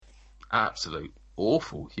absolute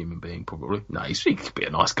awful human being, probably. No, he could be a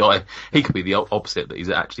nice guy. He could be the opposite, that he's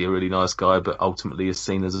actually a really nice guy, but ultimately is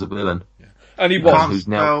seen as a villain. Yeah. And he was.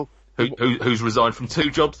 Who's resigned from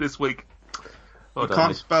 2 jobs this week. You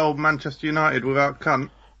can't spell Manchester United without cunt.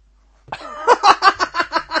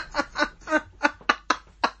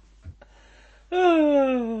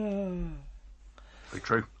 Very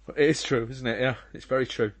true. It is true, isn't it? Yeah, it's very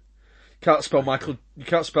true. You can't spell Michael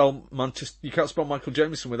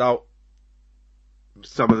Jameson without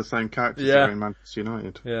some of the same characters that are in Manchester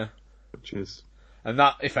United. Yeah. Which is... And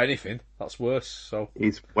that, if anything, that's worse, so...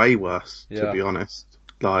 He's way worse, to be honest.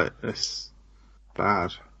 Like, it's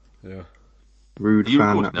bad. Yeah. Rude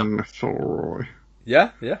fan and sorry.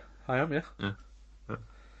 Yeah, I am, yeah.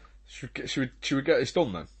 Should we get this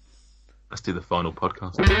done, then? Let's do the final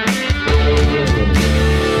podcast. Pull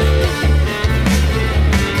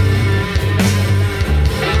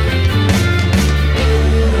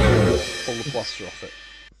the plaster off it.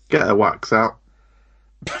 Get a wax out.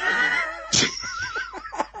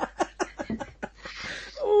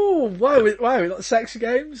 Oh, why are we not sex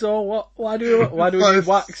games or what? Why do we need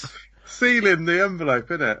wax? Sealing the envelope,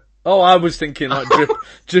 innit? Oh, I was thinking like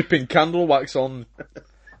dripping candle wax on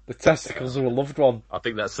the testicles of a loved one. I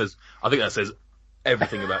think that says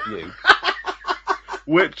everything about you.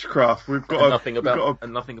 Witchcraft. We've got nothing about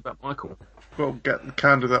Michael. We've got to get the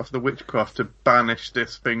candidate for the witchcraft to banish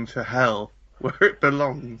this thing to hell, where it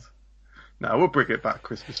belongs. No, we'll bring it back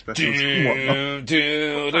Christmas specials.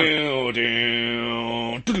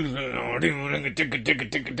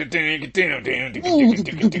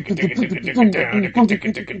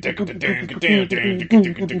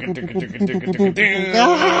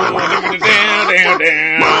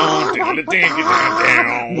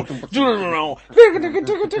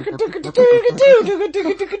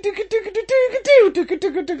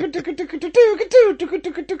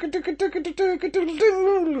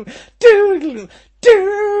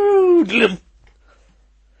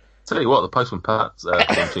 Tell you what, the Postman Pat's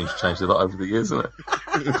changed a lot over the years, isn't it?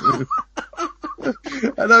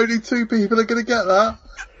 And only 2 people are going to get that.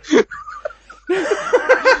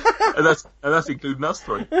 and that's including us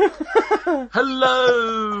 3.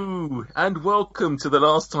 Hello, and welcome to the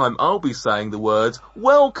last time I'll be saying the words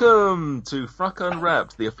welcome to Fruck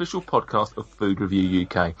Unwrapped, the official podcast of Food Review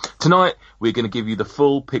UK. Tonight, we're going to give you the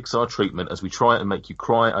full Pixar treatment as we try and make you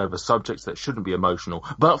cry over subjects that shouldn't be emotional.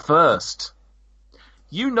 But first,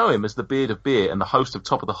 you know him as the Beard of Beer and the host of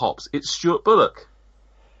Top of the Hops. It's Stuart Bullock.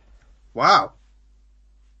 Wow.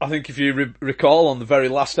 I think if you recall on the very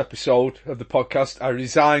last episode of the podcast, I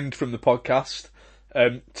resigned from the podcast.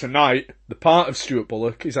 Tonight, the part of Stuart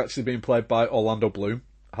Bullock is actually being played by Orlando Bloom.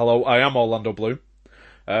 Hello, I am Orlando Bloom.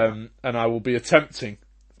 And I will be attempting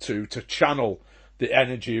to channel the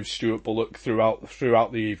energy of Stuart Bullock throughout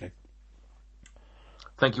the evening.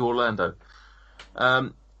 Thank you, Orlando.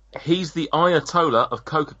 He's the Ayatollah of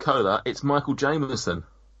Coca-Cola. It's Michael Jameson.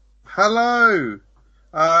 Hello.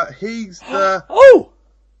 He's the... Oh!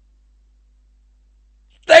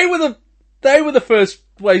 They were the first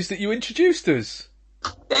ways that you introduced us.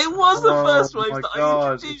 It was the first ways that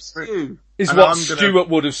I introduced you. Is what Stuart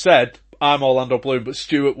would have said. I'm Orlando Bloom, but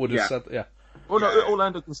Stuart would have said, yeah. Well, no,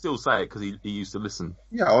 Orlando can still say it because he used to listen.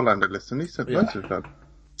 Yeah, Orlando listened. He said most of that.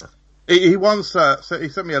 He once, so he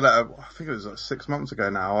sent me a letter, I think it was like 6 months ago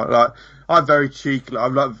now, like, I very cheekily,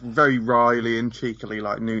 I'm like very wryly and cheekily,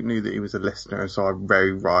 like, knew that he was a listener, so I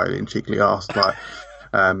very wryly and cheekily asked, like,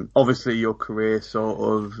 obviously your career sort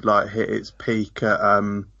of, like, hit its peak at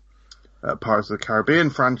Pirates of the Caribbean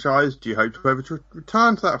franchise. Do you hope to ever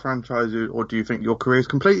return to that franchise, or do you think your career is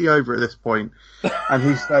completely over at this point? And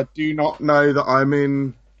he said, do you not know that I'm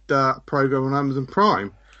in that program on Amazon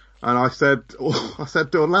Prime? And I said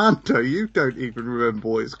to Orlando, you don't even remember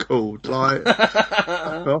what it's called. Like,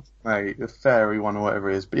 mate, the fairy one or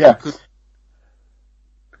whatever it is. But yeah,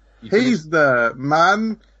 he's the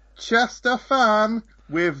Manchester fan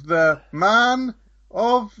with the man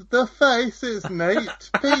of the face. It's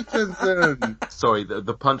Nate Peterson. Sorry,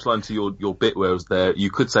 the punchline to your bit where it was there,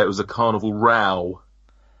 you could say it was a carnival row,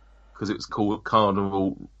 because it was called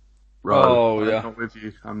Carnival Row. Oh, yeah.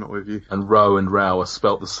 I'm not with you. And row and row are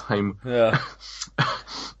spelt the same. Yeah.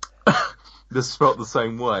 They're spelt the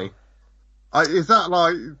same way. Is that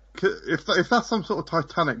like, if that's some sort of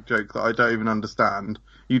Titanic joke that I don't even understand,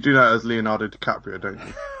 you do know it as Leonardo DiCaprio, don't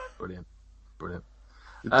you? Brilliant.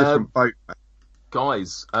 A different boat.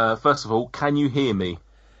 Guys, first of all, can you hear me?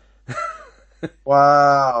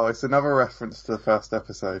 Wow, it's another reference to the first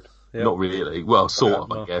episode. Yeah. Not really. Well, sort of,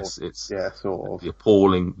 no. I guess. It's sort of. the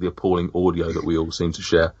appalling audio that we all seem to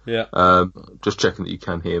share. Yeah. Just checking that you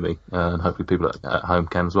can hear me, and hopefully people at home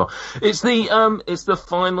can as well. It's the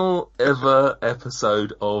final ever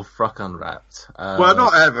episode of Fruck Unwrapped. Well,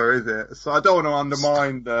 not ever, is it? So I don't want to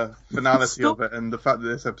undermine the finality of it and the fact that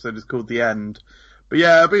this episode is called The End. But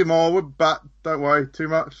yeah, there'll be more. We're back. Don't worry too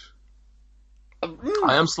much.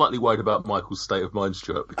 I am slightly worried about Michael's state of mind,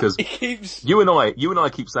 Stuart, because He keeps... you and I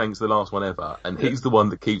keep saying it's the last one ever, and he's the one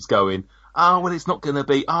that keeps going, oh, well, it's not going to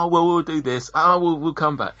be, oh, well, we'll do this, oh, we'll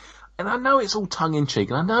come back. And I know it's all tongue-in-cheek,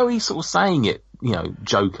 and I know he's sort of saying it,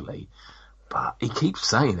 jokily, but he keeps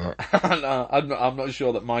saying it. No, I'm not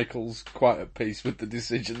sure that Michael's quite at peace with the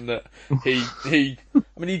decision that he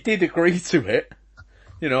did agree to it,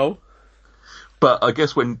 But I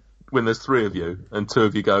guess when there's three of you and two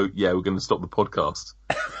of you go, yeah, we're going to stop the podcast.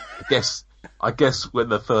 I guess when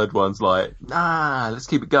the third one's like, nah, let's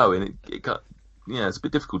keep it going. It's a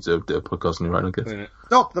bit difficult to do a podcast on your own, I guess.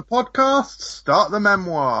 Stop the podcast, start the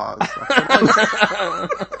memoirs.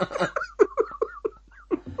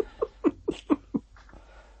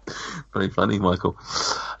 Very funny, Michael.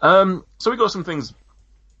 So we've got some things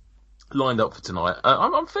lined up for tonight.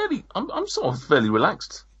 I'm sort of fairly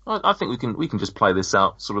relaxed. I think we can just play this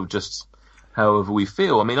out sort of just however we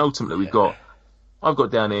feel. I mean, ultimately I've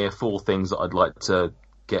got down here 4 things that I'd like to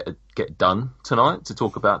get done tonight, to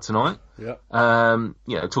talk about tonight. Yeah.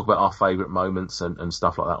 Talk about our favourite moments and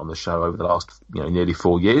stuff like that on the show over the last, nearly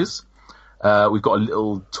 4 years. We've got a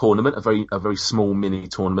little tournament, a very small mini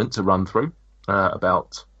tournament to run through,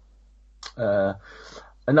 about,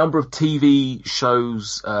 a number of TV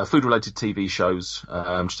shows, food-related TV shows,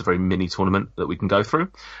 just a very mini tournament that we can go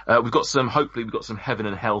through. Hopefully we've got some heaven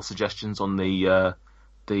and hell suggestions on the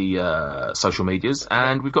social medias,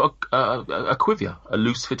 and we've got a quivia, a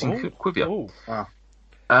loose-fitting quivia. Oh, Wow.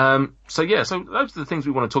 So those are the things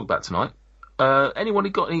we want to talk about tonight. Anyone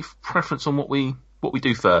got any preference on what we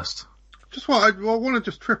do first? I want to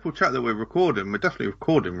just triple check that we're recording. We're definitely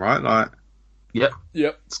recording, right? Like. Yep.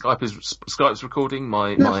 Yep. Skype's recording.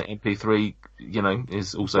 My MP3,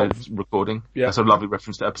 is also recording. Yeah. That's a lovely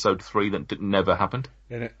reference to episode 3 that never happened.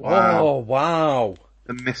 Wow. Oh, wow.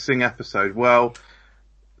 The missing episode. Well,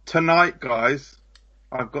 tonight, guys,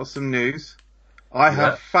 I've got some news. I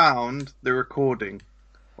have found the recording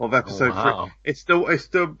of episode 3. It's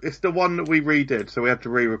the one that we redid, so we had to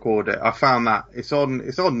re-record it. I found that. It's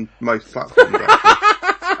on most platforms.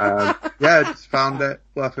 Just found it.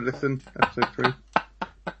 Worth a listen. Episode 3.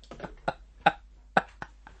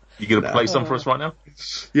 You gonna play some for us right now?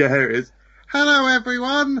 Yeah, here it is. Hello,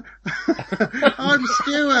 everyone. I'm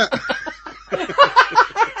Stuart.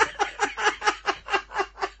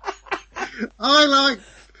 I like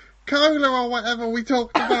cola or whatever we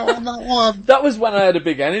talked about on that one. That was when I had a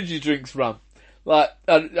big energy drinks run. Like,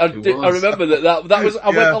 I remember that was, I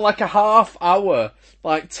went on like a half hour,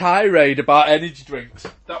 tirade about energy drinks.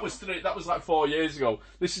 That was like 4 years ago.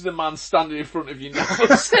 This is the man standing in front of you now,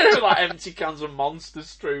 with like empty cans of Monster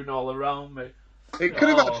strewn all around me. It could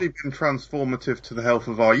have actually been transformative to the health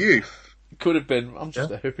of our youth. Could have been. I'm just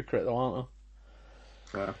a hypocrite though, aren't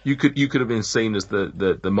I? Yeah. You could have been seen as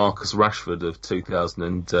the Marcus Rashford of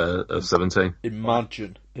 2017.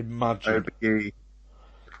 Imagine.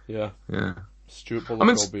 Yeah. Stuart Bullock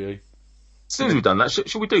OBE. As soon as we've done that,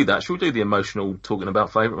 should we do that? Should we do the emotional talking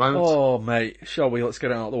about favourite moments? Oh, mate, shall we? Let's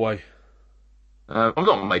get it out of the way. I've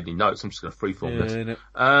not made any notes. I'm just going to freeform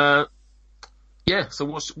this. So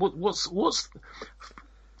what's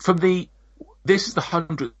from the? This is the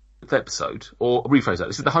 100th episode, or rephrase that.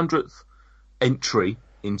 This is the 100th entry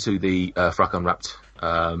into the Fruck Unwrapped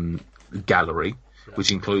gallery,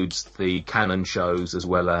 which includes the canon shows as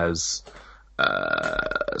well as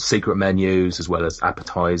secret menus, as well as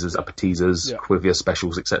appetizers, quivia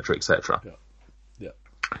specials, etc., etc. Yeah.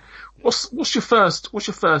 What's your first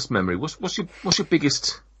memory? What's your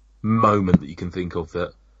biggest moment that you can think of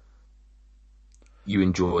that you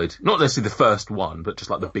enjoyed? Not necessarily the first one, but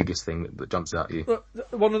just like the biggest thing that jumps out at you.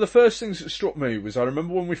 One of the first things that struck me was, I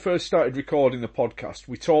remember when we first started recording the podcast,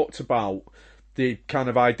 we talked about the kind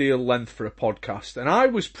of ideal length for a podcast, and I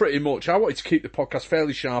wanted to keep the podcast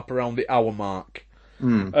fairly sharp around the hour mark.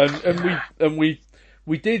 And we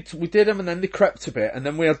did them, and then they crept a bit, and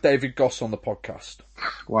then we had David Goss on the podcast.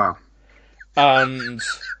 Wow. And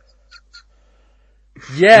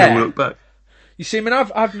yeah, look back. You see, I mean,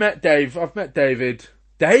 I've met Dave. I've met David.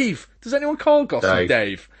 Dave? Does anyone call Goss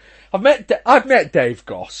Dave? I've met Dave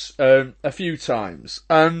Goss a few times,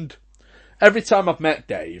 and every time I've met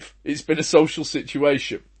Dave, it's been a social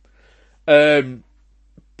situation. But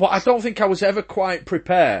I don't think I was ever quite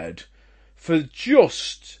prepared for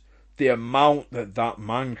just the amount that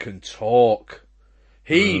man can talk.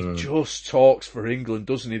 He just talks for England,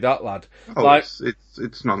 doesn't he, that lad? Oh, like,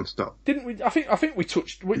 it's non-stop. Didn't we? I think we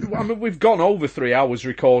touched. I mean, we've gone over 3 hours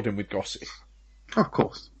recording with Gossy. Of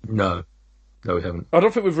course. No, we haven't. I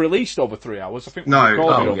don't think we've released over 3 hours. I think we've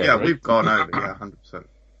recorded over 3. We've gone over,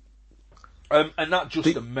 100%. And that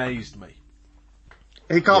just amazed me.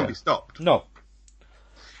 He can't be stopped. No.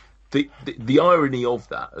 The irony of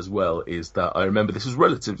that as well is that I remember this was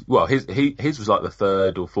relative. Well, his was like the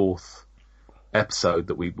 3rd or 4th episode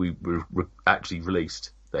that we actually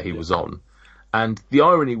released that he was on, and the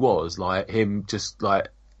irony was like him just like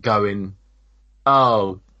going,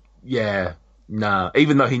 "Oh yeah, nah,"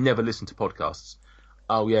 even though he never listened to podcasts.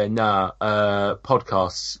 "Oh yeah, nah,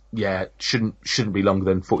 podcasts, yeah, shouldn't be longer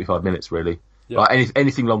than 45 minutes really. Yeah. Like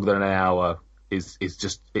anything longer than an hour is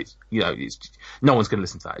just, it's, you know, it's no one's going to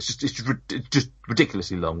listen to that. It's just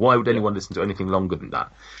ridiculously long. Why would anyone listen to anything longer than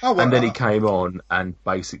that?" And then he came on and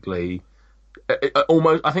basically,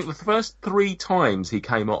 almost, I think the first 3 times he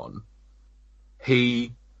came on,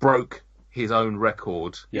 he broke his own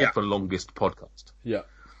record for longest podcast. Yeah.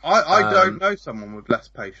 I don't know someone with less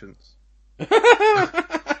patience. Even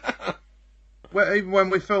when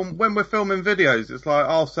we're filming videos, it's like,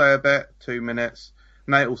 I'll say a bit, 2 minutes.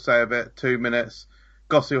 Nate will say a bit, 2 minutes.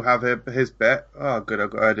 Gossy will have his bit. Oh, good, I've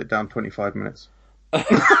got to edit down 25 minutes.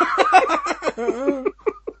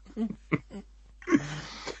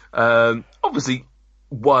 Obviously,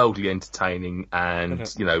 wildly entertaining,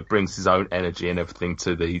 and you know, brings his own energy and everything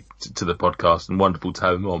to the podcast, and wonderful to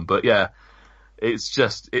have him on. But yeah, it's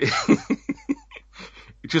just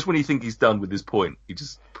just when you think he's done with his point, he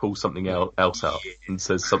just pulls something else out and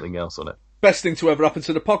says something else on it. Best thing to ever happen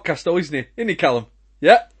to the podcast, though, isn't he? Isn't he, Callum?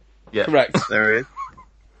 Yeah. Correct. There he is.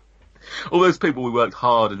 All those people we worked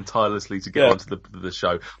hard and tirelessly to get onto the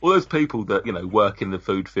show. All those people that, you know, work in the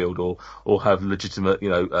food field or have legitimate, you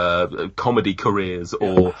know, comedy careers,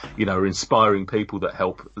 or, you know, are inspiring people that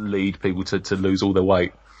help lead people to lose all their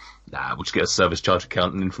weight. Nah, we'll just get a service charge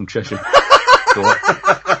accountant in from Cheshire.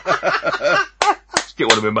 Just get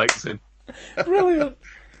one of my mates in. Brilliant.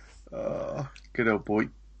 Oh, good old boy.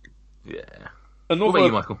 Yeah. What about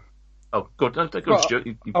you, Michael? Oh, God, don't go on, Stuart.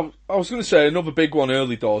 I was going to say another big one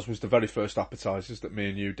early doors was the very first appetisers that me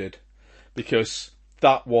and you did, because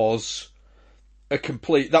that was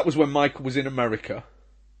that was when Michael was in America.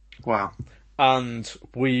 Wow. And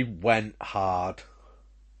we went hard.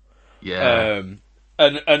 Yeah.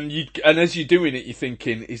 And as you're doing it, you're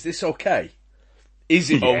thinking, is this okay?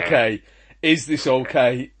 Is it okay? Is this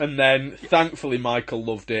okay? And then, thankfully, Michael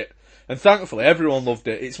loved it. And thankfully, everyone loved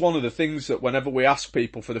it. It's one of the things that whenever we ask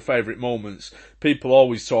people for the favourite moments, people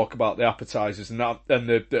always talk about the appetisers and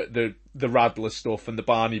the Radler stuff and the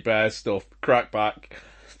Barney Bear stuff, Crackback.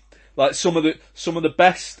 Like some of the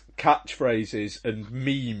best catchphrases and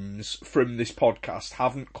memes from this podcast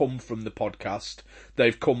haven't come from the podcast.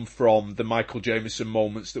 They've come from the Michael Jameson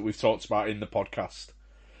moments that we've talked about in the podcast.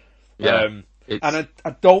 Yeah. And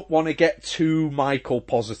I don't want to get too Michael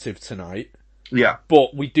positive tonight. Yeah.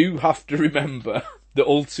 But we do have to remember that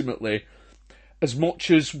ultimately, as much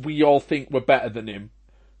as we all think we're better than him,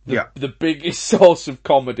 the biggest source of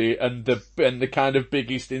comedy and the kind of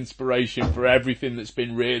biggest inspiration for everything that's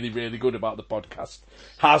been really, really good about the podcast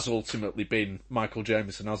has ultimately been Michael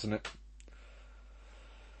Jameson, hasn't it?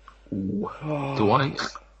 Do I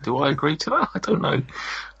agree to that? I don't know.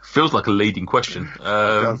 Feels like a leading question.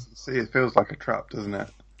 It feels like a trap, doesn't it?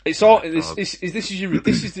 It's all. This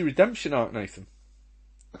is the redemption arc, Nathan.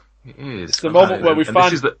 It is. It's the moment where it's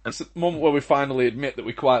the moment where we finally admit that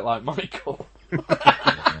we quite like Michael.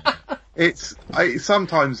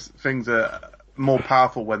 Sometimes things are more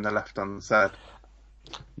powerful when they're left unsaid.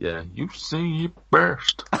 Yeah, you say it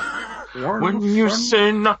best when you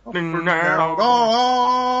say nothing now.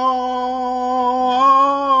 Oh,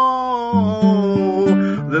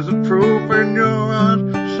 there's a truth in your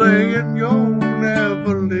eyes saying you'll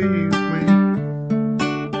never leave me.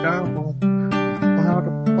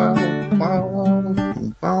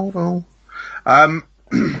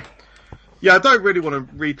 Yeah, I don't really want to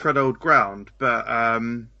retread old ground, but I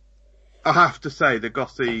have to say the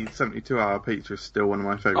Gossy 72-hour pizza is still one of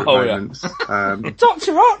my favourite moments. Yeah.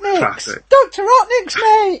 Dr. Otnick's! Dr. Otnick's,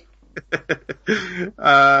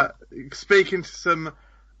 mate! Speaking to some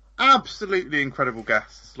absolutely incredible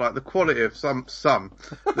guests, like the quality of some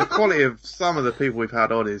the quality of some of the people we've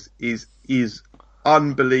had on is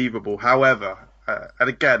unbelievable. However, and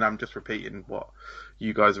again, I'm just repeating what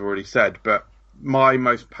you guys have already said, but my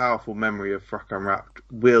most powerful memory of Fruck Unwrapped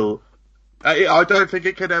I don't think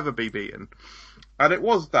it could ever be beaten. And it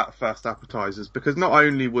was that first appetisers, because not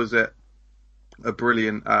only was it a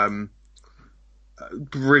brilliant and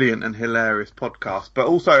hilarious podcast. But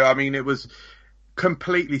also, I mean, it was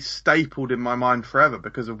completely stapled in my mind forever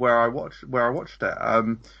because of where I watched it.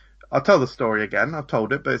 I'll tell the story again. I've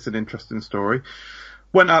told it, but it's an interesting story.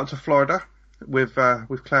 Went out to Florida with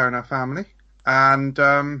Claire and her family, and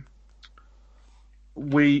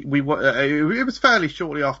it was fairly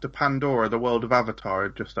shortly after Pandora, the world of Avatar,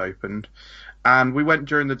 had just opened, and we went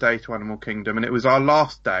during the day to Animal Kingdom, and it was our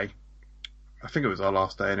last day. I think it was our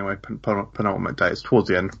last day anyway, penultimate day. It's towards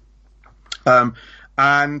the end,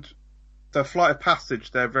 and the Flight of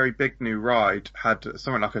Passage, their very big new ride, had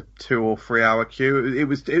something like a 2 or 3 hour queue. It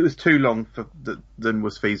was too long than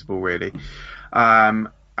was feasible, really.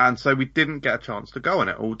 And so we didn't get a chance to go on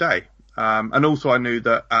it all day. And also I knew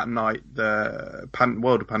that at night the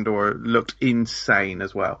World of Pandora looked insane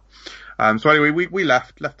as well. So anyway, we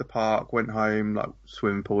left the park, went home, like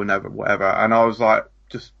swimming pool, whatever. And I was like,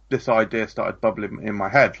 just this idea started bubbling in my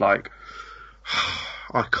head, like,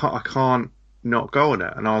 I can't not go on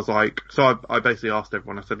it. And I was like, so I basically asked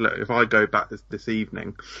everyone, I said, look, if I go back this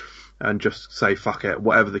evening and just say, fuck it,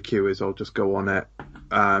 whatever the queue is, I'll just go on it.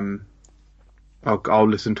 I'll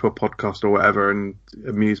listen to a podcast or whatever and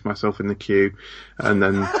amuse myself in the queue, and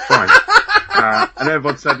then fine. And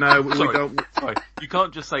everyone said, no, we don't. Sorry, you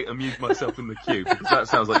can't just say amuse myself in the queue, because that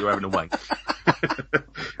sounds like you're having a wank.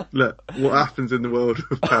 Look, what happens in the world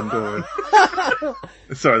of Pandora?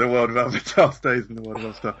 Sorry, the world of Avatar stays in the world of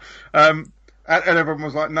Avatar. And everyone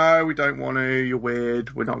was like, no, we don't want to, you're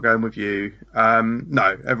weird, we're not going with you.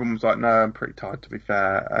 No, everyone was like, no, I'm pretty tired, to be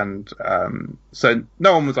fair. And so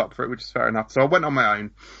no one was up for it, which is fair enough. So I went on my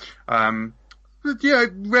own.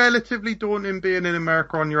 Relatively daunting being in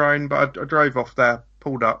America on your own, but I drove off there,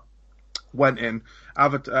 pulled up, went in.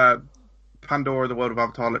 Pandora, the world of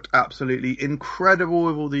Avatar, looked absolutely incredible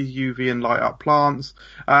with all these UV and light up plants.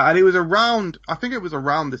 And it was I think it was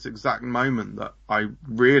around this exact moment that I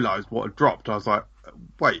realised what had dropped. I was like,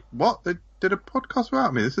 wait, what? They did a podcast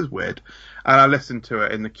about me? This is weird. And I listened to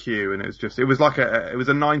it in the queue, and it was a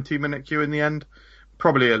 90-minute queue in the end.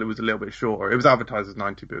 Probably it was a little bit shorter. It was advertised as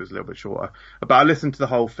 90, but it was a little bit shorter. But I listened to the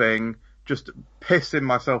whole thing, just pissing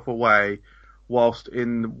myself away, whilst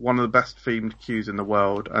in one of the best themed queues in the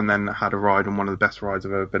world, and then had a ride on one of the best rides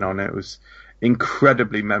I've ever been on. It was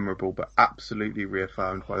incredibly memorable, but absolutely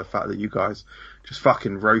reaffirmed by the fact that you guys just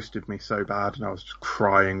fucking roasted me so bad, and I was just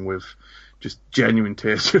crying with just genuine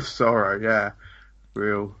tears of sorrow. Yeah,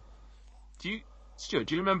 real. Stuart,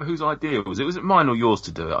 do you remember whose idea it was? Was it mine or yours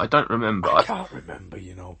to do it? I don't remember. I can't remember,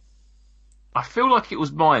 I feel like it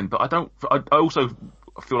was mine, but I also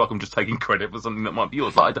feel like I'm just taking credit for something that might be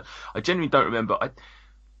yours. Like, I genuinely don't remember. I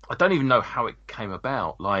don't even know how it came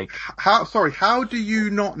about. Like, how do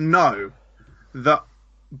you not know that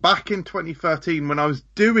back in 2013 when I was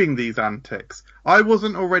doing these antics, I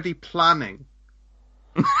wasn't already planning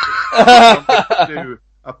to do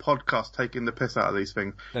a podcast taking the piss out of these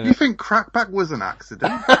things? Yeah. You think Crackback was an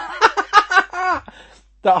accident? That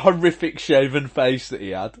horrific shaven face that he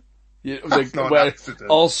had. That's not an accident.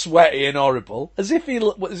 All sweaty and horrible, as if he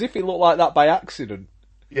looked like that by accident.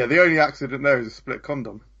 Yeah, the only accident there is a split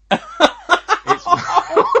condom.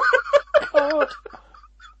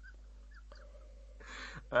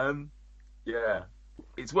 Yeah,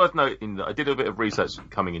 it's worth noting that I did a bit of research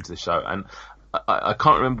coming into the show, and I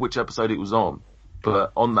can't remember which episode it was on,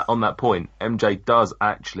 but on that point, MJ does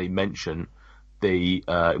actually mention in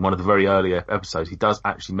one of the very early episodes, he does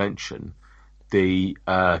actually mention the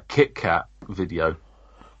Kit Kat video.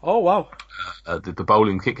 Oh wow! The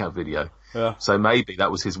bowling Kit Kat video. Yeah. So maybe that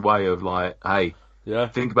was his way of like, hey,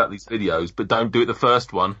 think about these videos, but don't do it the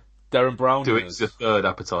first one. Darren Brown. Do it as the third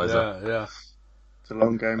appetizer. Yeah. It's a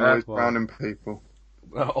long game. Always browning people.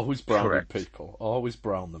 Always browning people. Always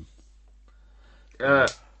brown them. I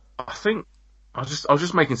think I was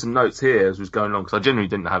just making some notes here as we was going along, because I genuinely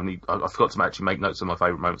didn't have any. I forgot to actually make notes of my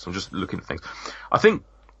favourite moments. I'm just looking at things. I think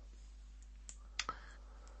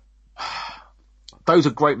those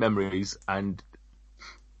are great memories, and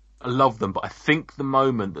I love them. But I think the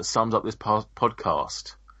moment that sums up this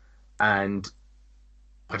podcast, and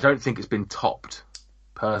I don't think it's been topped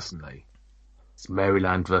personally, it's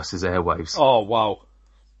Maryland versus Airwaves. Oh wow,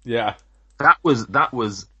 yeah. That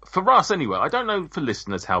was for us anyway. I don't know for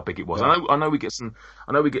listeners how big it was. Yeah. I know we get some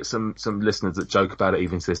listeners that joke about it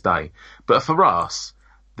even to this day. But for us,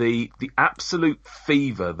 the absolute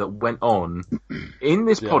fever that went on in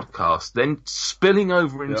this podcast, then spilling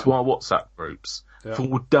over into our WhatsApp groups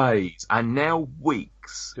for days and now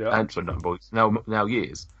weeks, and now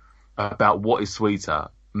years, about what is sweeter,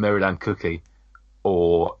 Maryland cookie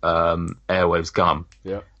or Airwaves gum.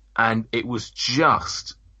 Yeah. And it was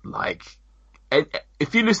just like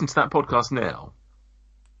if you listen to that podcast now,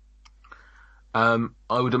 I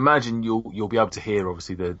would imagine you'll be able to hear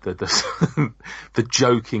obviously the the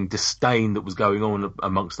joking disdain that was going on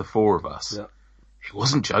amongst the four of us. Yeah. He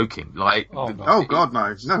wasn't joking. Like, oh God, no,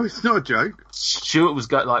 it's not a joke. Stuart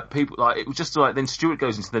was like people like it was just like then Stuart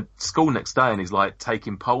goes into the school next day and he's like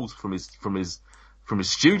taking polls from his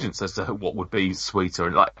students as to what would be sweeter,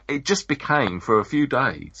 and like it just became for a few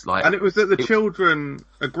days like. And it was that the children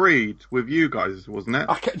agreed with you guys, wasn't it?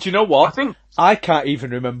 Do you know what? I think I can't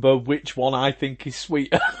even remember which one I think is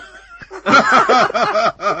sweeter.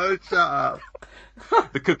 Shut up.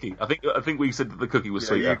 the cookie. I think we said that the cookie was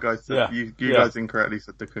sweeter. You guys said, you guys incorrectly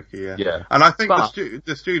said the cookie. Yeah. Yeah. And I think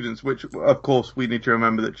the students, which of course we need to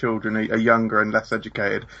remember that children are younger and less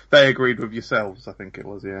educated, they agreed with yourselves. I think it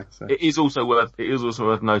was. Yeah. So. It is also worth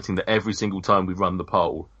noting that every single time we run the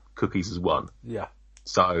poll, cookies has won. Yeah.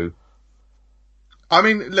 So. I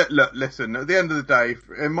mean, look, listen. At the end of the day,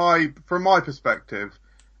 from my perspective,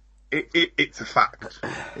 it's a fact.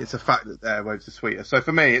 It's a fact that the airwaves are sweeter. So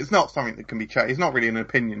for me, it's not something that can be changed. It's not really an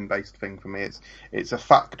opinion-based thing for me. It's a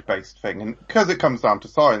fact-based thing. And because it comes down to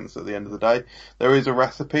science at the end of the day, there is a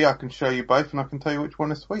recipe. I can show you both and I can tell you which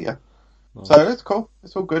one is sweeter. Nice. So it's cool.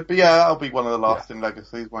 It's all good. But yeah, that'll be one of the lasting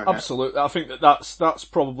legacies, won't it? Absolutely. I think that's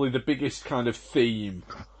probably the biggest kind of theme.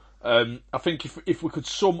 I think if I could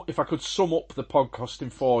sum up the podcast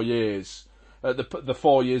in 4 years, the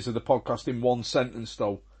 4 years of the podcast in one sentence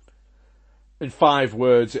though, in 5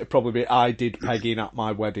 words, it'd probably be, I did pegging at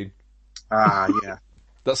my wedding. Ah, yeah.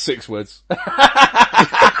 That's 6 words.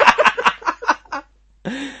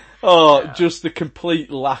 Just the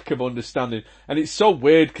complete lack of understanding. And it's so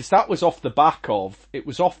weird, because that was off the back of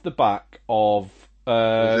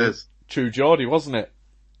True Geordie, wasn't it?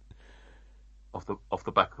 Off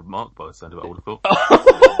the back of Mark, by the sound of it, I would have thought.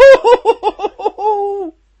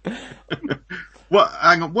 What?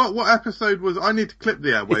 Hang on. What episode was? I need to clip the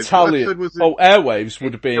airwaves. Italian. What episode was it? Airwaves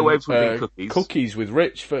would have been, cookies. Cookies with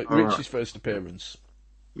Rich for Rich's first appearance.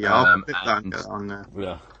 Yeah, I'll clip that and get on there.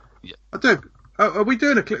 Yeah. I do. Are we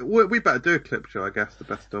doing a clip? We better do a clip show, I guess. The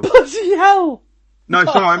best of. Bloody hell! No,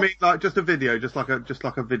 sorry. I mean, like just a video, just like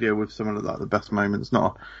a video with some of like the best moments,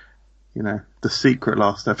 not, the secret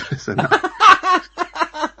last episode.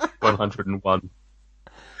 101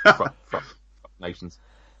 nations.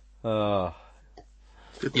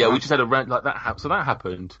 Yeah, we just had a rant like that. So that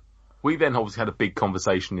happened. We then obviously had a big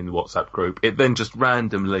conversation in the WhatsApp group. It then just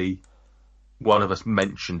randomly, one of us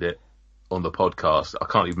mentioned it on the podcast. I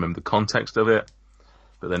can't even remember the context of it,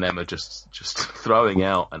 but then Emma just throwing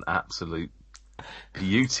out an absolute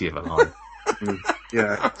beauty of a line.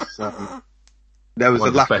 Yeah, there was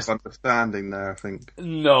a lack of understanding there, I think.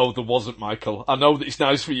 No, there wasn't, Michael. I know that it's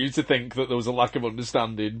nice for you to think that there was a lack of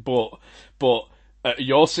understanding, but at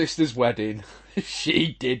your sister's wedding,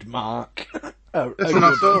 she did mark. Listen,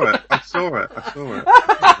 I saw it.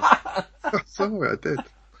 I did. It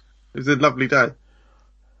was a lovely day.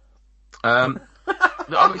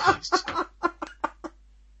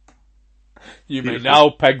 You may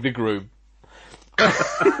now peg the groom.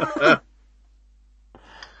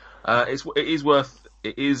 It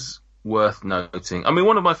is worth noting. I mean,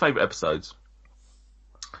 one of my favourite episodes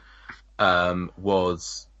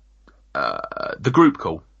was the group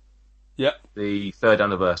call. Yep. The 3rd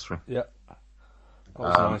anniversary. Yep. That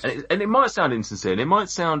was nice. And it might sound insincere, and it might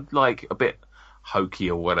sound like a bit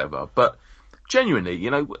hokey or whatever, but genuinely,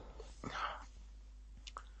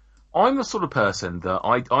 I'm the sort of person that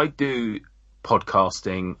I do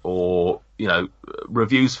podcasting or,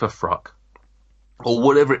 reviews for Fruck or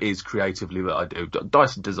whatever it is creatively that I do,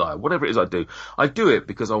 Dyson Desire, whatever it is I do it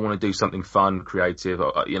because I want to do something fun, creative,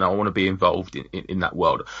 I want to be involved in that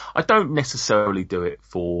world. I don't necessarily do it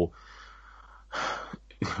for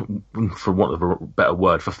want of a better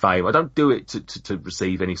word, for fame. I don't do it to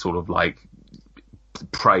receive any sort of like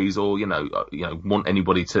praise or, want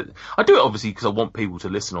anybody to, I do it obviously because I want people to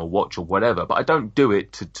listen or watch or whatever, but I don't do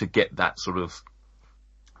it to get that sort of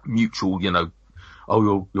mutual,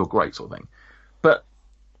 oh, you're great sort of thing. But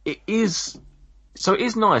it is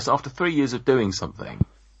nice after 3 years of doing something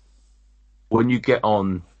when you get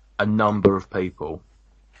on a number of people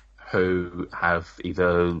who have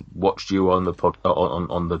either watched you on the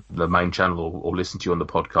on the main channel or listened to you on the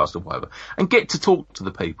podcast or whatever, and get to talk to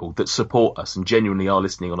the people that support us and genuinely are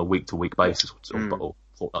listening on a week-to-week basis or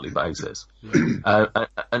fortnightly basis,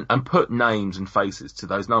 and put names and faces to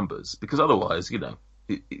those numbers, because otherwise,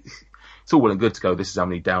 it's all well and good to go, this is how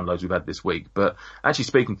many downloads we've had this week, but actually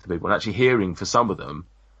speaking to the people and actually hearing for some of them,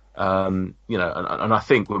 and I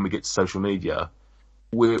think when we get to social media,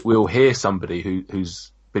 we'll hear somebody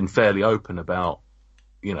who's been fairly open about,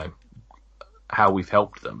 how we've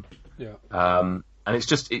helped them. Yeah. And it's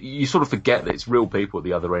just, you sort of forget that it's real people at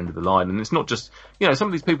the other end of the line. And it's not just, some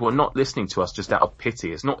of these people are not listening to us just out of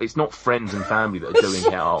pity. It's not friends and family that are doing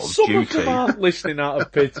it out of some duty. Of them aren't listening out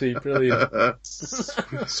of pity. Brilliant.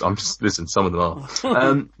 Listen, some of them are.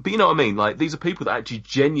 But you know what I mean? Like, these are people that actually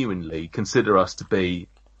genuinely consider us to be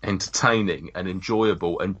entertaining and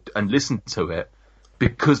enjoyable and listen to it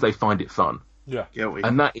because they find it fun. Yeah.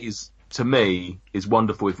 And that is, to me, is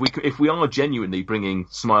wonderful. If we are genuinely bringing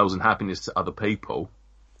smiles and happiness to other people,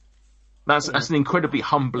 that's an incredibly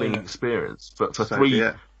humbling experience for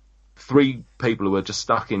three people who are just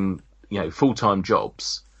stuck in full-time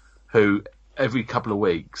jobs, who every couple of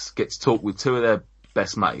weeks get to talk with two of their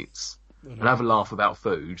best mates and have a laugh about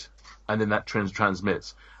food, and then that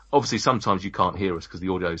transmits. Obviously, sometimes you can't hear us because the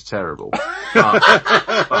audio is terrible.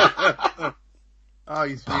 Oh,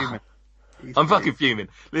 he's fuming. I'm fucking fuming.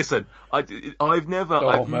 Listen, I've never.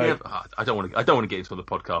 I don't want to get into the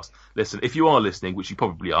podcast. Listen, if you are listening, which you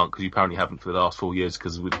probably aren't, because you apparently haven't for the last 4 years,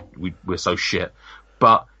 because we're so shit.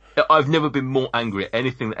 But I've never been more angry at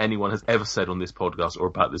anything that anyone has ever said on this podcast or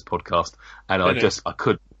about this podcast, and I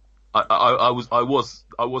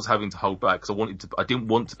was having to hold back because I didn't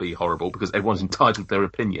want to be horrible, because everyone's entitled to their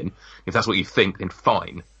opinion. If that's what you think, then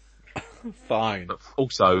fine. Fine. But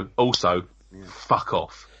also, fuck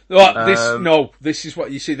off. This is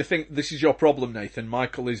what you see. This is your problem, Nathan.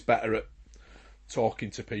 Michael is better at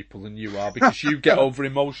talking to people than you are, because you get over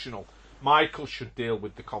emotional. Michael should deal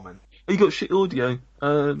with the comment. You got shit audio.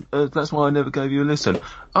 That's why I never gave you a listen.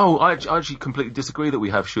 Oh, I actually completely disagree that we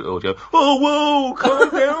have shit audio. Oh, whoa, calm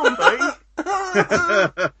down, mate.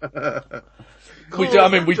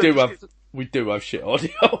 We do have shit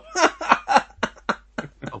audio.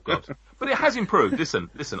 Oh God. But it has improved. Listen.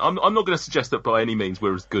 I'm not going to suggest that by any means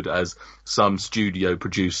we're as good as some studio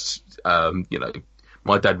produced,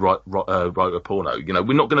 my dad wrote a porno.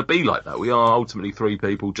 We're not going to be like that. We are ultimately three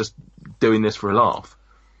people just doing this for a laugh.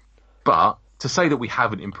 But to say that we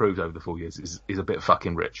haven't improved over the 4 years is a bit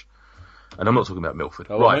fucking rich. And I'm not talking about Milford.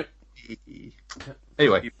 Oh, right.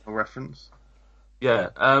 Anyway. Reference. Yeah.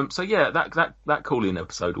 That call-in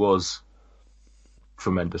episode was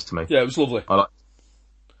tremendous to me. Yeah, it was lovely.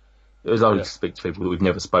 It was always to speak to people that we've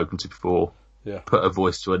never spoken to before. Yeah. Put a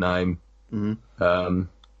voice to a name. Mm-hmm.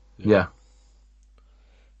 Yeah.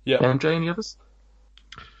 MJ, any others?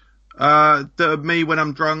 Me when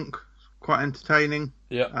I'm drunk, quite entertaining.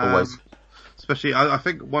 Yeah. Always. Especially, I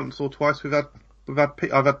think once or twice I've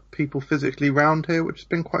had people physically round here, which has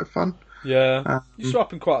been quite fun. Yeah. Used to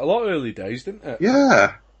happen quite a lot early days, didn't it?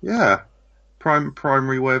 Yeah.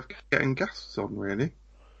 Primary way of getting guests on, really.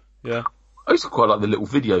 Yeah. I used to quite like the little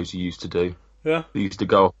videos you used to do. Yeah. They used to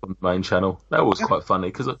go up on the main channel. That was quite funny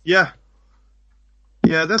because.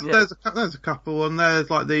 There's a couple, and there's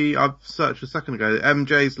like I've searched a second ago,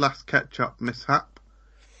 MJ's last ketchup mishap.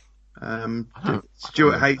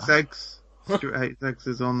 Stuart hates eggs. Stuart hates eggs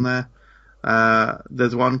is on there.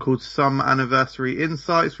 There's one called Some Anniversary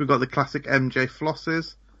Insights. We've got the classic MJ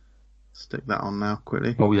flosses. Stick that on now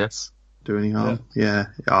quickly. Oh yes. Do any harm? Yeah.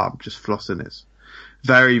 I'm just flossing. It's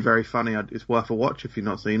very, very funny. It's worth a watch if you've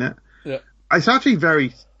not seen it. Yeah. It's actually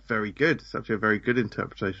very, very good. It's actually a very good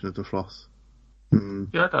interpretation of the floss.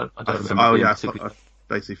 Yeah, I don't remember. I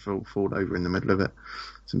basically fall over in the middle of it.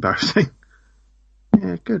 It's embarrassing.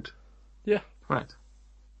 Yeah, good. Yeah. Right.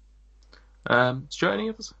 Stuart, any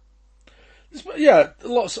others? Yeah,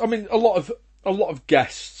 lots. I mean, a lot of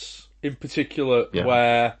guests in particular,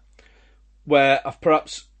 where I've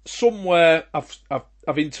perhaps somewhere I've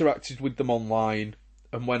interacted with them online,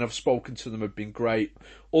 and when I've spoken to them have been great.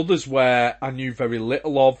 Others where I knew very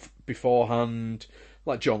little of beforehand.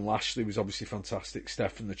 Like John Lashley was obviously fantastic.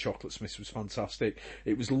 Stefan the Chocolate Smith was fantastic.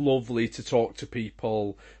 It was lovely to talk to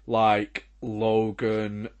people like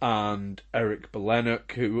Logan and Eric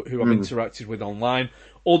Belenek, who I've interacted with online.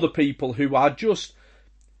 Other people who are just...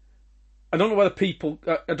 I don't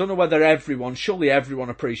know whether everyone, surely everyone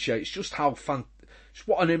appreciates just how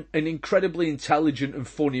what an incredibly intelligent and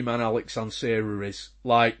funny man Alex Ansera is.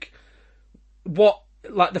 Like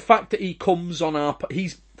the fact that he comes on our...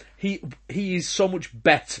 He is so much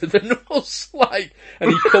better than us,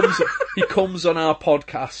 and he comes on our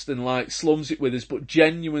podcast and slums it with us, but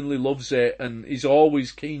genuinely loves it, and he's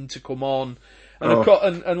always keen to come on. And I've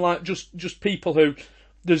got just people who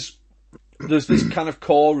there's this kind of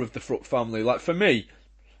core of the Fruck family. Like for me,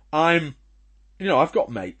 I've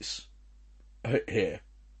got mates here,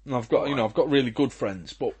 and I've got really good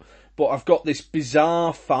friends, but I've got this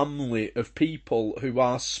bizarre family of people who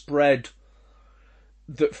are spread.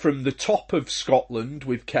 that from the top of Scotland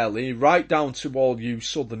with Kelly right down to all you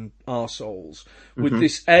southern arseholes with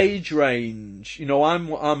this age range. You know, I'm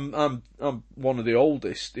one of the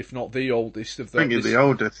oldest, if not the oldest of them. I think you're the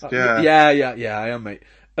oldest, yeah. Yeah, I am, mate.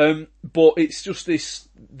 But it's just this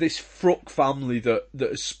Fruck family that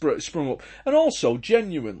has sprung up, and also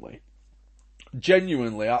genuinely,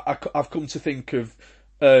 I've come to think of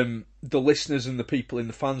the listeners and the people in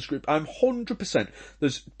the fans group. I'm 100%.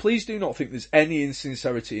 Please do not think there's any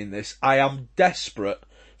insincerity in this. I am desperate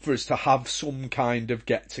for us to have some kind of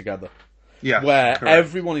get together. Yeah, where correct.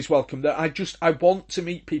 everyone is welcome. I want to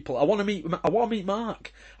meet people. I want to meet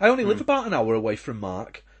Mark. I only live about an hour away from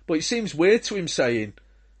Mark, but it seems weird to him saying,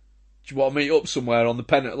 do you want to meet up somewhere on the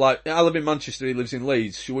Pen? Like, I live in Manchester, he lives in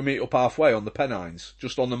Leeds. Should we meet up halfway on the Pennines,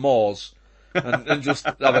 just on the moors, and just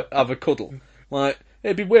have a cuddle? Like,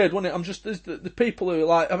 it'd be weird, wouldn't it? I'm just the people who are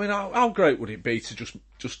like, I mean, how great would it be to just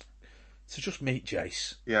meet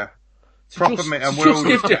Jace? Yeah.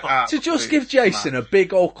 To just give Jason a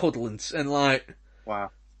big old cuddle and like, wow.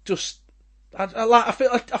 Just, I feel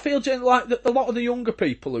like a lot of the younger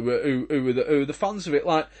people who are the fans of it,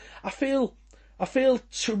 like, I feel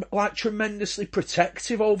like tremendously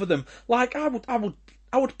protective over them. Like, I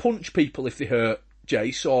would punch people if they hurt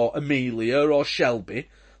Jace or Amelia or Shelby.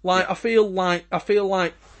 Like, yeah. I feel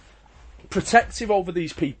like protective over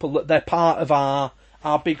these people, that they're part of our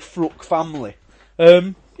big Fruck family.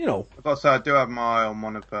 You know. I've got to say, I do have my eye on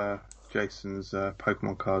one of Jason's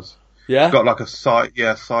Pokemon cards. Yeah. It's got like a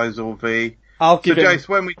Sizor V. Jace,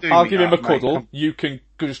 when we do, I'll give him a cuddle. You can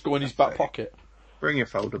just go in his back pocket. Bring your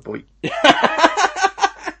folder, boy. It'd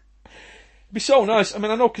be so nice. I mean,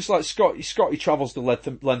 I know because like Scotty travels the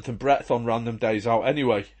length and breadth on random days out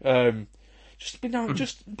anyway. Just be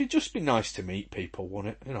nice to meet people,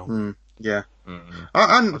 wouldn't it? You know. Yeah.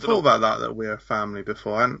 I hadn't thought about that we're a family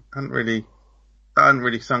before. I hadn't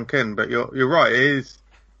really sunk in, but you're right. It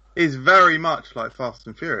is very much like Fast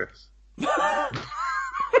and Furious.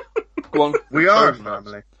 Go on. We are a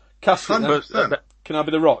family. 100%. Can I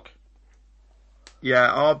be the Rock?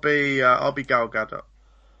 Yeah, I'll be Gal Gadot.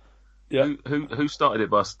 Yeah. Who started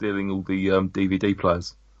it by stealing all the DVD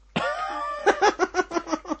players?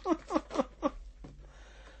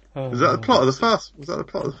 Was that the plot of the first? Was that the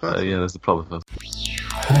plot of the first? Yeah, that's the plot of the first.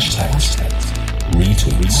 Hashtags,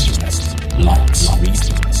 retweets, likes,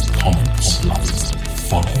 comments,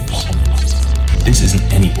 follows. This isn't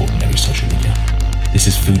any ordinary social media. This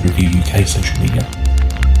is Food Review UK social media.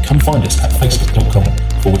 Come find us at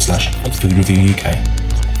facebook.com/Food Review UK,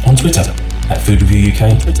 on Twitter @Food Review UK,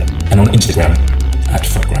 and on Instagram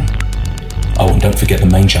 @Fruckgram. Oh, and don't forget the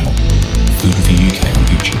main channel, Food Review UK on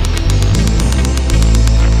YouTube.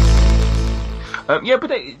 Yeah,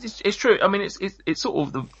 but it's true. I mean, it's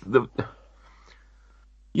sort of the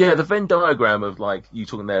Venn diagram of like you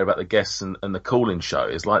talking there about the guests and the call-in show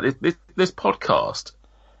is like this podcast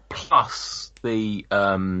plus the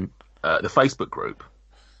Facebook group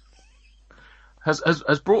has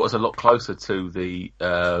brought us a lot closer to the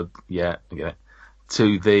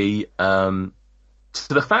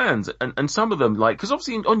fans and some of them, like, because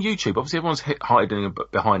obviously on YouTube everyone's hiding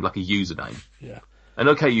behind like a username. Yeah. And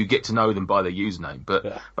okay, you get to know them by their username,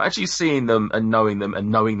 but actually seeing them and knowing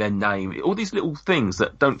their name, all these little things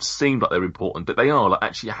that don't seem like they're important, but they are, like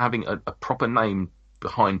actually having a proper name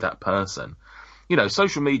behind that person. You know,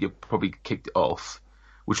 social media probably kicked it off,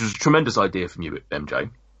 which was a tremendous idea from you, MJ.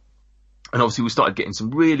 And obviously we started getting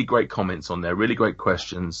some really great comments on there, really great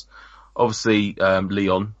questions. Obviously,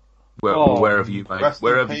 Leon, wherever you may,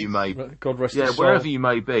 God rest his soul. wherever you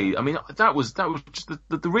may be. I mean, that was just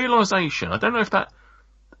the realization. I don't know if that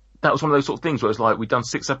was one of those sort of things where it's like we'd done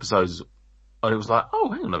 6 episodes and it was like,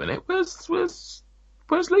 oh, hang on a minute, where's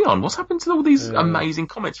Leon? What's happened to all these amazing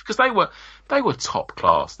comments? Because they were top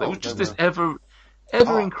class. There was just this ever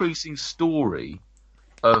increasing story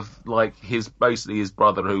of like his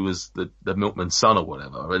brother who was the milkman's son or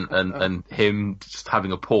whatever, and him just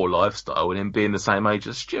having a poor lifestyle and him being the same age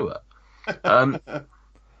as Stuart. And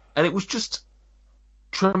it was just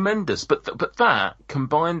tremendous, but that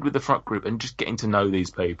combined with the front group and just getting to know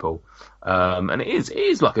these people, and it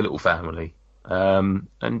is like a little family, and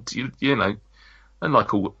you know, and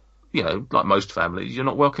like all, you know, like most families, you're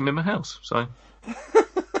not welcome in my house, so.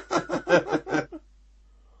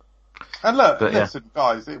 And listen,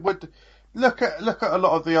 guys, it would look at a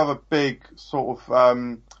lot of the other big sort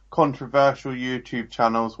of controversial YouTube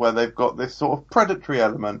channels where they've got this sort of predatory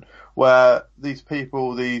element where these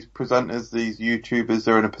people, these presenters, these YouTubers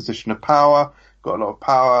are in a position of power, got a lot of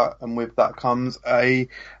power, and with that comes an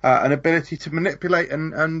ability to manipulate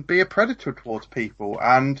and be a predator towards people.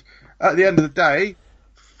 And at the end of the day,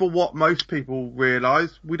 for what most people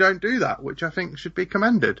realise, we don't do that, which I think should be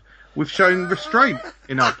commended. We've shown restraint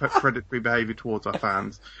in our predatory behaviour towards our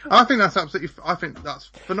fans. I think that's I think that's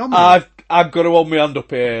phenomenal. I've got to hold my hand up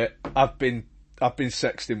here. I've been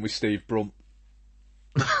sexting with Steve Brunt.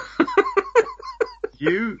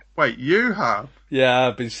 You have? Yeah,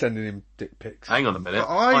 I've been sending him dick pics. Hang on a minute.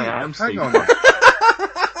 Hang on.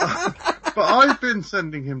 But I've been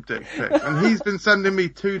sending him dick pics, and he's been sending me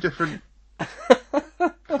two different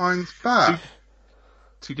kinds back.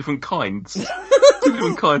 Two different kinds. Two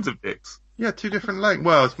different kinds of dicks. Yeah, two different lengths.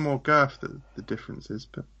 Well, it's more girth that the difference is,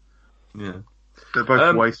 but yeah, they're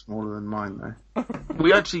both way smaller than mine, though.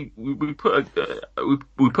 We actually we put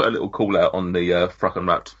a little call out on the Fruck and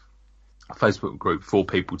Wrapped Facebook group for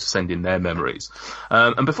people to send in their memories.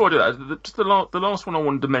 And before I do that, just the last one I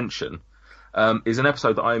wanted to mention is an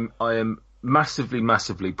episode that I am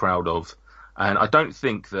massively proud of, and I don't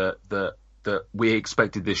think that we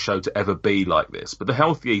expected this show to ever be like this. But the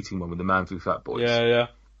healthy eating one with the Man Food Fat Boys. Yeah.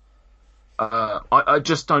 I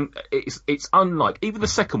just don't. It's unlike even the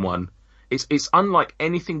second one. It's unlike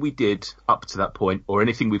anything we did up to that point or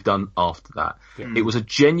anything we've done after that. Yeah. It was a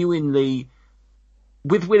genuinely,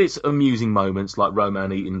 with its amusing moments like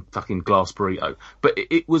Roman eating fucking glass burrito, but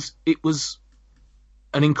it was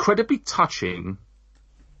an incredibly touching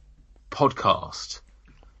podcast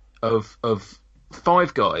of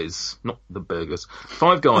five guys, not the burgers,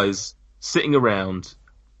 five guys sitting around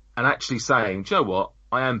and actually saying, do you know what?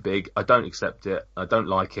 I am big. I don't accept it. I don't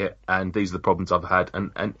like it. And these are the problems I've had.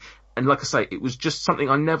 And like I say, it was just something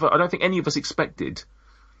I don't think any of us expected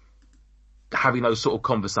having those sort of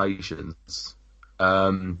conversations.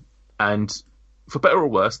 And for better or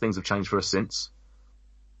worse, things have changed for us since.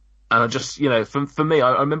 And I just, for me,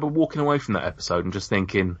 I remember walking away from that episode and just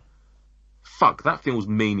thinking, fuck, that feels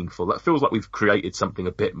meaningful. That feels like we've created something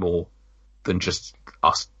a bit more than just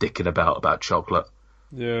us dicking about chocolate.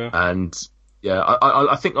 Yeah. And yeah,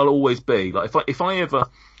 I think I'll always be like, if I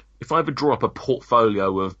ever draw up a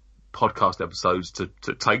portfolio of podcast episodes to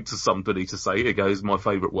take to somebody to say, here goes my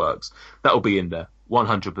favourite works, that'll be in there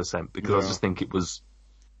 100%, because I just think it was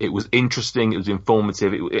interesting, it was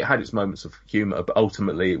informative, it had its moments of humour, but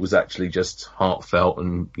ultimately it was actually just heartfelt,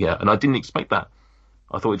 and I didn't expect that.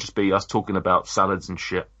 I thought it'd just be us talking about salads and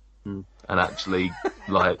shit. And actually,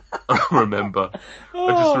 like, I just remember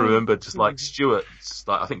like Stuart,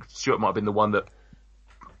 I think Stuart might have been the one that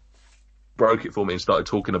broke it for me and started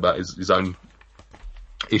talking about his own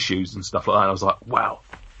issues and stuff like that. And I was like, wow,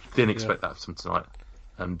 didn't expect that from tonight.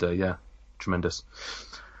 And tremendous.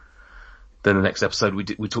 Then the next episode we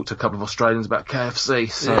talked to a couple of Australians about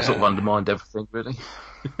KFC, so it sort of undermined everything really.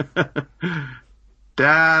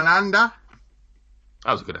 Down Under.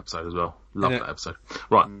 That was a good episode as well. Loved that episode.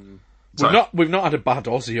 Right. We've not had a bad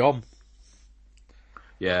Aussie on.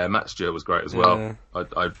 Yeah, Matt Stewart was great as well.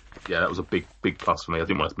 That was a big plus for me. I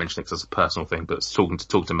didn't want to mention it because it's a personal thing, but talking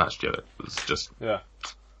to Matt Stewart was just Anyway,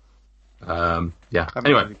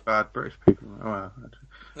 any bad British people.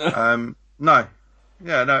 No.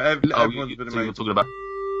 Yeah, no. Everyone's been amazing. You were talking about.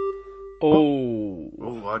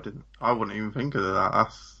 I didn't. I wouldn't even think of that.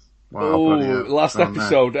 That's. Last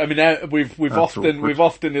episode. I mean, we've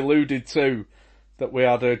often alluded to that we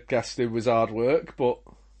had a guest who was hard work, but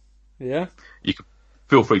yeah. You can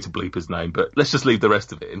feel free to bleep his name, but let's just leave the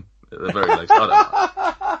rest of it in at the very least. I don't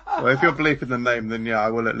know. Well, if you're bleeping the name, then I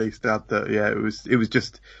will at least add that. Yeah, it was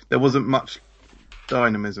just there wasn't much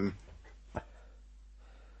dynamism.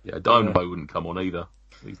 Yeah, Dynamo wouldn't come on either.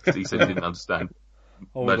 He said he didn't understand.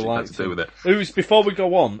 Magic to do with it. Before we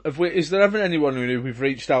go on, is there ever anyone who we've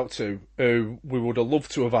reached out to who we would have loved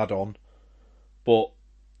to have had on, but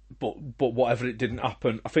whatever, it didn't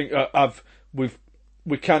happen? I think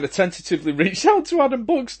we kind of tentatively reached out to Adam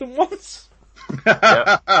Buxton once.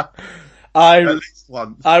 At least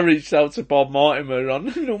once. I reached out to Bob Mortimer on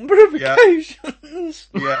a number of occasions.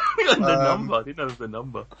 Yeah, the number. I didn't know the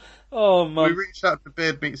number. Oh man, we reached out to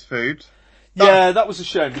Beard Meets Food. That was a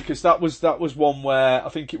shame, because that was one where I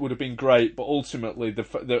think it would have been great, but ultimately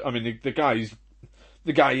the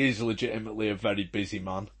guy is legitimately a very busy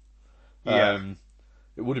man. Yeah.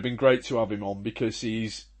 It would have been great to have him on because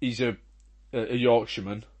he's a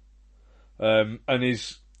Yorkshireman, and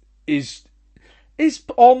is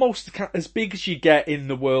almost as big as you get in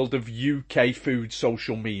the world of UK food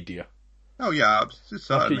social media. Oh yeah,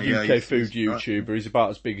 certainly. Like a UK food YouTuber, he's about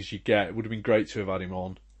as big as you get. It would have been great to have had him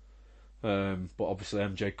on. But obviously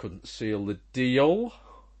MJ couldn't seal the deal.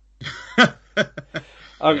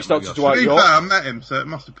 I reached out to Dwight York. I met him, so it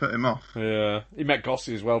must have put him off. Yeah, he met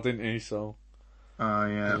Gossie as well, didn't he? So. Oh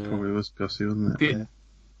yeah, it probably was Gossie, wasn't it?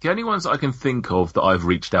 The only ones I can think of that I've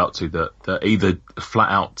reached out to that either flat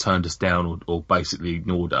out turned us down or basically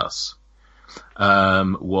ignored us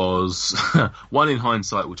was one in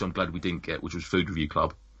hindsight, which I'm glad we didn't get, which was Food Review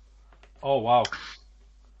Club. Oh wow!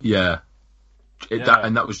 Yeah,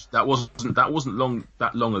 that wasn't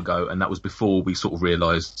that long ago, and that was before we sort of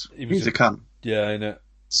realised he's a cunt. Yeah, innit?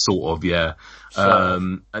 Sort of, yeah.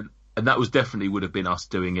 And that was definitely would have been us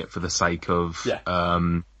doing it for the sake of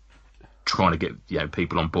trying to get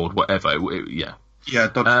people on board, whatever. Yeah.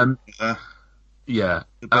 Yeah. Yeah.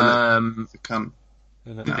 He's a cunt.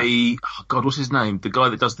 What's his name? The guy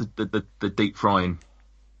that does the deep frying.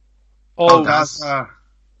 Oh, Daz.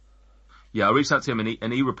 Yeah, I reached out to him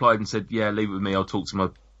and he replied and said, "Yeah, leave it with me. I'll talk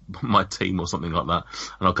to my team or something like that,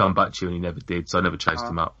 and I'll come back to you." And he never did, so I never chased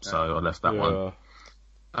him up. So I left that one.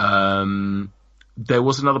 There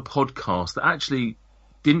was another podcast that actually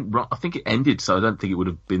didn't run. I think it ended, so I don't think it would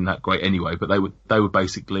have been that great anyway. But they were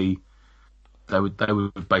basically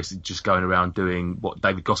just going around doing what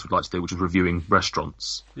David Goss would like to do, which was reviewing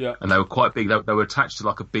restaurants. Yeah. And they were quite big. They were attached to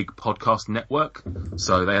like a big podcast network,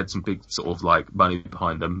 so they had some big sort of like money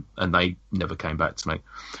behind them, and they never came back to me.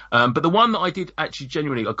 But the one that I did actually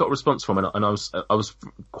genuinely, I got a response from, and I was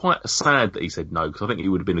quite sad that he said no, because I think it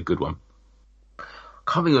would have been a good one.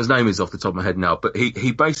 I can't think of his name is off the top of my head now, but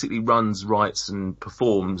he basically runs, writes, and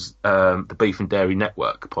performs the Beef and Dairy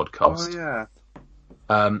Network podcast. Oh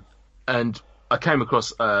yeah. And I came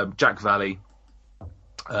across Jack Valley,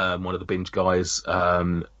 one of the binge guys.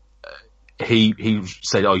 He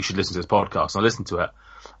said, "Oh, you should listen to this podcast." And I listened to it,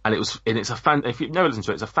 and if you've never listened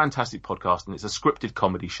to it, it's a fantastic podcast, and it's a scripted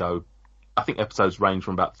comedy show. I think episodes range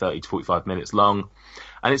from about 30 to 45 minutes long,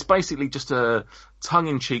 and it's basically just a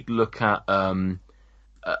tongue-in-cheek look at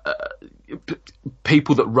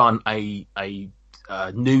people that run a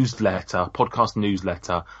podcast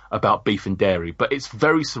newsletter about beef and dairy, but it's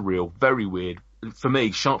very surreal, very weird. For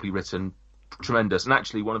me, sharply written, tremendous. And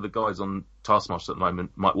actually, one of the guys on Taskmaster at the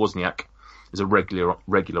moment, Mike Wozniak, is a regular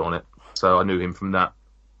on it, so I knew him from that.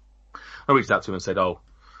 I reached out to him and said, "Oh,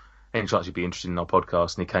 any chance you'd be interested in our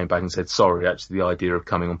podcast?" And he came back and said, "Sorry, actually, the idea of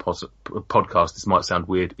coming on podcast, this might sound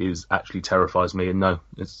weird, is actually terrifies me, and no,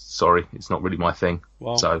 it's not really my thing."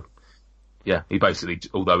 Wow. So, yeah, he basically,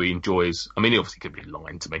 although he enjoys, I mean, he obviously could be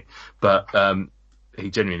lying to me, but he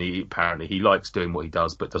genuinely, apparently, he likes doing what he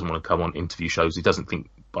does, but doesn't want to come on interview shows. He doesn't think,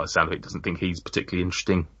 by the sound of it, doesn't think he's particularly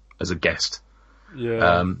interesting as a guest.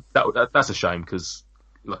 Yeah. That's a shame, because,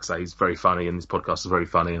 like I say, he's very funny, and his podcast is very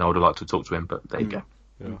funny, and I would have liked to talk to him, but there you go.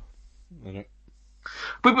 Yeah. I know.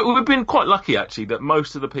 But we've been quite lucky, actually, that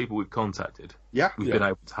most of the people we've contacted, we've been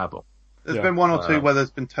able to have on. There's been one or two where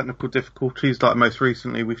there's been technical difficulties, like most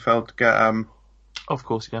recently we failed to get of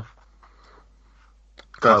course, yeah.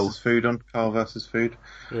 Carl versus Food.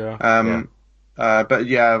 Yeah. But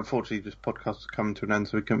yeah, unfortunately, this podcast was coming to an end,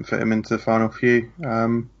 so we couldn't fit him into the final few.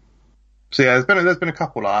 So yeah, there's been a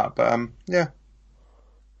couple like that, but yeah.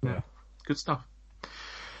 Good stuff.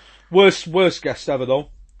 Worst guest ever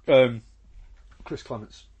though, Chris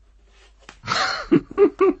Clements.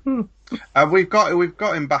 We've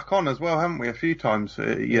got him back on as well, haven't we? A few times.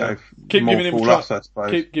 Keep giving him a try. I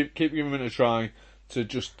suppose. Keep giving him a try to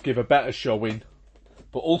just give a better showing.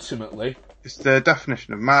 But ultimately, it's the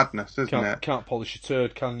definition of madness, isn't it? Can't polish a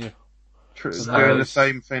turd, can you? Doing the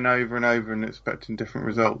same thing over and over and expecting different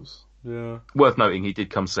results. Yeah. Worth noting, he did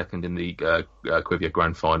come second in the Quivia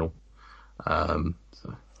Grand Final.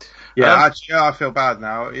 Actually, I feel bad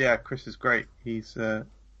now. Yeah, Chris is great. He's an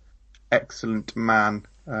excellent man.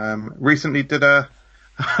 Recently did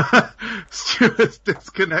Stuart's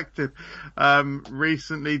disconnected.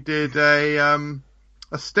 Recently did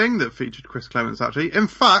a sting that featured Chris Clements, actually. In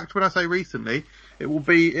fact, when I say recently, it will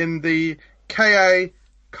be in the KA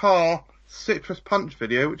Car Citrus Punch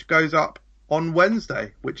video, which goes up on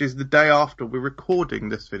Wednesday, which is the day after we're recording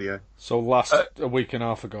this video. So a week and a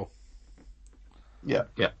half ago. Yeah.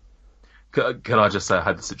 Yeah. Can I just say I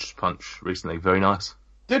had the Citrus Punch recently. Very nice.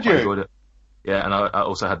 Did you? I enjoyed it. Yeah, and I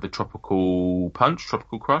also had the Tropical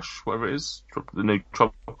Crush, whatever it is. The new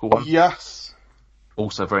tropical one. Yes.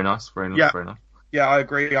 Also very nice. Very nice. Very nice. Yeah, I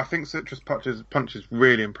agree. I think Citrus Punch is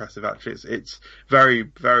really impressive, actually. It's very,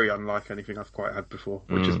 very unlike anything I've quite had before,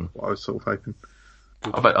 which is what I was sort of hoping.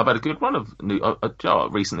 I've had a good run of new.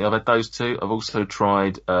 Recently, I've had those two. I've also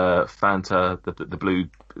tried Fanta, the blue,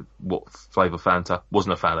 what flavour Fanta.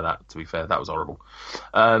 Wasn't a fan of that, to be fair. That was horrible.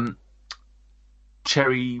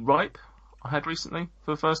 Cherry Ripe, I had recently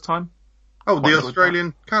for the first time. Oh, the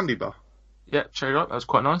Australian candy bar. Yeah, Cherry Ripe. That was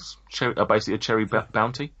quite nice. Basically a cherry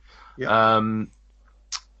bounty. Yeah.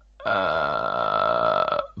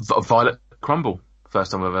 Violet Crumble.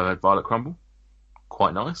 First time I've ever had Violet Crumble.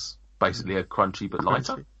 quite nice. Basically a crunchy but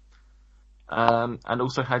lighter. And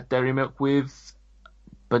also had dairy milk with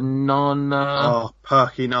banana. Oh,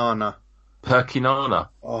 Perkinana. Perkinana.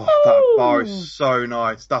 Oh, that bar is so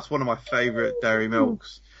nice. That's one of my favourite dairy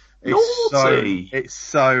milks. It's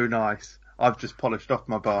so nice. I've just polished off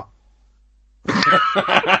my bar.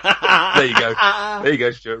 There you go. There you go,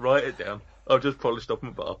 Stuart. Write it down. I've just polished off my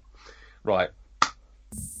bar. Right.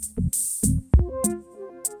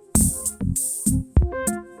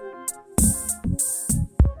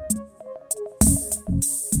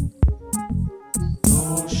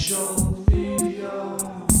 Social media,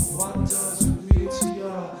 what does it mean to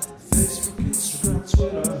ya? Facebook, Instagram,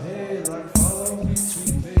 Twitter, hey, like, follow,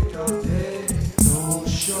 retweet, make our day.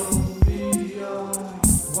 Social media,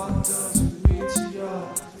 what does it mean to ya?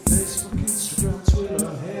 Facebook, Instagram,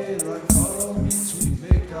 Twitter, hey, like, follow, retweet,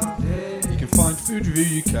 make our day. You can find Food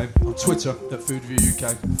Review UK on Twitter at Food Review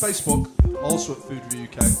UK, Facebook also at Food Review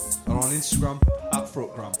UK, and on Instagram at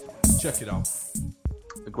Fruitgram. Check it out.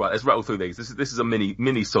 Right, let's rattle through these. This is a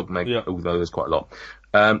mini segment, Yeah. although there's quite a lot.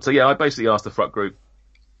 So yeah, I basically asked the Fruck group,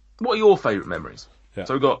 what are your favourite memories? Yeah.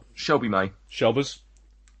 So we've got Shelby May, Shelbers.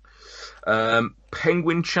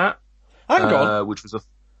 Penguin Chat, Hang on. which was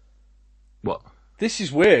what? This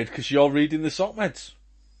is weird because you're reading the sock meds.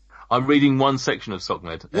 I'm reading one section of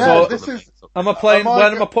SockMed. Yeah, So- this is... Am I playing? Am I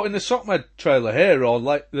When go- am I putting the sock med trailer here or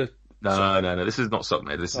like the? No. This is not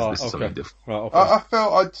SockMed. This is something different. Right, okay. I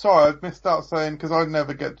felt... I missed out saying, because I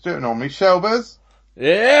never get to do it normally. Shelbers?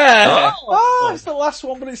 Yeah. Oh. It's the last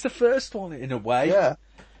one, but it's the first one in a way. Yeah.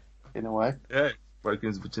 In a way. Yeah, broken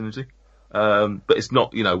his virginity. But it's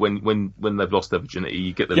not, when they've lost their virginity,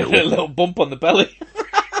 you get the Get a little. little bump on the belly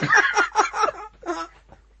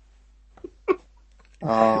Oh,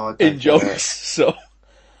 I don't in get jokes. it. So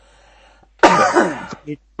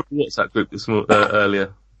WhatsApp group this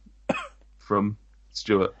earlier from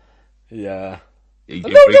Stuart. yeah. You I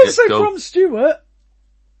can don't read get it, say go- from Stuart.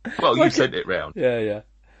 Well, you like sent it round. Yeah.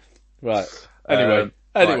 Right. Anyway.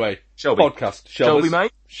 Right. Shelby. Podcast. Shelby,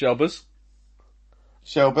 mate. Shelbers.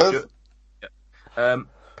 Shelbers?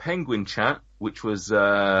 Penguin Chat, which was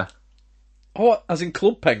Oh, as in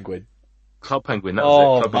Club Penguin. Club Penguin. That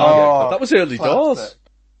was it. Club man. Penguin. That was early doors. Classic.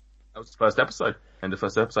 That was the first episode. End of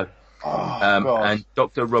first episode. Oh, God. And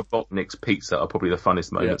Dr. Robotnik's pizza are probably the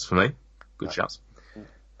funnest moments for me. Good shouts.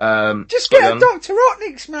 Just Scott get Young. a Dr.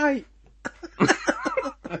 Rotnick's, mate.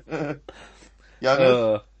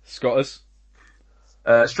 Youngers? Scotters.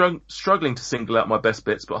 Struggling to single out my best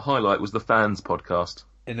bits, but highlight was the fans podcast.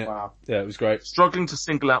 In it. Wow. Yeah, it was great. Struggling to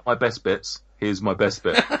single out my best bits. Here's my best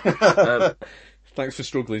bit. Thanks for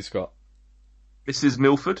struggling, Scott. Mrs.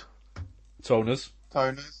 Milford. Toners.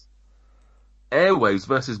 Toners? Airwaves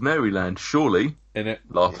versus Maryland. Surely. In it.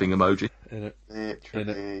 Laughing emoji. In it.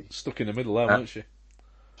 Literally. Stuck in the middle there, weren't she?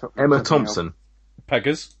 Emma Thompson.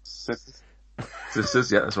 Peggers. Sisters.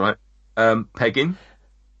 Sisters. Yeah, that's right. Pegging.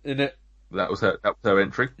 In it. That was her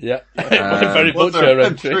entry. Yeah. Very much Was her there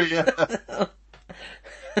entry. Yeah.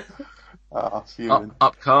 Fuming.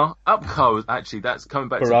 Upcar. Upcar was actually, that's coming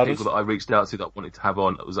back to the Paradas. people that I reached out to that wanted to have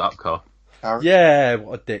on. It was Upcar. Yeah,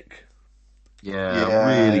 what a dick. Yeah,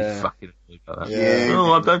 Yeah. really fucking annoyed about that. Yeah.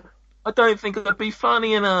 Oh, I don't think I'd be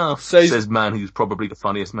funny enough. Says- Says man who's probably the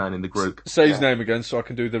funniest man in the group. Say his name again so I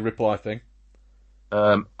can do the reply thing.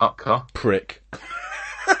 Upcar. Prick.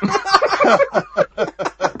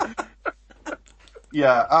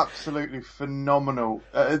 Yeah, absolutely phenomenal.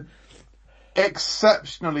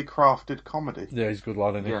 Exceptionally crafted comedy. Yeah, he's a good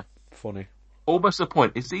lad, isn't he? Yeah. Funny. Almost a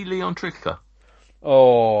point. Is he Leon Tricker?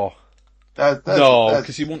 Oh. No, No,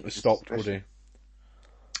 because he wouldn't have stopped, would he?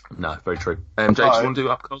 No, very true. Jake, do you want to do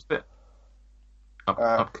Upcar's bit?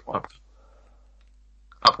 Upcar?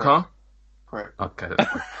 Prick. Okay.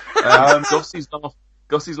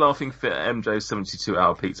 Gossie's laughing fit at MJ's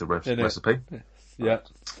 72-hour pizza Isn't it? recipe. Yeah. Yeah.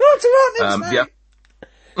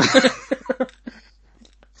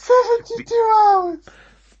 72 hours!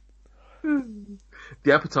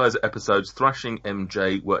 The appetizer episodes Thrashing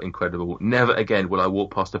MJ were incredible. Never again will I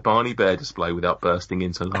walk past a Barney Bear display without bursting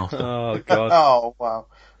into laughter. Oh, God. Oh, wow.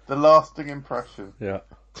 The lasting impression. Yeah.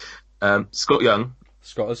 Scott Young,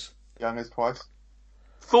 Scotters. Young as twice.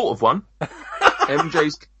 thought of one.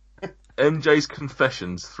 MJ's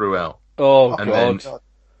confessions throughout. Oh, And God. then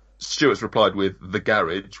Stuart's replied with the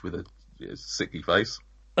garage with a sickly face.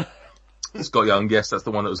 Scott Young, yes, that's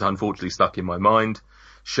the one that was unfortunately stuck in my mind.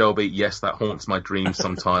 Shelby, yes, that haunts my dreams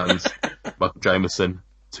sometimes. Michael Jameson,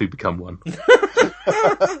 to become one.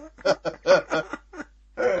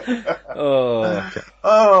 Oh.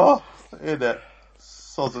 Oh, in it.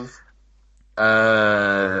 Sozzers.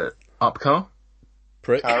 Upcar.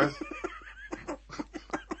 Prick. Harris.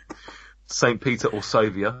 St. Peter or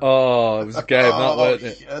Saviour. Oh, it was a game, that weren't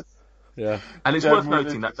it? Yes. Yeah. And it's worth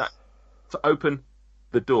noting that to open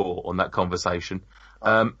the door on that conversation,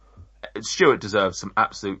 Stuart deserves some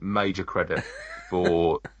absolute major credit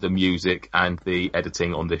for the music and the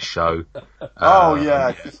editing on this show.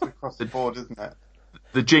 Just across the board, isn't it?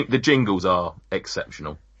 The jingles are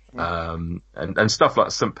exceptional. And stuff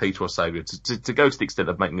like St. Peter or Saviour, to go to the extent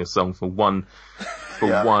of making a song for one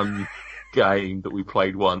game that we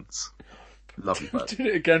played once. Lovely. Did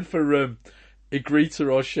it again for Ygritte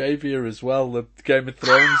or Xavier as well, the Game of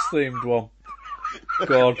Thrones themed one.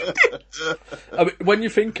 God. I mean, when you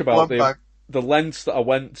think about the lengths that I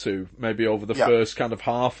went to, maybe over the first kind of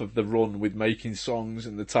half of the run with making songs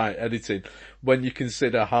and the tight editing, when you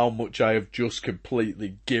consider how much I have just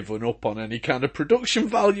completely given up on any kind of production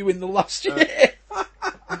value in the last year.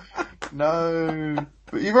 No,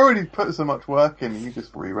 but you've already put so much work in, you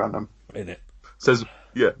just rerun them. In it. Says,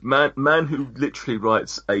 man who literally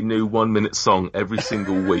writes a new 1 minute song every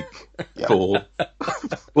single week for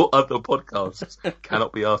other podcasts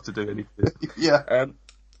cannot be asked to do anything. Yeah.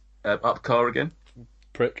 Up car again.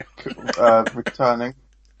 Prick. Returning.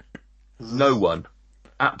 No one.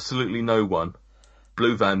 Absolutely no one.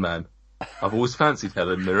 Blue Van Man. I've always fancied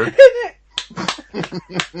Helen Mirren.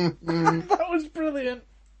 That was brilliant.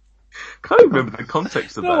 Can't even remember the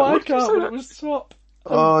context of that. No, I What did you can't. say It that? was swap.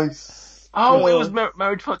 It was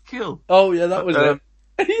Married Fuck Kill. Oh yeah, that was it.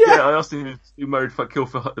 Yeah, I asked him to do Married Fuck Kill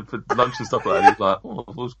for lunch and stuff like that. He was like, "Oh,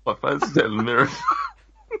 I've always quite fancied Helen Mirren."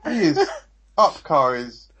 Upcar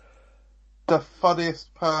is the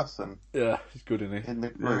funniest person Yeah, he's good, isn't he? in the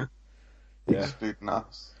group. Yeah. He's just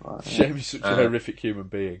nuts. Like, Shame he's such a horrific human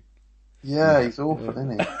being. yeah, he's awful,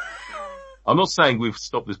 isn't he? I'm not saying we've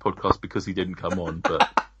stopped this podcast because he didn't come on, but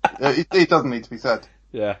It doesn't need to be said.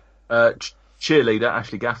 Yeah. cheerleader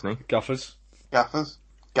Ashley Gaffney. Gaffers.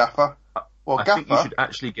 Gaffer. Well, I Gaffer. think you should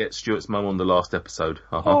actually get Stuart's mum on the last episode.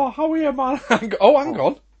 Oh, how are you, man? Hang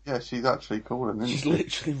on. Yeah, she's actually calling, isn't She's she?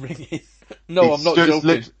 literally ringing. No, I'm not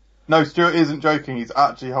joking. No, Stuart isn't joking. He's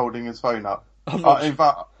actually holding his phone up. I'm not In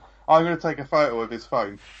fact, I'm going to take a photo of his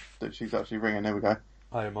phone that she's actually ringing. Here we go.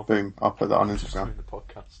 I am on. Boom. I'll put that on Doing Instagram. the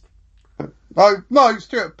podcast. No,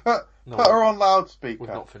 Stuart, put her on loudspeaker. We've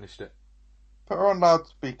not finished it. Put her on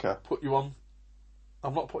loudspeaker. Put you on.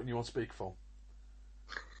 I'm not putting you on speakerphone.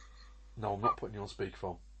 No, I'm not putting you on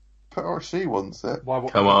speakerphone. Put her. She wants it. Why?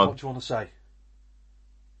 Come on. What do you want to say?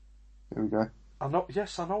 Here we go. I know.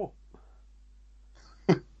 Yes, I know.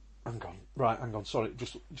 Hang on. Sorry,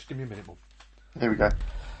 just give me a minute, Mum. Here we go.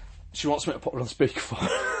 She wants me to put her on speakerphone.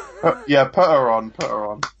 Put her on. Put her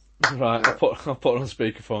on. Right, I'll put her on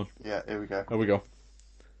speakerphone. Yeah, here we go. There we go.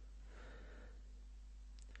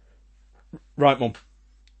 Right, Mum.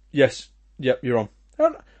 Yes. Yep, you're on.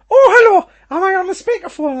 Oh, hello! Am I on the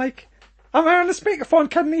speakerphone? Am I on the speakerphone?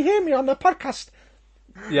 Can they hear me on the podcast?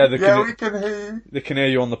 Yeah, we can hear you. They can hear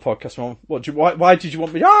you on the podcast, Mum. Why did you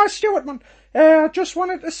want me? Oh, Stuart, man. I just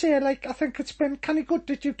wanted to say, I think it's been kind of good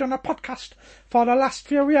that you've done a podcast for the last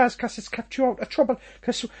few years, because it's kept you out of trouble.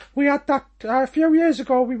 Because we had that a few years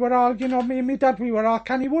ago. We were all, me and my dad, we were all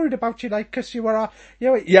kind of worried about you, because you were all,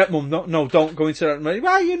 yeah, Mum. No, don't go into that.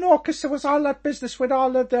 Well, because there was all that business with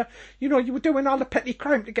all of the, you were doing all the petty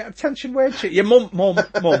crime to get attention, weren't you? Yeah, Mum.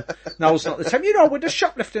 Now's not the time. With the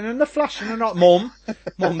shoplifting and the flashing and all. Mum,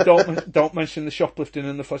 don't mention the shoplifting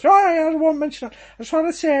and the flashing. I won't mention it. I just want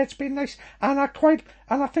to say it's been nice. And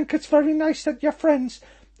I think it's very nice that your friends,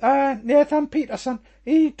 Nathan Peterson,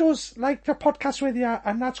 he does the podcast with you,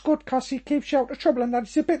 and that's good because he keeps you out of trouble, and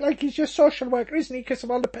that's a bit like he's your social worker, isn't he? Because of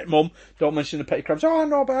all the petty. Mum, don't mention the petty crimes. Oh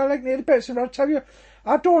no, but I like Nathan Peterson. I'll tell you,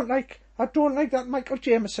 I don't like that Michael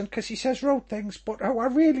Jameson because he says rude things, but I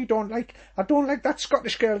really don't like. I don't like that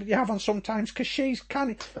Scottish girl that you have on sometimes because she's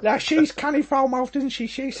canny foul mouthed, isn't she?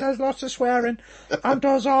 She says lots of swearing and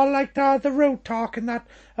does all the rude talk and that.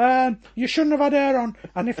 You shouldn't have had her on,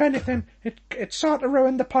 and if anything, it sort of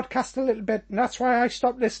ruined the podcast a little bit, and that's why I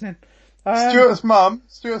stopped listening. Stuart's mum.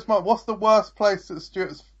 What's the worst place at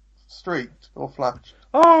Stuart's street or flat?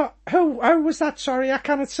 Oh, who was that? Sorry, I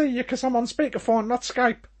cannot see you because I'm on speakerphone, not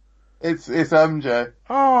Skype. It's MJ.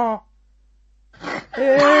 Oh.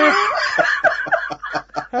 Yeah.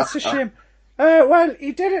 That's a shame. Well,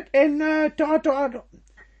 he did it in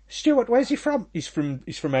Stuart, where's he from? He's from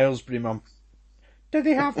Aylesbury, Mum. Do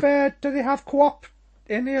they have co-op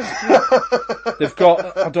in Aylesbury? They've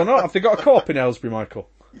got, I don't know, have they got a co-op in Aylesbury, Michael?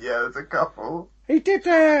 Yeah, there's a couple. He did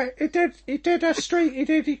a street,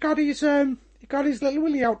 he got his little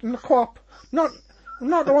Willie out in the co-op. Not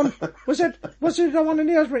the one. Was it the one in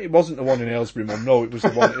Aylesbury? It wasn't the one in Aylesbury, Mum. No, it was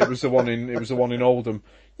the one in Oldham.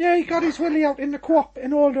 Yeah, he got his Willie out in the co-op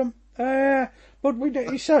in Oldham. But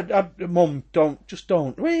he said, Mum, don't.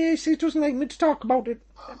 He doesn't like me to talk about it,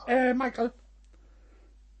 Michael.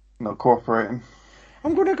 Not cooperating.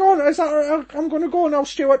 I'm gonna go. I'm gonna go now,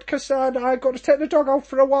 Stuart, because I got to take the dog out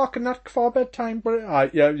for a walk and that before bedtime.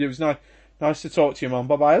 But yeah, it was nice to talk to you, Mum.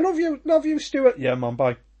 Bye bye. I love you, Stuart. Yeah, Mum.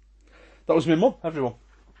 Bye. That was my mum. Everyone.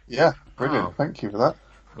 Yeah, brilliant. Oh. Thank you for that.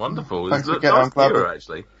 Wonderful. Thanks for It's getting nice on, to hear Clever. her,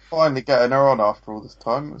 actually. Finally getting her on after all this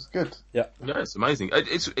time. It was good. Yeah. Yeah, it's amazing. Do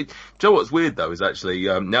you know what's weird though is actually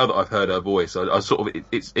now that I've heard her voice, I sort of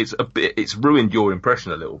it's ruined your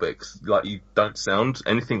impression a little bit 'cause, like you don't sound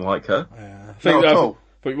anything like her. I think Not at all.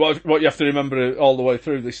 But what you have to remember all the way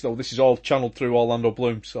through this, though, this is all channeled through Orlando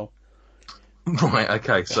Bloom. So. Right.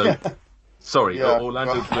 Okay. So sorry, Yeah.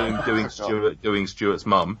 Orlando Bloom doing Stuart's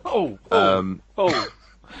mum. Oh.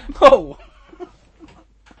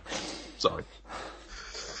 Sorry.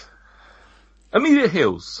 Amelia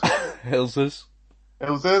Hills. Hillses.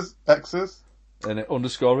 Ilses, X's. And it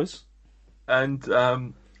underscorers. And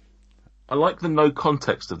I like the no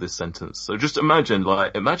context of this sentence. So just imagine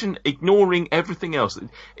ignoring everything else.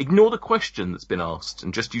 Ignore the question that's been asked,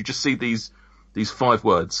 and you just see these 5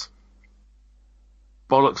 words.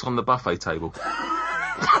 Bollocks on the buffet table.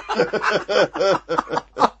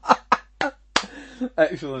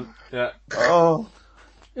 Excellent. Yeah. Oh.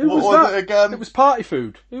 Who What was was that? it again? It was party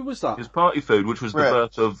food. Who was that? It was party food, which was the Right.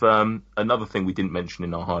 birth of another thing we didn't mention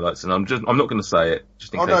in our highlights, and I'm not going to say it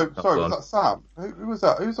just in Oh case. no, it comes sorry, on. was that Sam? Who was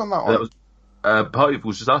that? Who's on that one? That was party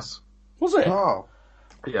was just us. Was it? Oh.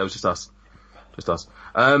 Yeah, it was just us.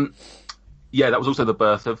 Yeah, that was also the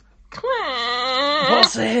birth of Claire.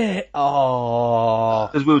 Was it? Oh.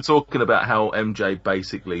 Because we were talking about how MJ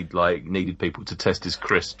basically needed people to test his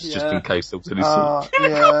crisps just Yeah. in case there was any sort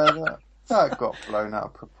Yeah, that got blown out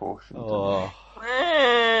of proportion. didn't Oh.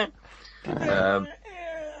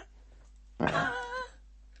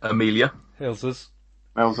 Amelia, Hillses.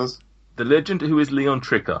 it? Melzers. the legend who is Leon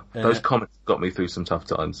Tricker. Yeah. Those comments got me through some tough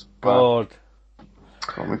times. God.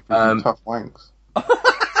 Got me through some tough wanks.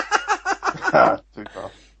 Too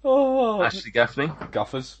tough. Oh. Ashley Gaffney.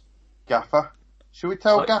 Gaffers. Gaffer. Should we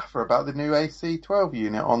tell Like- Gaffer about the new AC-12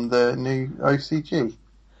 unit on the new OCG?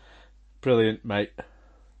 Brilliant, mate.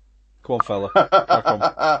 Come on, fella. Crack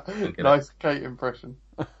on. Nice Kate impression.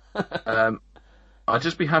 I'd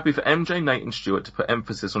just be happy for MJ, Nate and Stuart to put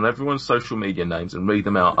emphasis on everyone's social media names and read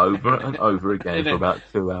them out over and over again for about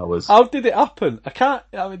 2 hours. How did it happen? I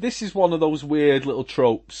mean, this is one of those weird little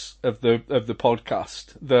tropes of the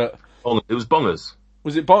podcast that... It was Bongers.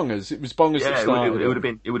 Was it Bongers? It was Bongers that Yeah, started it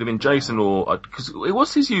would have been Jason or because it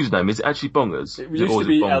was his username. Is it actually Bongers? It used to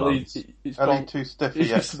be Ellie. It's LE2 Stiffy It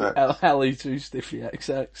used to be XX. LE2 Stiffy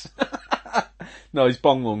XX. No, he's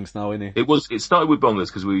Bong Lungs now, isn't he? It started with Bongers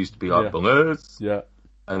because we used to be like Yeah. Bongers, Yeah.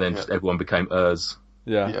 and then just everyone became Ers.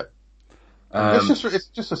 Yeah. Yeah. It's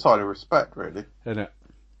just a sign of respect, really. Isn't it?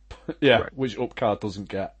 Yeah, Correct. which Upcard doesn't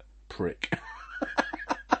get. Prick.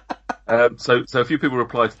 So a few people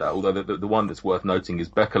replied to that. Although the one that's worth noting is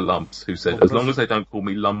Becca Lumps, who said, "As long as they don't call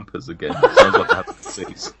me Lumpers again, it sounds like they have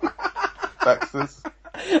disease." Bexers.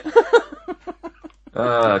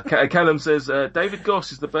 Callum says, David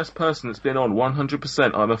Goss is the best person that's been on.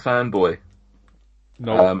 100%. I'm a fanboy.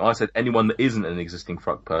 No. I said anyone that isn't an existing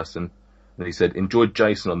Fruck person. And he said, enjoyed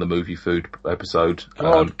Jason on the movie food episode.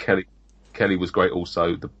 God. Kelly was great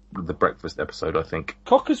also. The breakfast episode, I think.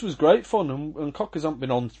 Cockers was great fun, and Cockers hasn't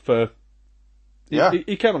been on for... Yeah.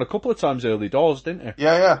 He came on a couple of times early doors, didn't he?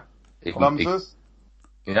 Yeah. He- Lumsers.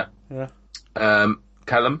 Yeah. Yeah.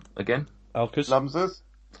 Callum, again. Elkers. Lumsers.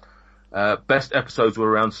 Best episodes were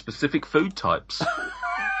around specific food types.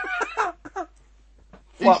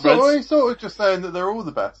 He's sort of just saying that they're all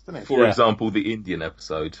the best, isn't he? For example, the Indian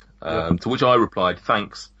episode. To which I replied,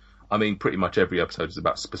 thanks. I mean, pretty much every episode is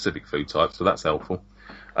about specific food types, so that's helpful.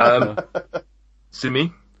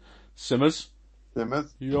 Simi, Simmers.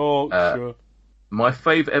 Simmers. Yorkshire. my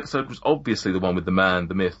favourite episode was obviously the one with the man,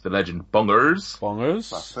 the myth, the legend, Bongers. Bongers.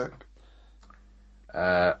 Classic.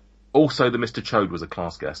 Also, the Mr. Chode was a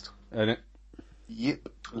class guest. Ain't it? Yep.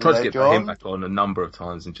 Tried to get him Legend. back on a number of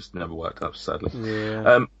times and just never worked out, sadly.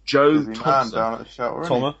 Yeah. Joe Busy man Thompson. down at the shelter,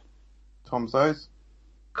 isn't Tomer. he? Tomzo's.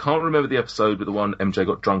 Can't remember the episode, but the one MJ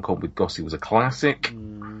got drunk on with Gossie was a classic.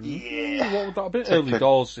 Yeah. What would that have been? Early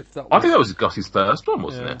doors, if that was... I think that was Gossie's first one,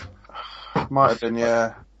 wasn't Yeah. it? Might have been,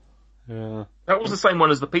 yeah. Yeah. That was the same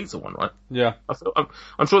one as the pizza one, right? Yeah.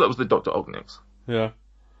 I'm sure that was the Dr. Ognix. Yeah.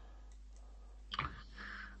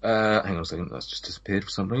 Hang on a second, that's just disappeared for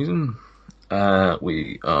some reason. Where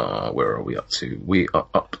are we up to? We are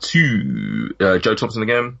up to, Joe Thompson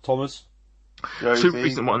again. Thomas. Two Josie.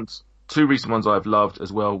 recent ones. Two recent ones I've loved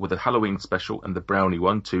as well, with the Halloween special and the Brownie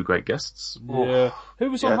one. Two great guests. Yeah.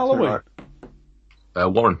 Who was on Yeah, Halloween? right.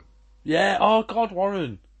 Warren. Yeah, oh God,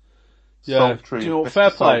 Warren. Yeah, Sultry, do you know what, Mr.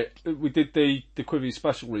 fair play. Salt. We did the Quivier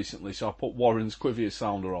special recently, so I put Warren's Quivier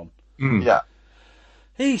sounder on. Yeah.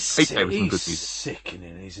 He's He gave us some good music.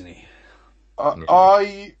 sickening, isn't he?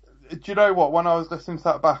 Do you know what? When I was listening to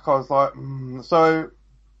that back, I was like,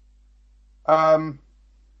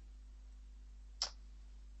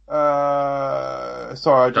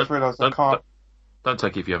 sorry, I just realised I can't. Don't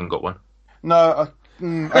take it if you haven't got one. No,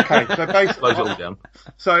 okay. So Close it basically, all down.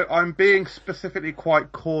 so I'm being specifically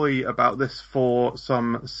quite coy about this for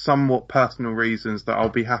some somewhat personal reasons that I'll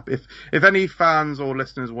be happy if any fans or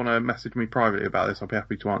listeners want to message me privately about this, I'll be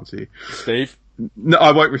happy to answer you. Steve? No,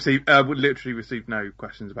 I won't receive. Would literally receive no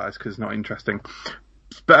questions about this because it's not interesting.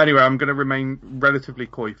 But anyway, I'm going to remain relatively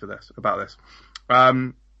coy about this.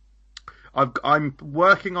 I'm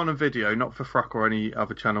working on a video, not for Fruck or any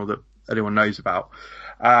other channel that anyone knows about.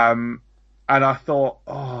 And I thought,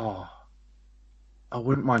 I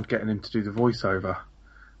wouldn't mind getting him to do the voiceover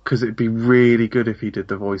because it'd be really good if he did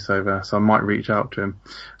the voiceover. So I might reach out to him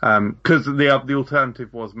because the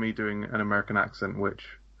alternative was me doing an American accent, which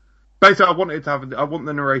basically I want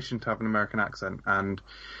the narration to have an American accent, and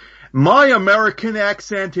my American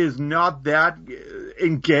accent is not that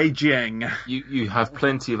engaging. You have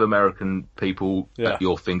plenty of American people Yeah. at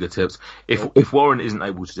your fingertips. If Warren isn't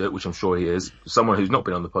able to do it, which I'm sure he is, someone who's not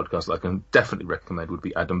been on the podcast that I can definitely recommend would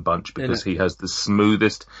be Adam Bunch, because he has the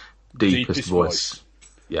smoothest, deepest voice.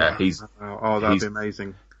 Yeah, that'd be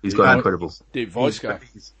amazing. He's got incredible. Deep voice guy.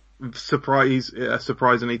 He's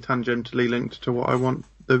surprisingly tangentially linked to what I want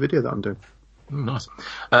the video that I'm doing. Nice.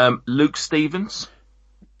 Luke Stevens.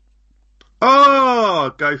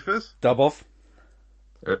 Oh, Gophers. Dub off.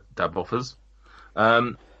 Dab offers.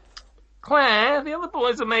 Claire, the other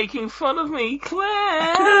boys are making fun of me,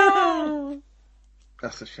 Claire.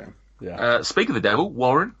 That's a shame. Yeah. Speak of the devil,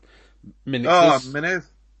 Warren. Minixes. Minez.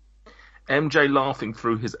 MJ laughing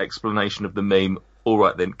through his explanation of the meme. All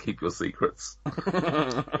right then, keep your secrets.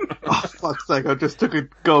 Oh, fuck's sake, I just took a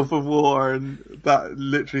gulp of water and that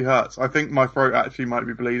literally hurts. I think my throat actually might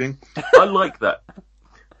be bleeding. I like that.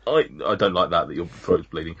 I don't like that your throat's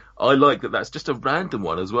bleeding. I like that that's just a random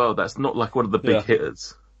one as well. That's not like one of the big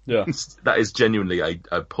hitters. Yeah. That is genuinely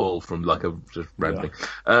a pull from like a just random thing.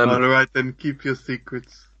 Alright then, keep your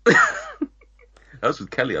secrets. That was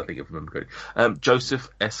with Kelly, I think, if I remember correctly. Joseph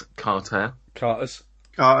S. Carter. Carters.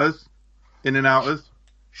 Carters. In and outers.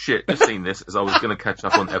 Shit, just seen this as I was going to catch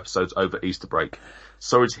up on episodes over Easter break.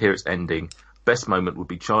 Sorry to hear it's ending. Best moment would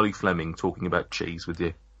be Charlie Fleming talking about cheese with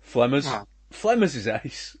you. Flemmers. Oh. Flemmers is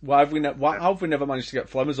ace. How have we never managed to get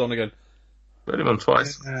Flemmers on again? We had him on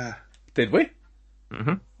twice. Did we?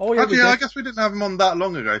 Mm-hmm. Oh yeah, Actually, we did. I guess we didn't have him on that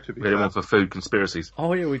long ago, to be We had him fair. on for food conspiracies.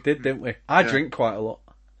 Oh yeah, we did, didn't we? I drink quite a lot.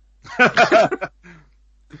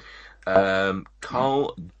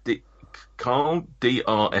 Carl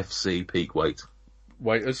DRFC peak weight.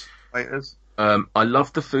 Waiters. Waiters. I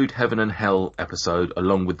love the Food Heaven and Hell episode,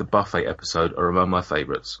 along with the buffet episode, are among my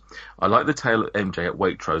favourites. I like the tale of MJ at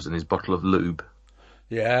Waitrose and his bottle of lube.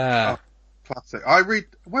 Yeah. Classic.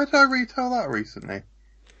 Where did I retell that recently?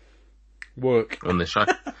 Work. On this show.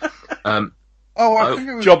 I think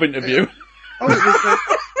it was Job interview. Oh, it was.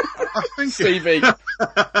 I think CV.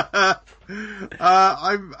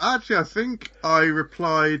 I think I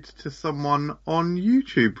replied to someone on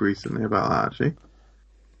YouTube recently about that. Actually,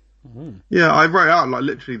 yeah, I wrote out like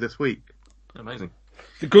literally this week. Amazing.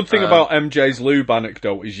 The good thing about MJ's lube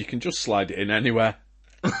anecdote is you can just slide it in anywhere.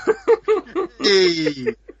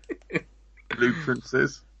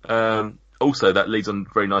 Blueprints. Also, that leads on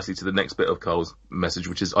very nicely to the next bit of Carl's message,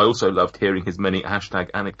 which is I also loved hearing his many hashtag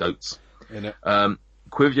anecdotes. In it.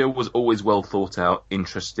 Quivio was always well thought out,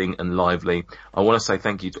 interesting and lively. I want to say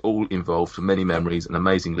thank you to all involved for many memories and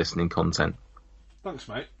amazing listening content. Thanks,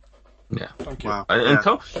 mate. Yeah. Thank you. Wow. And Yeah.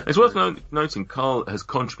 Carl, it's worth noting Carl has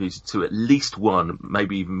contributed to at least one,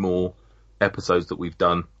 maybe even more episodes that we've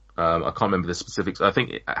done. I can't remember the specifics. I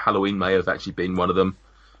think Halloween may have actually been one of them.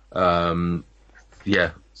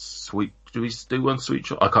 Sweet. Do we do one Sweet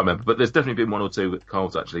Shot? I can't remember, but there's definitely been one or two that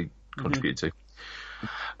Carl's actually contributed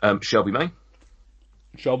to. Shelby May.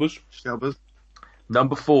 Shelbers.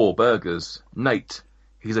 Number 4, burgers. Nate.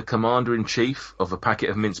 He's a commander-in-chief of a packet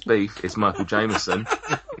of minced beef. It's Michael Jameson.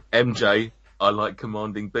 MJ. I like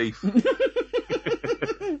commanding beef.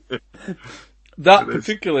 That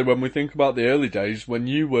particularly when we think about the early days when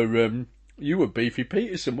you were Beefy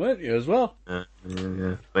Peterson, weren't you, as well? Yeah.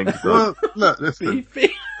 Thank you, God. Well, look, listen.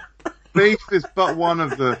 Beefy. Beef is but one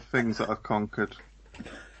of the things that I've conquered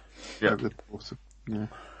Yeah. over the course of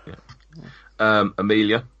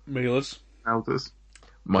Amelia. Mila's. Elders.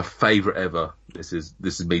 My favourite ever. This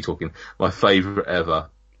is me talking. My favourite ever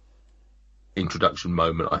introduction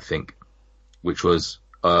moment, I think, which was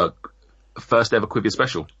first ever Quivia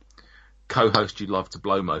special. Co-host you'd love to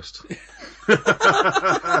blow most.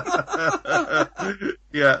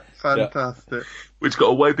 Yeah, fantastic. Which got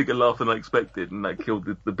a way bigger laugh than I expected, and that killed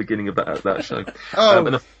the beginning of that show.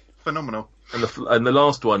 Oh, phenomenal. And the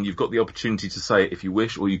last one, you've got the opportunity to say it if you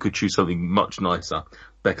wish, or you could choose something much nicer.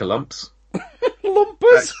 Becca Lumps.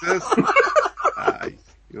 Lumpers.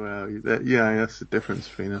 Well, yeah, that's the difference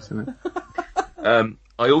between us, isn't it?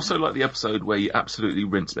 I also like the episode where you absolutely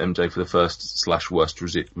rinsed MJ for the first/worst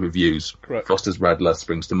reviews. Correct. Foster's Radler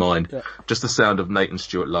springs to mind. Yeah. Just the sound of Nate and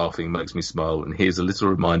Stuart laughing makes me smile, and here's a little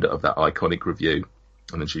reminder of that iconic review.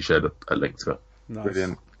 And then she shared a link to it. Nice.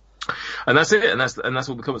 Brilliant. And that's it, and that's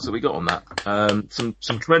all the comments that we got on that.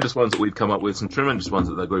 Some tremendous ones that we've come up with, some tremendous ones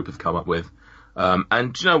that the group have come up with.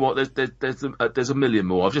 And do you know what? There's a million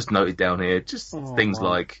more. I've just noted down here things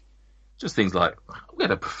like we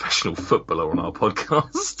had a professional footballer on our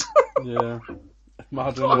podcast. Yeah,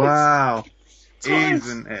 imagine. Wow, Twice.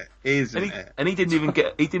 isn't it? And he didn't even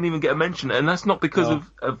get a mention, and that's not because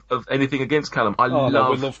of anything against Callum. We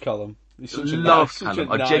love Callum. He's such a nice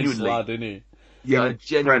genuinely lad, isn't he? Yeah, I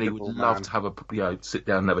genuinely would Incredible love man. to have sit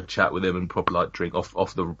down and have a chat with him and probably drink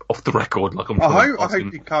off the record like I'm. I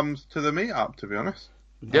hope he comes to the meetup. To be honest,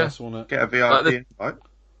 Yeah. Nice, wasn't it? get a VIP invite.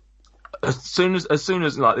 As soon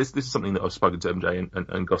as like this is something that I've spoken to MJ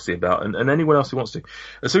and Gossie about, and anyone else who wants to.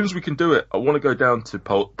 As soon as we can do it, I want to go down to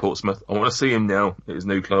Portsmouth. I want to see him now at his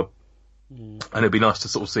new club, and it'd be nice to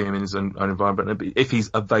sort of see him in his own environment. And if he's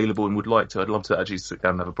available and would like to, I'd love to actually sit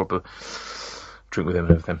down and have a proper drink with him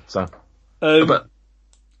and everything. So, but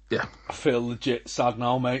yeah, I feel legit sad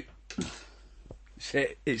now, mate.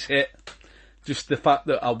 It's hit. Just the fact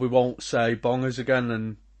that we won't say bongers again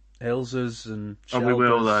and Hillsers and We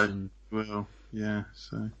will Shelbers though. and- Well, yeah.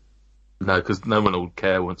 So no, because no one will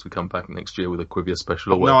care once we come back next year with a Quivia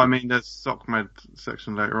special or no, whatever. I mean there's SocMed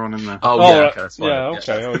section later on in there. Oh yeah, right. okay, that's fine. Yeah,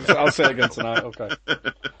 okay. I'll say it again tonight. Okay.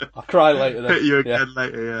 I'll cry later then. Hit you Yeah. again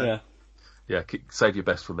later. Yeah. Yeah, save your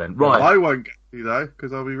best for then. Right, I won't get to though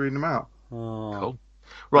because I'll be reading them out. Oh, cool.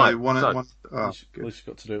 Right, So, so oh, at least good. you've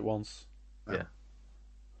got to do it once.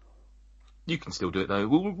 you can still do it though.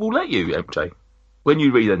 We'll let you, MJ. When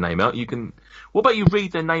you read their name out, you can. What about you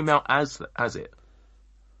read their name out as it?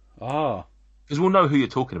 Ah, Because we'll know who you're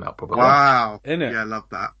talking about, probably. Wow. Innit? Yeah, love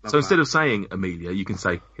that. So instead of saying Amelia, you can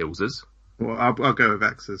say Hillsers. well, I'll go with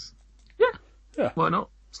X's. Yeah. Why not?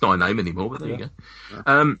 It's not a name anymore, but there you Yeah.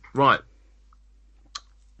 go. Right.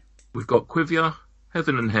 We've got Quivia,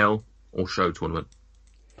 Heaven and Hell, or Show Tournament.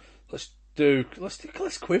 let's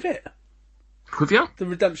quiv it. Quivia? The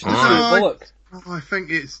redemption of Oh, Stuart Bullock. I think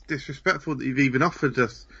it's disrespectful that you've even offered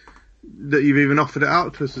it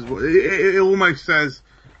out to us as well. It almost says,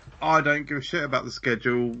 I don't give a shit about the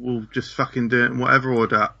schedule, we'll just fucking do it in whatever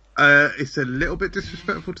order. It's a little bit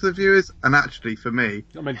disrespectful to the viewers, and actually for me...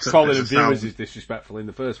 I mean, it's calling a them viewers sound- is disrespectful in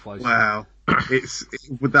the first place. Wow.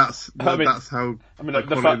 That's how I mean, the the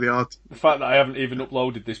quality fact- of the art... The fact that I haven't even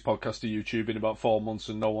uploaded this podcast to YouTube in about 4 months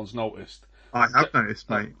and no one's noticed. I have noticed,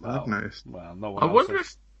 mate. I Well, have noticed. Well, no one I else wonder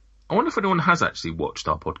has. if anyone has actually watched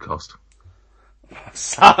our podcast.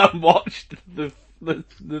 Sam watched the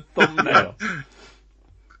thumbnail.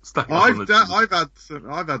 Stuck up on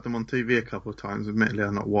I've had them on TV a couple of times. Admittedly,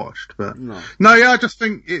 I've not watched, but No. I just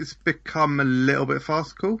think it's become a little bit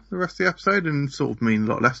farcical the rest of the episode, and sort of mean a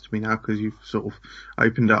lot less to me now because you've sort of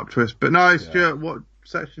opened it up to us. But no, Stuart, what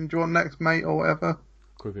section do you want next, mate, or whatever?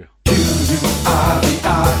 Quivia.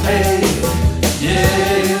 Yeah,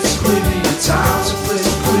 it's Quivia time to play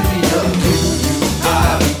Quivia.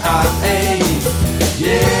 Q-U-I-V-I-A.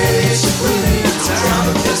 Yeah, it's Quivia time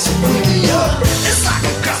to play some Quivia. It's like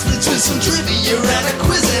a cross between some trivia and a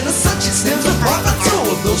quiz, and as such it stems apart the two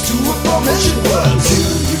of those two aforementioned words.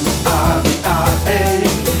 Q-U-I-V-I-A.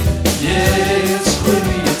 Yeah, it's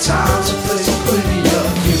Quivia time to play some Quivia.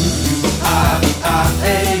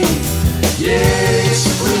 Q-U-I-V-I-A. Yeah, it's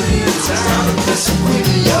Quivia time to play some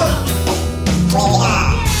Quivia.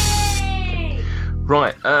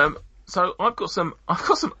 Right. So I've got some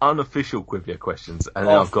unofficial Quivia questions, and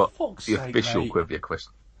then Oh, I've got fuck's the sake, official mate. Quivia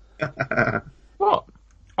question. What?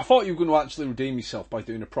 I thought you were going to actually redeem yourself by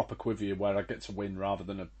doing a proper Quivia where I get to win rather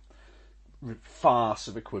than a farce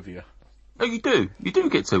of a Quivia. No, you do. You do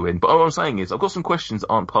get to win. But what I'm saying is, I've got some questions that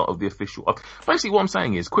aren't part of the official. Basically, what I'm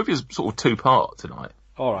saying is, Quivia's sort of two-part tonight.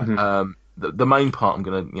 All right. The main part I'm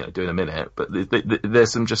going to do in a minute, but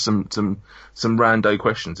there's some rando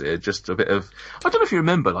questions here. Just a bit of, I don't know if you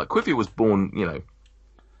remember, like Quivia was born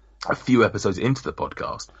a few episodes into the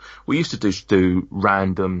podcast, we used to do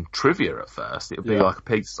random trivia at first. It would be like a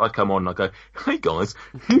pizza. I'd come on and I'd go, "Hey guys,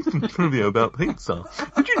 here's some trivia about pizza.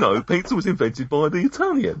 Did you know pizza was invented by the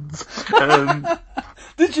Italians?"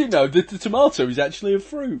 Did you know that the tomato is actually a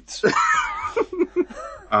fruit?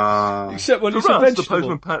 Except when it's a For us, the vegetable.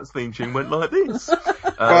 Postman Pat's theme tune went like this.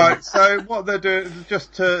 Right, so what they're doing,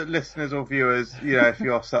 just to listeners or viewers, if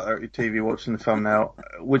you are sat there at your TV watching the thumbnail,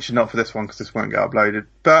 which is not for this one because this won't get uploaded,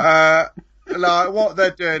 but what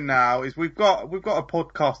they're doing now is we've got a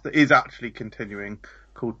podcast that is actually continuing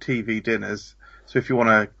called TV Dinners. So if you want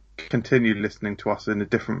to continue listening to us in a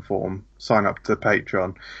different form, sign up to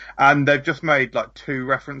Patreon. And they've just made 2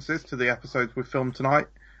 references to the episodes we filmed tonight.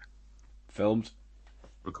 Filmed,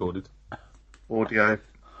 Recorded. Audio.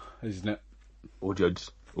 isn't it? Audiodas.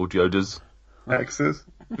 X's.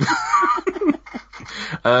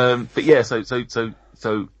 But yeah, so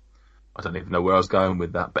I don't even know where I was going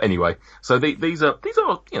with that. But anyway, so these are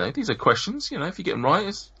questions. If you get them right,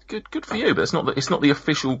 it's good for you. But it's not the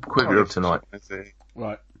official quiver of tonight.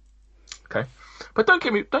 Right. Okay. But don't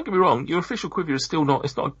get me wrong. Your official quiver is still not.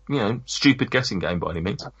 It's not stupid guessing game by any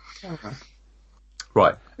means. Okay.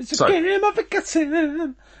 Right. It's a game of a guessing,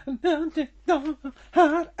 and don't you know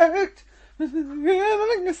how to act? It's a game of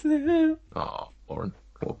a guessing. Oh, Warren,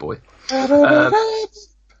 poor boy. That's kind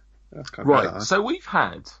of Right. better. So we've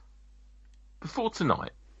had before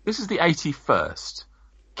tonight. This is the 81st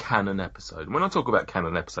canon episode. And when I talk about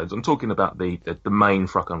canon episodes, I'm talking about the main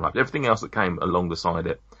Fruck and Wrap. Everything else that came along beside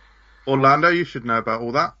it. Orlando, you should know about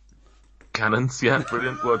all that. Canons, yeah,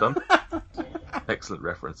 brilliant, well done. Excellent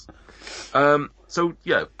reference. So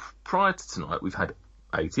yeah, prior to tonight, we've had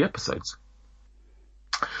 80 episodes.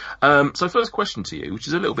 So first question to you, which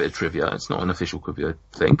is a little bit of trivia. It's not an official trivia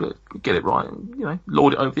thing, but get it right and,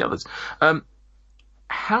 lord it over the others.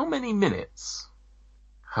 How many minutes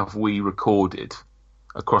have we recorded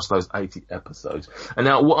across those 80 episodes? And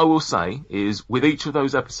now what I will say is, with each of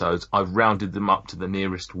those episodes, I've rounded them up to the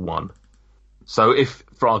nearest one. So if,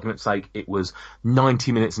 for argument's sake, it was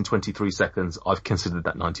 90 minutes and 23 seconds, I've considered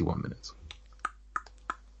that 91 minutes.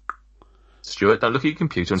 Stuart, don't look at your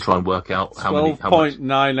computer and try and work out how much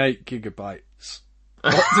 12.98 gigabytes.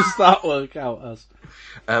 What does that work out as?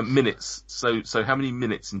 minutes. So how many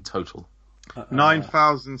minutes in total?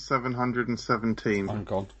 9,717. Hang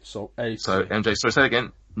on. So 80. So MJ, sorry, say it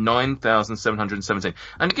again. 9,717.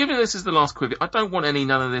 And given this is the last quiz, I don't want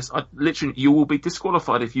none of this. You will be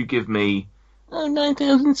disqualified if you give me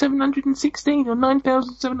 9,716 or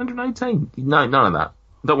 9,718. No, none of that.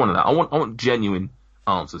 I don't want that. I want genuine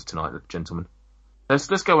answers tonight, gentlemen. Let's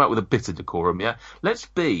go out with a bit of decorum, yeah? Let's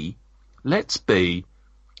be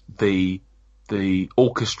the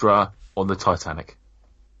orchestra on the Titanic.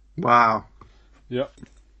 Wow. Yep.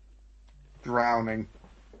 Drowning.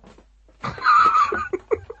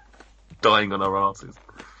 Dying on our asses.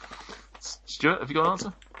 Stuart, have you got an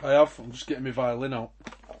answer? I have. I'm just getting my violin out.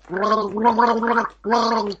 Oh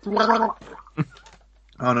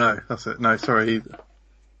no, that's it. No, sorry.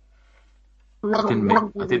 I didn't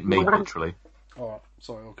mean literally. Alright,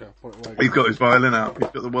 sorry, okay. Put it away. He's got his violin out.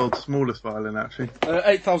 He's got the world's smallest violin, actually.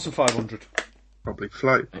 8,500. Probably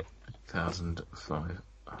float.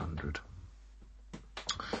 8,500.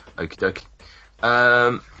 Okie dokie.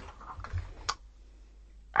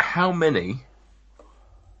 How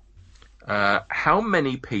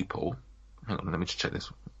many people? Hang on, let me just check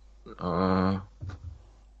this. How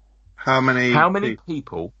many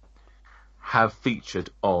people have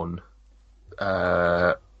featured on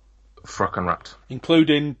Fruck and Wrapped?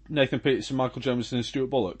 Including Nathan Peterson, Michael Jameson and Stuart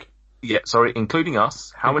Bullock. Yeah, sorry, including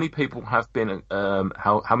us. How many people have been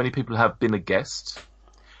how many people have been a guest,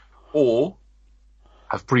 or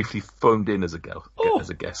have briefly phoned in as a guest?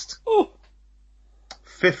 Oh,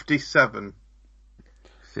 57.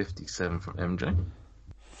 57 from MJ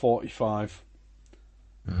 45.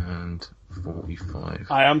 and 45.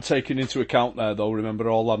 I am taking into account there, though. Remember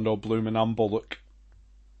Orlando Bloom and Anne Bullock.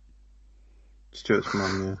 Stuart's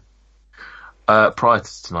mum, yeah. Prior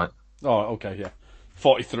to tonight. Oh, okay, yeah.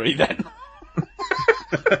 43 then.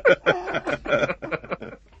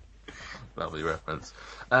 Lovely reference.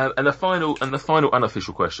 And the final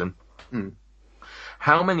unofficial question.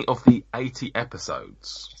 How many of the 80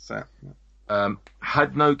 episodes So,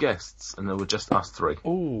 had no guests and there were just us three?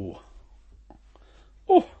 Ooh.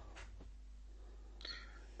 Oh.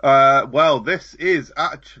 well, this is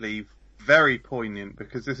actually very poignant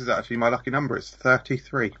because this is actually my lucky number. It's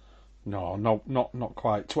 33. No, not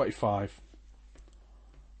quite. 25.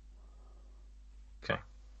 Okay.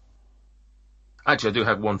 Actually, I do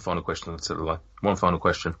have one final question. One final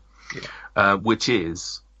question, which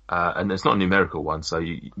is, and it's not a numerical one, so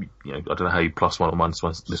you know, I don't know how you plus one on this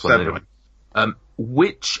one 7. anyway.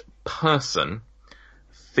 Which person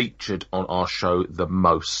featured on our show the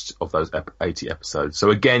most of those 80 episodes?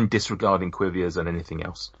 So again, disregarding Quiviers and anything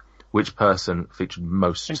else. Which person featured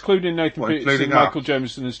most? Including Nathan Peterson, including Michael us?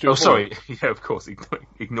 Jameson and Stuart Oh, sorry. Yeah, of course.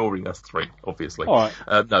 Ignoring us three, obviously. All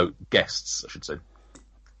right. No, guests, I should say.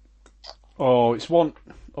 Oh, it's one...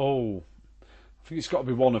 Oh, I think it's got to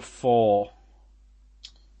be one of 4.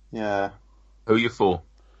 Yeah. Who are you for?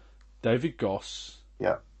 David Goss,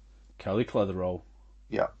 Yeah. Kelly Clitheroe,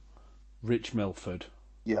 Yeah. Rich Milford,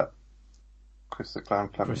 Yeah. Chris the Clown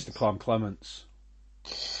Clements. Chris the Clam Clements.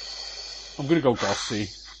 I'm going to go Gossy.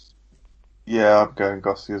 Yeah, I'm going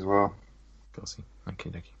Gossy as well. Gossy. Okay.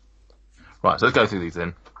 Right, so let's go through these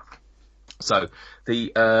then. So,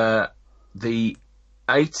 the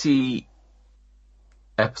 80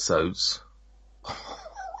 episodes...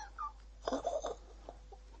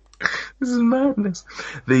 This is madness.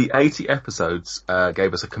 The 80 episodes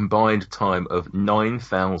gave us a combined time of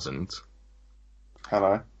 9,103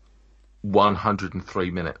 Hello.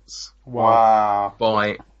 minutes. Wow.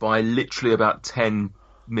 By literally about 10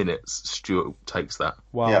 minutes, Stuart takes that.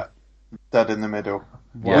 Wow. Yeah. Dead in the middle.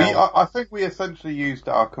 Yeah. I think we essentially used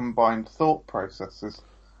our combined thought processes.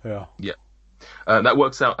 Yeah. That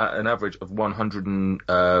works out at an average of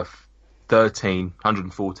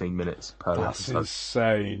 114 minutes per That's episode.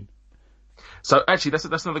 insane. So actually,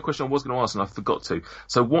 that's another question I was going to ask and I forgot to.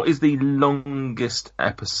 So what is the longest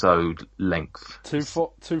episode length?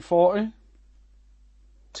 240?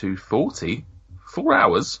 240? 4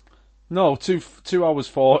 hours? No, 2 hours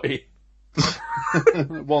 40.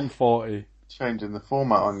 140. Changing the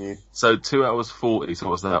format on you. So 2 hours 40, so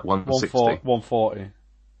what's that? 160? 140.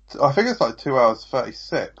 I think it's like 2 hours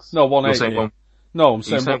 36. No, You're 180. saying No, I'm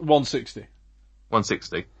saying saying- 160.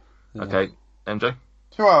 160. Okay. MJ?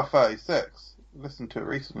 2 hour 36. Listened to it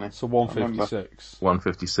recently. So 156.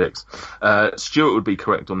 156. Stuart would be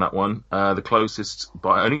correct on that one. The closest,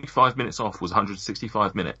 by only 5 minutes off, was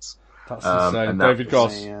 165 minutes. That's insane. and that David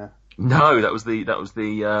Goss. Yeah. No, that was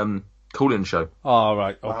the call-in show. Oh,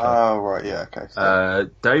 right. Okay. Oh, right, yeah, okay. So,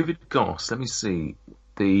 David Goss, let me see.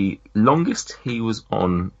 The longest he was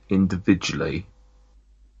on individually.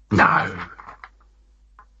 No.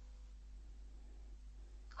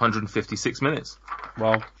 156 minutes.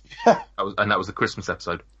 Wow. That was the Christmas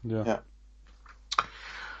episode. Yeah. yeah.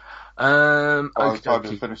 Okay, I was trying to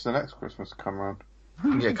okay. finish the next Christmas come round.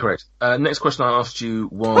 Yeah, correct. Next question I asked you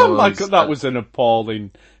was... Oh my God, that was an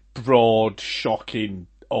appalling, broad, shocking,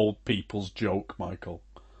 old people's joke, Michael.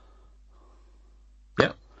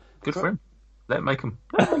 Yeah, good for him. Let him make him.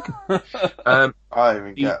 I didn't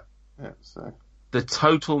even get it, so. The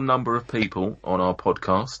total number of people on our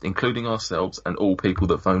podcast, including ourselves and all people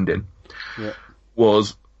that phoned in, Yeah.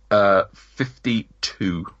 was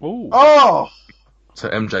 52. Ooh. Oh! So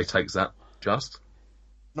MJ takes that, just.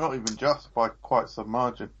 Not even just, by quite some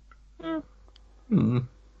margin.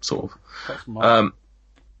 Sort of. That's mad.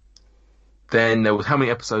 Then there was how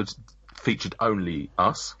many episodes featured only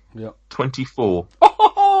us? Yeah. 24.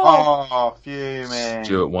 Oh, fuming.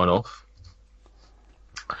 Stuart one off.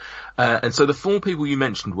 And so the 4 people you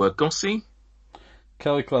mentioned were Gossy,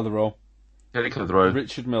 Kelly Clitheroe, Kelly Clitheroe,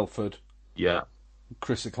 Richard Milford, yeah.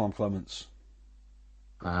 Chris the Clam Clements.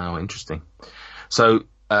 Oh, interesting. So,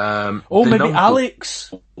 Oh, the maybe number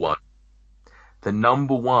Alex. one. The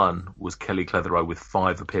number 1 was Kelly Clitheroe with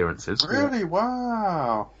 5 appearances. Really?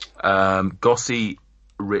 Wow. Gossy,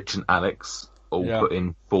 Rich, and Alex all Yeah. put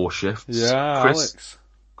in 4 shifts. Yeah, Alex.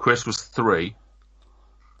 Chris was 3.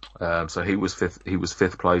 So he was fifth. He was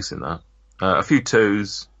 5th place in that. A few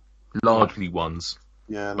 2s, largely 1s.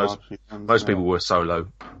 Yeah, Most- largely. Most people were solo.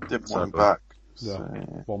 did so- one back. Yeah. So, yeah.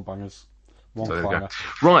 One bangers. One So there you clanger.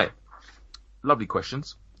 go. Right, lovely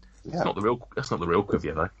questions. Yeah. That's not the real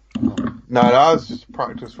Quivia though. No, that was just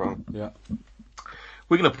practice run. Yeah.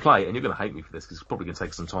 We're going to play, and you're going to hate me for this because it's probably going to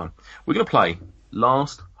take some time. We're going to play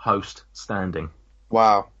Last Host Standing.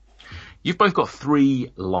 Wow. You've both got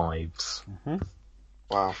 3 lives.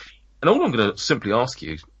 Wow. And all I'm going to simply ask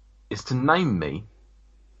you is to name me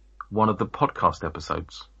one of the podcast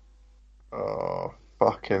episodes. Oh,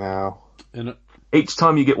 fucking hell. In it. Each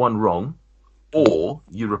time you get one wrong, or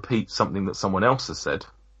you repeat something that someone else has said,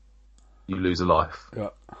 you lose a life. Yeah.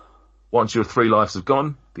 Once your 3 lives have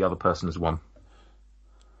gone, the other person has won.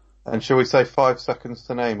 And shall we say 5 seconds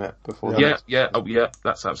to name it before? Yeah,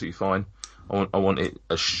 that's absolutely fine. I want it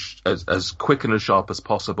as quick and as sharp as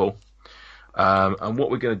possible. And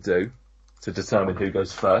what we're going to do to determine who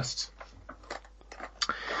goes first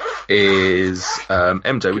is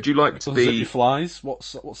MJ. Would you like to So the zippy be? flies.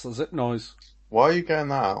 What's the zip noise? Why are you getting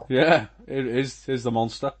that out? Yeah, it is. Here's the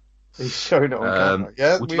monster. He's showing it on camera.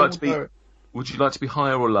 Yeah, would we you like all to be? know it. Would you like to be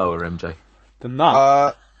higher or lower, MJ? Than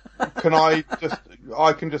that. Can I just?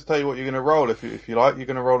 I can just tell you what you're going to roll if you like. You're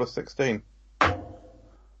going to roll a 16.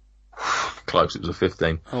 Close. It was a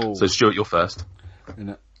 15. Oh. So Stuart, you're first.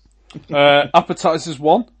 Innit? Appetizers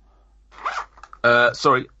 1.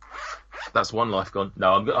 Sorry, that's one life gone.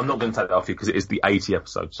 No, I'm not going to take that off you because it is the 80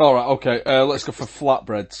 episodes. Alright, okay. Let's go for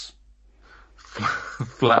flatbreads.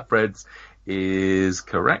 Flatbreads is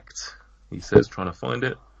correct. He says, trying to find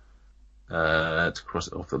it. To cross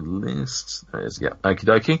it off the list. There's, yeah, okie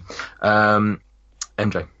dokie.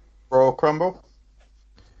 MJ. Royal crumble.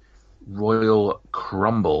 Royal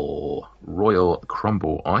Crumble. Royal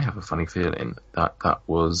Crumble. I have a funny feeling that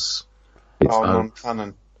was its own.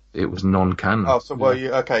 Non-canon. It was non-canon. Oh, so well, you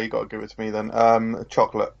got to give it to me then.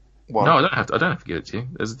 Chocolate 1. No, I don't have to give it to you.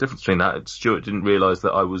 There's a difference between that. Stuart didn't realise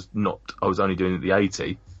that I was only doing it the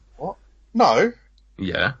 80. What? No.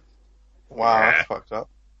 Yeah. Wow, Yeah. that's fucked up.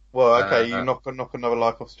 Well, okay, you knock another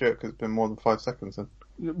life off Stuart because it's been more than 5 seconds then.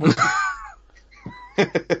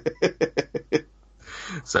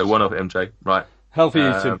 So one off MJ. Right. Healthy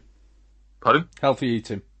eating. Pardon? Healthy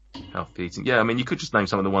eating. Healthy eating. Yeah, I mean, you could just name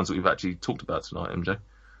some of the ones that we've actually talked about tonight, MJ.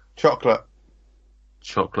 Chocolate.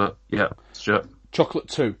 Chocolate. Yeah. Stuart. Chocolate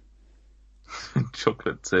 2.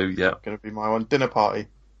 Chocolate 2. Yeah. Going to be my one. Dinner party.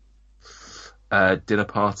 Dinner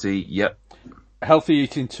party. Yep. Healthy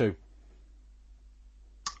eating 2.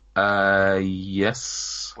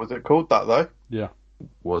 Yes. Was it called that though? Yeah.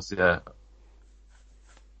 Was, yeah.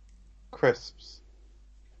 Crisps.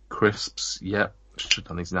 Crisps. Yeah. Should have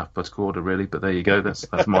done these in alphabetical order, really, but there you go. That's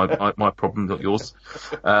my problem, not yours.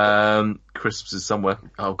 Crisps is somewhere.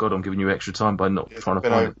 Oh God, I'm giving you extra time by not trying to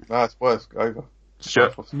find it. No, it's worse. Over.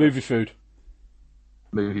 Sure. Movie food.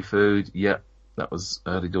 Movie food. Yeah. That was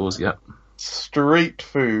early doors. Yeah. Street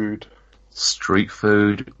food. Street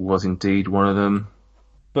food was indeed one of them.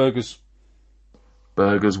 Burgers.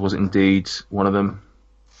 Burgers was indeed one of them.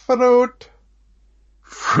 Fruit.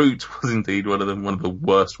 Fruit was indeed one of them. One of the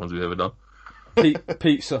worst ones we've ever done.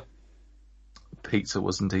 Pizza. Pizza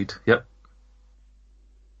was indeed. Yep.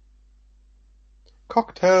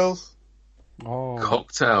 Cocktails. Oh.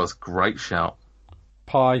 Cocktails. Great shout.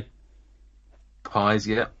 Pie. Pies.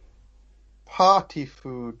 Yep. Party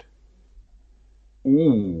food.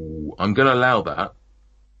 Ooh, I'm going to allow that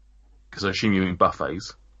because I assume you mean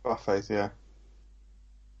buffets. Buffets, yeah.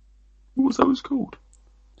 What was those called?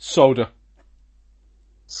 Soda.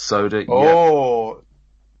 Soda. Yep. Oh.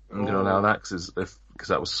 I'm going to allow that because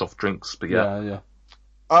that was soft drinks. But yeah. Yeah.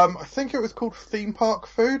 I think it was called theme park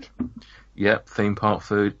food. Yep. Theme park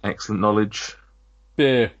food. Excellent knowledge.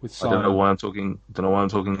 Beer with cider. I don't know why I'm talking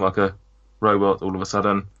like a robot all of a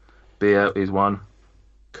sudden. Beer is one.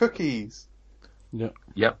 Cookies. Yeah.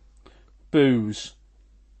 Yep. Booze.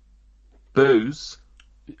 Booze.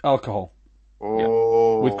 Alcohol.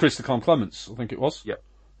 Oh. With Christopher Con Clements, I think it was.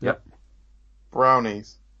 Yep.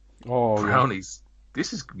 Brownies. Oh, yeah. Brownies.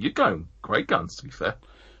 You're going great guns, to be fair.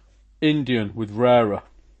 Indian with Rara.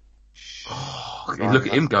 Oh, look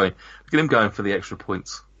at him going. Look at him going for the extra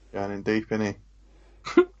points. Going in deep, isn't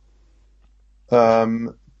he?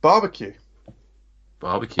 Barbecue.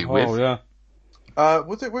 Barbecue Oh, with. yeah.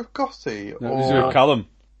 Was it with Gotti? No, it was with Callum.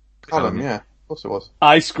 Callum, yeah. Of course it was.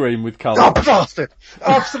 Ice cream with Callum. Oh, bastard!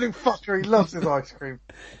 Absolute fucker, he loves his ice cream.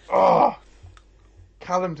 Oh!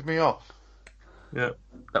 Callumed me off. Yeah.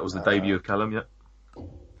 That was the debut of Callum, yeah.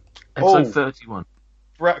 Episode 31.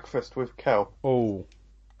 Breakfast with Kel. Oh.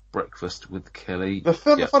 Breakfast with Kelly. The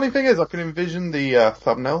funny thing is, I can envision the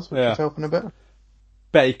thumbnails, which Yeah. is helping a bit.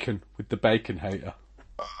 Bacon with the bacon hater.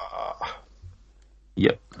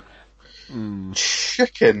 Yep.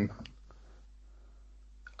 Chicken.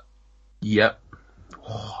 Yep.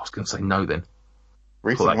 Oh, I was going to say no then. Pull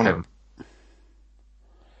Recent, that wasn't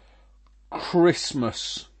Kevin.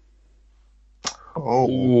 Christmas. it?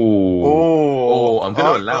 Oh. Oh, I'm going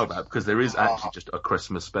Oh, to allow that's that because there is actually just a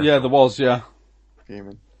Christmas special. Yeah, there was, yeah.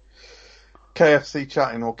 fuming. KFC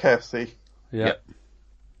chatting or KFC. Yeah. Yep.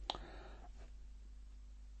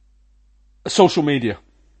 Social media.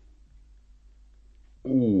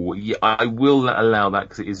 Ooh, yeah, I will allow that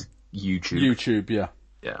because it is YouTube. YouTube, yeah.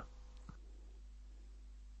 Yeah.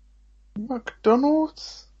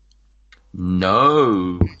 McDonald's?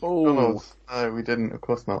 No. Oh. McDonald's. No, we didn't. Of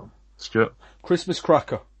course not. Stuart. Christmas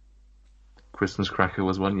cracker. Christmas cracker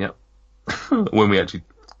was one, yep. When we actually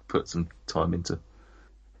put some time into.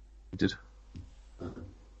 We did.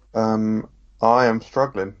 I am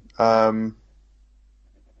struggling.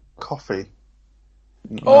 Coffee.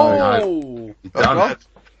 No. Oh! Done.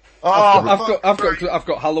 I've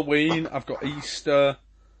got Halloween. I've got Easter.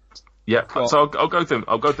 Yeah, so I'll go through them.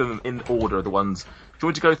 I'll go through them in order of the ones. Do you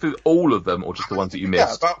want to go through all of them, or just the ones that you Yeah,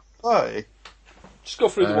 missed? about 30. Just go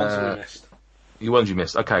through the ones that we missed. The ones you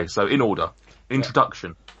missed. Okay, so in order.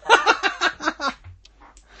 Introduction.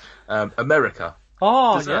 America.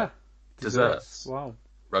 Oh, Dessert. yeah. Desserts. Wow.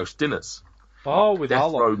 Roast dinners. Oh, with Death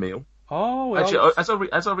Harlow. row meal. Oh, Actually, well.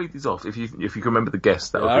 as I read these off, if you can remember the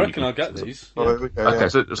guests, that would I be reckon I'll get these. Oh, Yeah. here we go,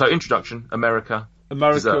 Okay, yeah. so introduction, America.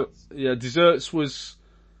 America. Desserts. Yeah, desserts was.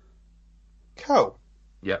 Cool.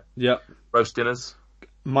 Yeah. Yeah. Roast dinners.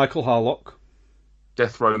 Michael Harlock.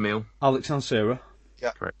 Death row meal. Alex Ansera.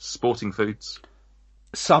 Correct. Sporting foods.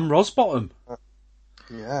 Sam Rosbottom.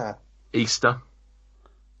 Yeah. Easter.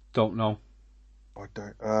 Don't know. I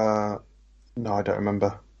don't, no, I don't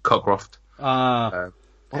remember. Cockcroft. Ah.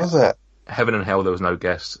 What is it? Heaven and Hell, there was no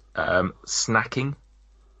guest. Snacking.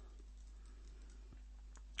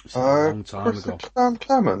 It's a long time Christopher ago.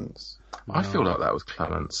 Clemens. I feel like that was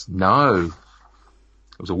Clements. No.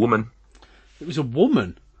 It was a woman. It was a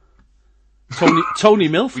woman. Tony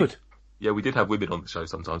Milford. Yeah, we did have women on the show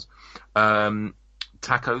sometimes. Tacos.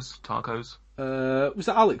 Was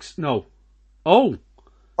that Alex? No. Oh.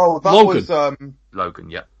 Oh, that Logan. was, Logan,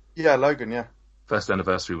 yeah. yeah, Logan, yeah. First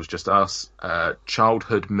anniversary was just us.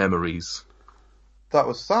 Childhood memories. That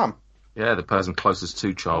was Sam. Yeah, the person closest to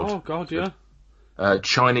Oh, child. God, yeah.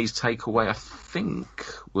 Chinese takeaway, I think,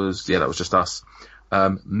 was... Yeah, that was just us.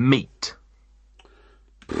 Meat.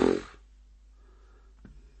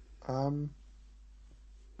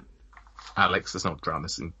 Alex, let's not drown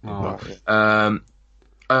this in. Oh.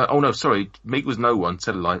 Oh no, sorry. Meat was no one.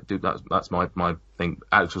 Said a lie. Dude, that's my thing.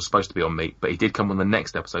 Alex was supposed to be on meat, but he did come on the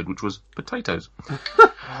next episode, which was potatoes.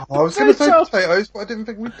 I was going to say potatoes, but I didn't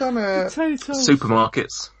think we'd done it. Potatoes.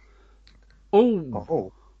 Supermarkets. Oh.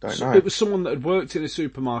 Oh, don't know. It was someone that had worked in a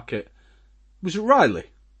supermarket. Was it Riley?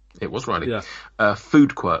 It was Riley. Yeah.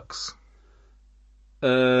 Food quirks.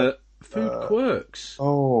 Food quirks.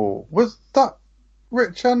 Oh, was that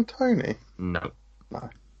Rich and Tony? No. No.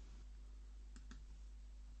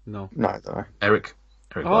 No, I don't know. Eric.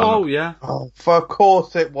 Oh, Barnum. yeah. Oh, of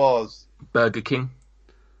course it was. Burger King.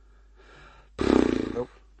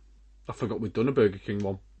 I forgot we'd done a Burger King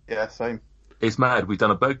one. Yeah, same. It's mad. We've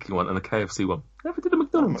done a Burger King one and a KFC one. Never did a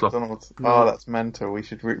McDonald's one. McDonald's. Oh, that's mental. We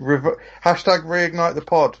should hashtag reignite the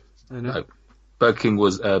pod. I know. No. Burger King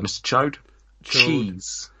was Mr. Chode. Chode.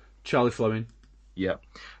 Cheese. Charlie Fleming. Yeah.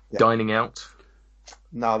 Dining out.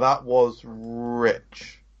 Now that was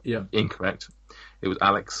Rich. Yeah. Incorrect. It was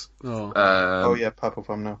Alex. Oh, Oh yeah, purple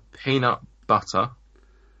thumbnail. Peanut butter.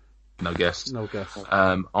 No guest. no guess.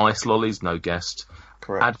 Ice lollies. No guest.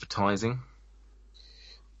 Correct. Advertising.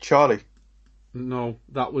 Charlie. No,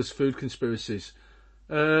 that was Food Conspiracies.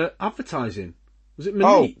 Advertising. Was it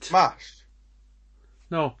Oh, Meat? mashed.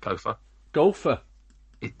 No. Gopher. Gopher.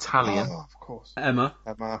 Italian. Oh, of course. Emma.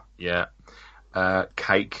 Emma. Yeah.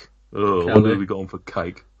 Cake. Oh, Kelly. what have we got on for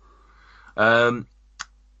cake?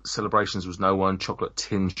 Celebrations was no one. Chocolate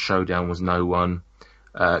Tin Showdown was no one.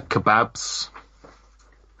 Kebabs.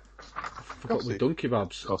 Forgot we'd done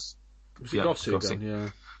kebabs. Goss. Was yeah, it Gossy Gossy.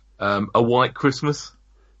 again? Yeah. A White Christmas.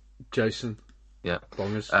 Jason. Yeah.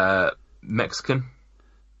 Bongers. Mexican.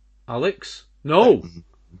 Alex? No!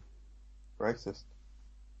 Racist.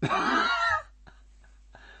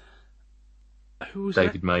 Who was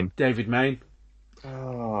David that? Main. David Main.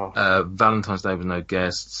 Oh. Valentine's Day with no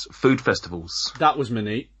guests. Food festivals. That was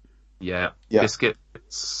Minnie. Yeah. Yeah.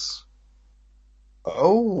 Biscuits.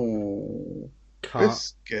 Oh.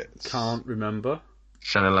 Biscuits. Can't remember.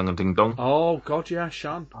 Shannon Lang and Ding Dong. Oh, God, yeah,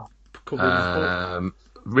 Shan. Covered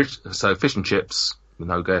So fish and chips with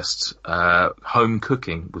no guests. Home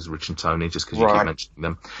cooking was Rich and Tony, just because you keep Right. mentioning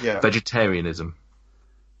them. Yeah. Vegetarianism.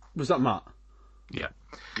 Was that Matt? Yeah.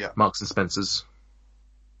 Yeah. Marks and Spencers.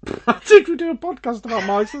 Did we do a podcast about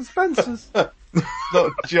Marks and Spencer's?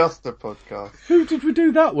 Not just a podcast. Who did we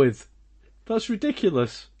do that with? That's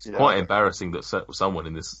ridiculous. Yeah. Quite embarrassing that someone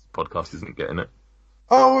in this podcast isn't getting it.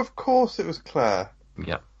 Oh, of course it was Claire.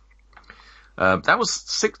 Yeah. That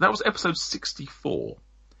was episode 64.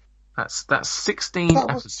 That's 16 That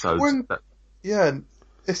was episodes. Yeah,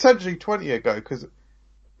 essentially 20 ago, because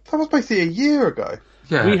that was basically a year ago.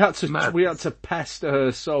 Yeah. We had to mad. pester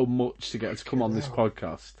her so much to get her to come on this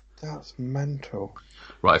podcast. That's mental.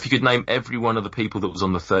 Right, if you could name every one of the people that was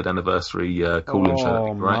on the third anniversary call-in show, that'd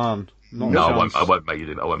Oh be great. man, not No, a I chance. won't make you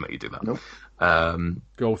do that. I won't make you do that. Nope.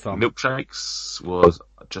 Go Thumb. Milkshakes was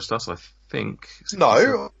just us, I think.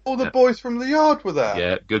 No, all the Yeah. boys from the yard were there.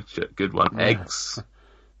 Yeah, good one. Eggs.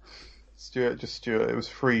 Stuart. It was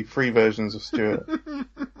free versions of Stuart.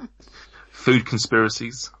 Food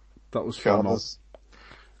conspiracies. That was fun. Sharpers.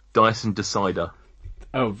 Dyson Decider.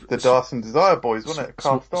 Oh, The Dyson Desire Boys, wasn't it?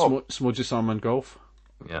 Can't stop. Smudger Salmon Golf.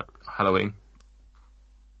 Yeah. Halloween.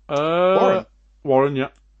 Warren, yeah.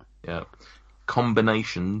 Yeah.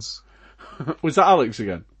 Combinations. Was that Alex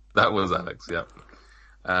again? That was Alex, yeah.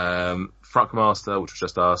 Fruckmaster, which was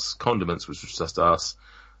just us. Condiments, which was just us.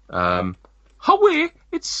 Hawaii,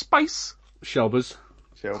 it's space. Shelbers.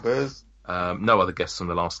 Shelbers. No other guests on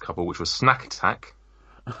the last couple, which was Snack Attack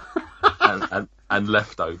and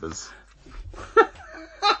Leftovers.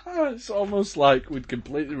 It's almost like we'd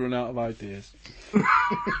completely run out of ideas.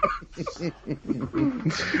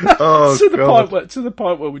 Oh, to the God.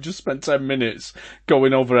 point where we just spent 10 minutes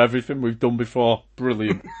going over everything we've done before.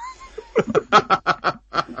 Brilliant.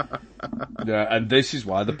 Yeah, and this is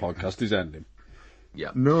why the podcast is ending.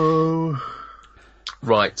 Yeah. No.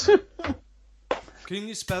 Right. Can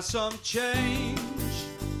you spare some change?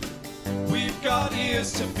 We've got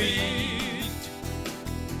ears to feed.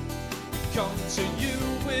 Come to you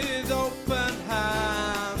with open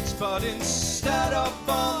hands, but instead of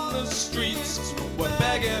on the streets, we're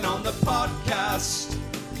begging on the podcast.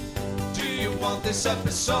 Do you want this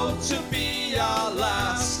episode to be our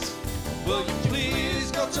last? Will you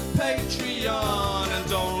please go to Patreon and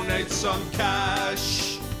donate some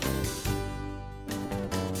cash?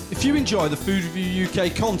 If you enjoy the Food Review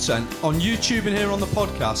UK content on YouTube and here on the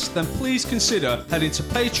podcast, then please consider heading to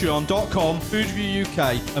patreon.com Food Review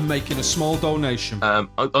UK and making a small donation.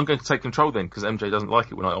 I'm going to take control then, because MJ doesn't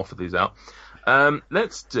like it when I offer these out.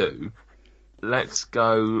 Let's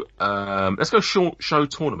go show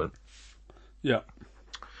tournament. Yeah.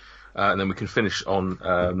 And then we can finish on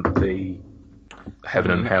the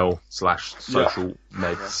heaven and hell / social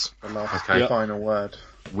meds. The last Okay. final word.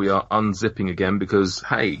 We are unzipping again because,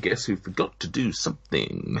 hey, guess who forgot to do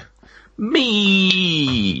something?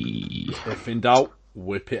 Me! If in doubt,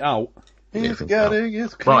 whip it out. He's think getting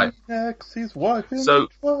his Right. Kleenex, he's wiping So,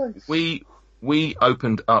 it twice. We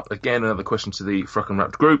opened up again another question to the Fruck and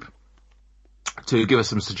Wrapped group to give us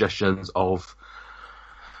some suggestions of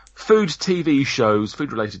food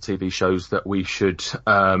related TV shows that we should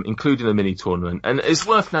include in a mini tournament. And it's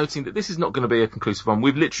worth noting that this is not going to be a conclusive one.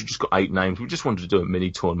 We've literally just got 8 names. We just wanted to do a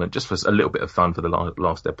mini tournament just for a little bit of fun for the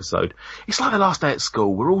last episode. It's like the last day at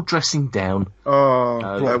school. We're all dressing down.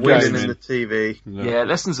 They're winning in the TV. Yeah,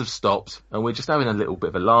 lessons have stopped, and we're just having a little bit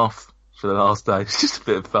of a laugh for the last day. It's just a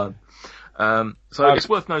bit of fun. So it's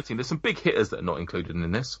worth noting there's some big hitters that are not included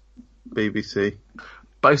in this. BBC.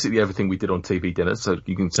 Basically everything we did on TV dinner, so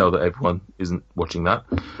you can tell that everyone isn't watching that.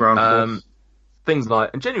 Ground Force. Things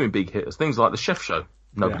like, and genuine big hitters, things like The Chef Show,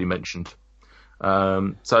 nobody mentioned.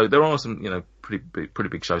 So there are some, pretty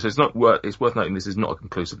big shows. So it's worth noting this is not a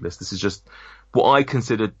conclusive list. This is just what I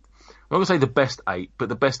considered, I'm not going to say the best 8, but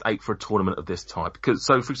the best 8 for a tournament of this type. Because,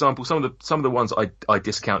 so for example, some of the ones I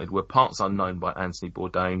discounted were Parts Unknown by Anthony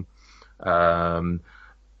Bourdain,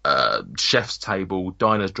 Chef's Table,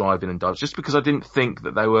 Diners, Drive-In and Dives, just because I didn't think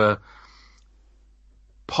that they were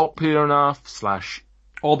popular enough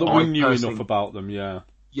 / or that we knew enough about them, yeah.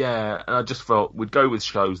 Yeah, and I just felt we'd go with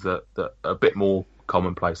shows that are a bit more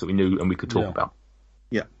commonplace that we knew and we could talk about.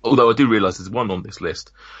 Yeah. Although I do realise there's one on this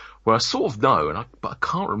list where I sort of know, but I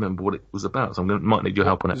can't remember what it was about, so might need your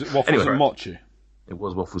help on it. Is it Waffles and Mochi? It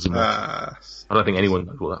was Waffles and Mochi. I don't think anyone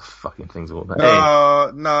knows what that fucking thing's all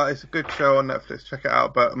about. No, it's a good show on Netflix. Check it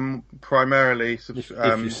out. But primarily,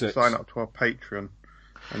 sign up to our Patreon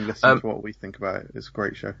and listen to what we think about it. It's a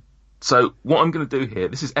great show. So what I'm going to do here,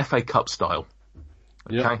 this is FA Cup style.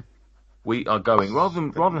 Okay. Yeah. We are going, rather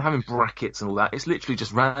than having brackets and all that, it's literally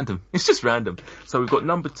just random. It's just random. So we've got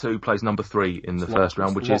number 2 plays number 3 in the first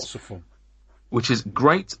round, which is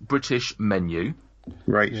Great British Menu.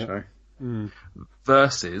 Great show.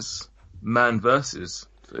 Versus Man versus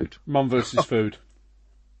Food. Man versus Food.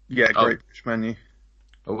 Yeah, Great British Menu.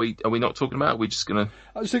 Are we not talking about it? Are we just gonna?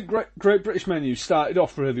 I just think Great British Menu started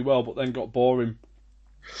off really well, but then got boring.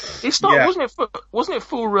 It's not, wasn't it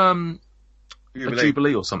for a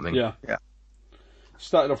Jubilee or something? Yeah. Yeah.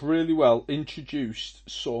 Started off really well, introduced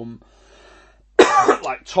some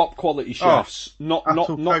like top quality chefs, not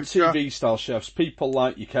TV style chefs, people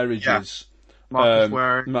like your Kerridges. Marcus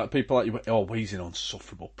Waring. People like you. He's an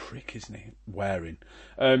insufferable prick, isn't he? Waring.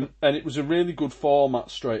 And it was a really good format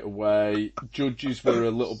straight away. Judges were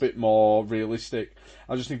a little bit more realistic.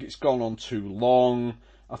 I just think it's gone on too long.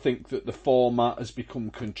 I think that the format has become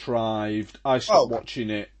contrived. I stopped watching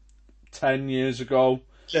it 10 years ago.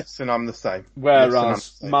 Listen, I'm the same.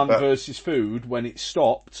 Whereas Man versus Food, when it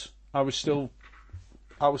stopped, I was still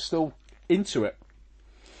into it.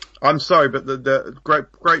 I'm sorry, but the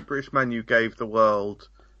Great British Menu gave the world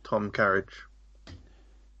Tom Kerridge.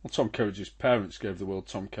 Well, Tom Kerridge's parents gave the world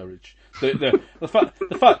Tom Kerridge. The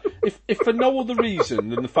fact, if for no other reason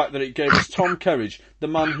than the fact that it gave us Tom Kerridge, the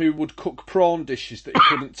man who would cook prawn dishes that he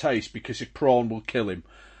couldn't taste because his prawn will kill him.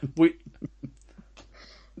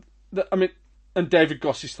 And David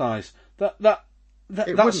Goss's thighs. That's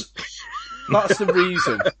the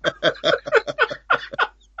reason.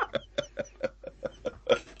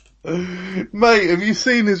 Mate, have you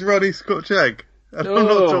seen his runny Scotch egg? And I'm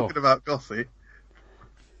not talking about Gossy.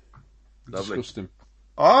 Lovely. Disgusting.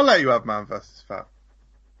 I'll let you have man versus fat.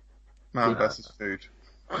 Man versus food.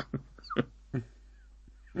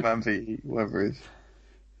 Man v whoever it is.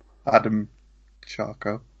 Adam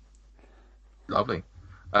Charco. Lovely.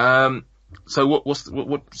 So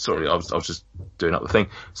what? Sorry, I was just doing up the thing.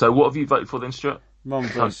 So what have you voted for then, Stuart? Man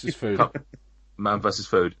versus food. Man versus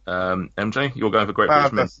food. MJ, you're going for Great Man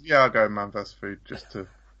British Men. versus, yeah, I'll go man versus food just to.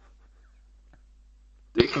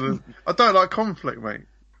 I don't like conflict, mate.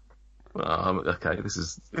 Okay, this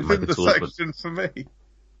is It's maybe in the towards- section for me.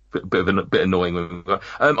 bit annoying.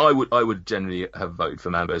 I would generally have voted for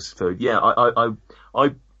Man vs Food. Yeah, I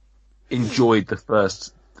enjoyed the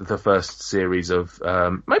first series of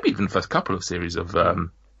maybe even the first couple of series of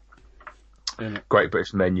Great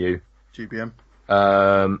British Menu. GBM.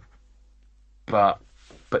 But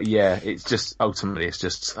yeah, it's just ultimately it's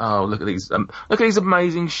just look at these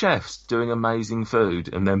amazing chefs doing amazing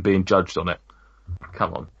food and then being judged on it.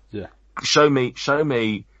 Come on. Yeah. Show me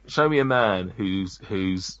a man who's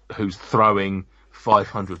throwing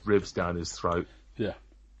 500 ribs down his throat. Yeah.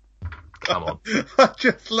 Come on. I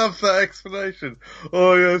just love that explanation.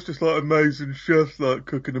 Oh yeah, it's just like amazing chefs like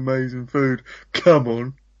cooking amazing food. Come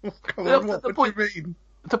on. Come on, what do you mean?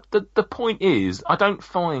 The point is, I don't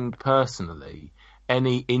find personally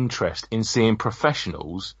any interest in seeing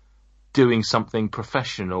professionals doing something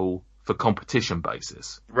professional for competition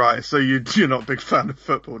basis. Right, so you're not a big fan of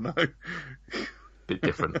football, no? Bit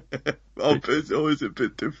different. It's always a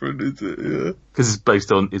bit different, is it? Yeah. Because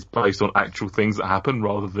it's based on actual things that happen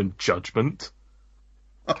rather than judgment.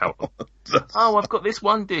 Come on. Oh, I've got this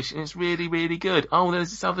one dish and it's really, really good. Oh,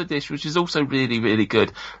 there's this other dish which is also really, really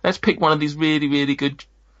good. Let's pick one of these really, really good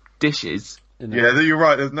dishes. Yeah, you're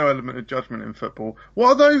right. There's no element of judgment in football. What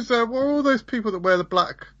are those? What are all those people that wear the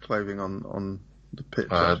black clothing on the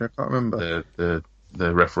pitch? Actually? I can't remember.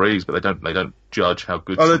 The referees, but they don't judge how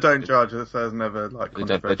good. Oh, they don't judge. There's never like.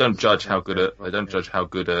 They don't judge how good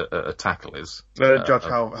a tackle is. They don't judge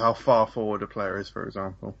how far forward a player is, for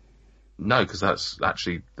example. No, because that's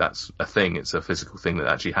a thing. It's a physical thing that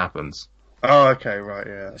actually happens. Oh, okay, right,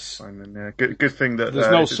 yeah, that's fine then. Yeah, good thing that there's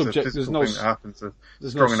no it's subject. a There's thing no that happens.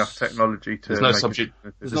 There's Strong no enough technology to. There's no make subject.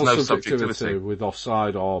 There's no subjectivity with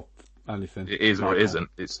offside or anything. It is or it isn't.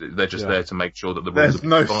 They're just there to make sure that the There's rules are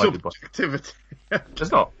no provided subjectivity.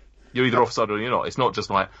 There's not. You're either offside or you're not. It's not just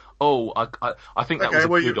like, I think that was a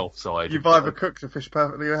good offside. You've either cooked the fish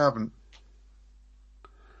perfectly or haven't.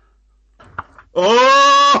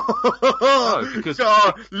 Oh! because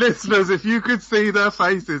listeners, if you could see their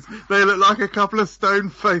faces, they look like a couple of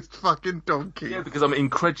stone-faced fucking donkeys. Yeah, because I'm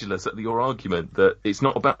incredulous at your argument that it's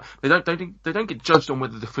not about they don't get judged on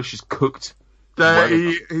whether the fish is cooked.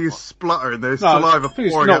 He's spluttering. There's saliva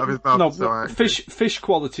pouring out of his mouth. No, fish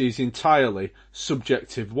quality is entirely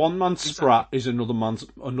subjective. One man's sprat is another man's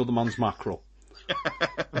mackerel.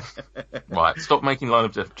 Right, stop making Line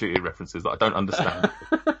of Duty references that I don't understand.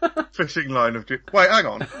 Fishing Line of Duty. Wait, hang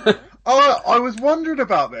on. I was wondering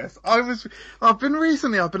about this. I've been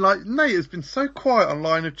like, Nate has been so quiet on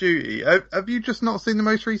Line of Duty. Have you just not seen the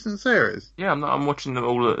most recent series? Yeah, I'm watching them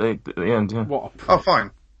all at the end. Yeah. Oh,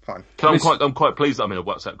 fine. I'm quite pleased that I'm in a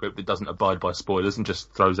WhatsApp group that doesn't abide by spoilers and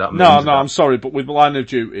just throws out. No, I'm sorry, but with Line of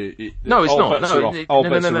Duty, no, it's not. No.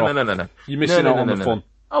 You're missing out on the fun.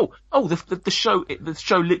 The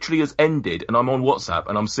show literally has ended, and I'm on WhatsApp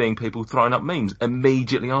and I'm seeing people throwing up memes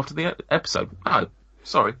immediately after the episode. Oh,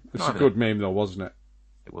 sorry. It's a good meme though, wasn't it?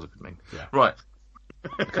 It was a good meme. Yeah. Right.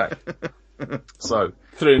 Okay. So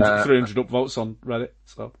 300 upvotes on Reddit.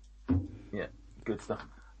 So yeah, good stuff.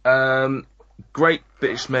 Great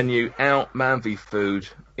British Menu out. Man v Food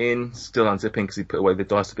in. Still unzipping because he put away the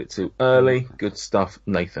dice a bit too early. Good stuff,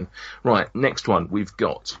 Nathan. Right, next one we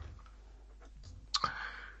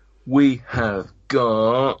have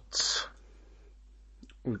got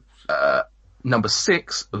number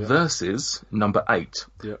 6 versus number 8.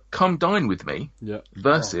 Yeah. Come Dine With Me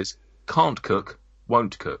versus Can't Cook,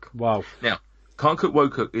 Won't Cook. Wow. Now, Can't Cook,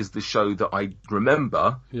 Won't Cook is the show that I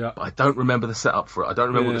remember, but I don't remember the setup for it. I don't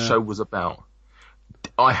remember what the show was about.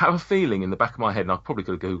 I have a feeling in the back of my head, and I probably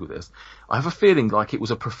could have Googled this, I have a feeling like it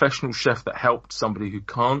was a professional chef that helped somebody who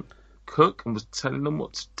can't cook and was telling them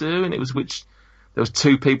what to do, and it was there was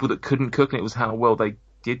two people that couldn't cook, and it was how well they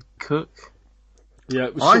did cook. Yeah,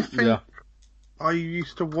 it was I think I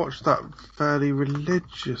used to watch that fairly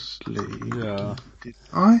religiously. Yeah. Did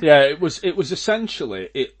I? Yeah, it was essentially,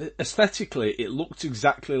 aesthetically, it looked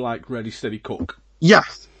exactly like Ready Steady Cook.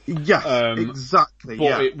 Yes, exactly. But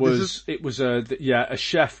yeah. it was a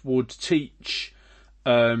chef would teach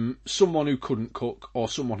someone who couldn't cook or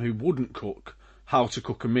someone who wouldn't cook how to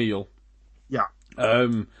cook a meal. Yeah.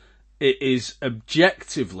 It is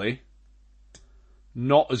objectively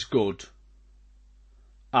not as good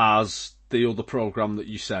as the other programme that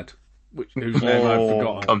you said, whose name I've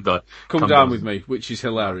forgotten. Come Down With Me, which is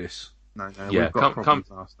hilarious. No, Yeah, we've got problems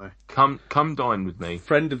last day. Come dine with me.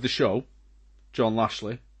 Friend of the show, John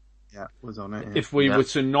Lashley. Yeah, was on it. Yeah. If we were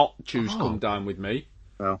to not choose Come Dine With Me,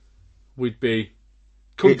 Well, we'd be...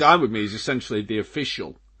 Come Dine With Me is essentially the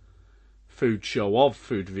official food show of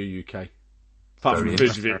Food Review UK. Apart from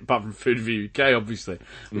Food Review UK, obviously,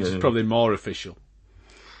 which is probably more official.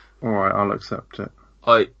 all right, I'll accept it.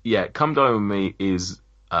 Come Dine With Me is,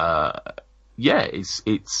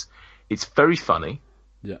 it's very funny.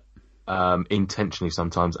 Yeah. Intentionally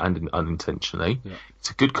sometimes and unintentionally. Yeah.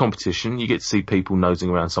 It's a good competition. You get to see people nosing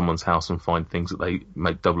around someone's house and find things that they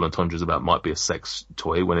make double entendres about might be a sex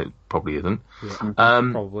toy when it probably isn't. Yeah.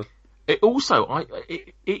 Probably. It also,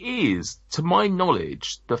 it is, to my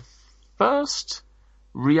knowledge, the first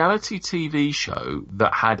reality TV show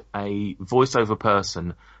that had a voiceover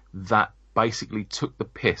person that basically took the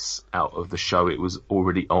piss out of the show it was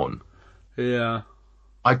already on. Yeah.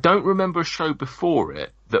 I don't remember a show before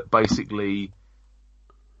it that basically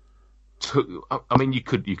took. I mean, you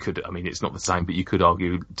could. I mean, it's not the same, but you could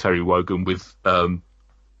argue Terry Wogan with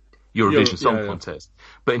Eurovision Song Contest.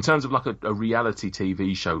 But in terms of like a reality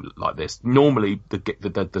TV show like this, normally the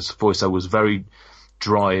voiceover was very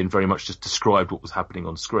dry and very much just described what was happening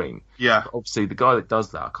on screen. Yeah. But obviously, the guy that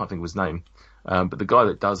does that, I can't think of his name, but the guy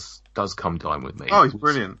that does Come Dine With Me. Oh, he's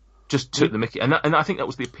brilliant. Just took the mickey, and I think that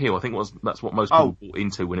was the appeal. I think that's what most people bought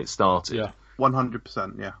into when it started. Yeah,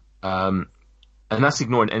 100%. Yeah. And that's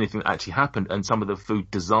ignoring anything that actually happened and some of the food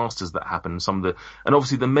disasters that happened. And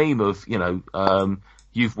obviously the meme of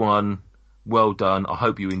you've won, well done. I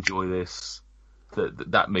hope you enjoy this.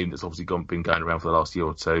 That meme that's obviously been going around for the last year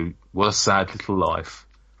or two. What a sad little life.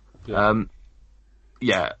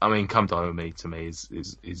 Yeah. I mean, Come Dine With Me to me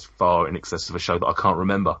is far in excess of a show that I can't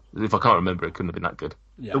remember. If I can't remember, it couldn't have been that good.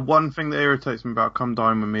 Yeah. The one thing that irritates me about Come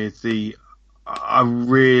Dine With Me is I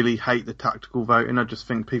really hate the tactical voting. I just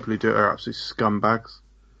think people who do it are absolute scumbags.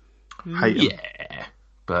 Hate them. Yeah,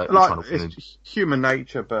 but it's human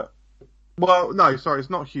nature. But it's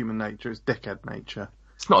not human nature. It's dickhead nature.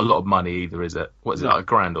 It's not a lot of money either, is it? What is it, like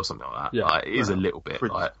 $1,000 or something like that? Yeah, it is a little bit.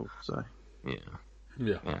 So.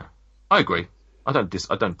 Yeah. I agree. I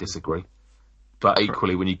don't disagree. But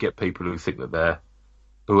equally, when you get people who think that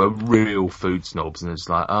who are real food snobs, and it's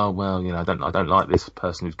like, oh well, I don't like this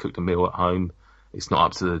person who's cooked a meal at home. It's not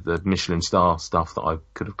up to the Michelin star stuff that I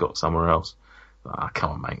could have got somewhere else.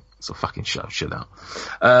 Come on, mate. It's a fucking show. Chill out.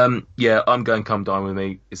 I'm going Come Dine With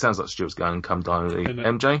Me. It sounds like Stuart's going Come Dine With Me.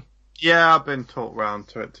 MJ? Yeah, I've been talked round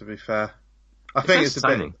to it, to be fair. I think it's a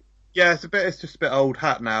bit... Yeah, it's just a bit old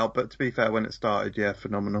hat now, but to be fair, when it started,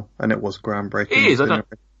 phenomenal. And it was groundbreaking. It is. I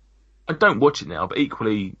don't watch it now, but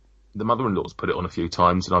equally, the mother-in-law's put it on a few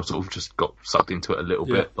times, and I've sort of just got sucked into it a little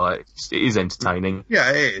bit. Like, it is entertaining.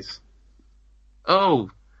 Yeah, it is. Oh,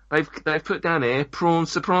 they've put down here, prawn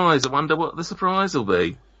surprise. I wonder what the surprise will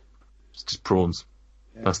be. It's just prawns.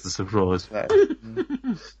 Yeah. That's the surprise.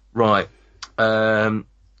 Right.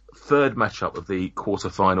 Third matchup of the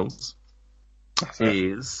quarterfinals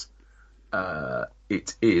is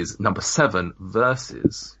it is number 7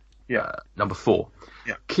 versus number 4.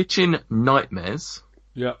 Yeah. Kitchen Nightmares.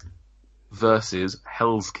 Yeah. Versus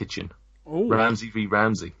Hell's Kitchen. Ooh. Ramsey v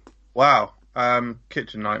Ramsey. Wow.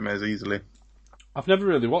 Kitchen Nightmares easily. I've never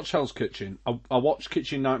really watched Hell's Kitchen. I watch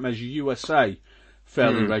Kitchen Nightmares USA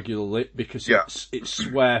fairly regularly because it's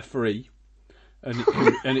swear free and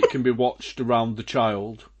it can be watched around the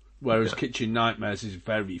child. Whereas Kitchen Nightmares is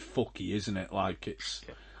very fucky, isn't it? Like it's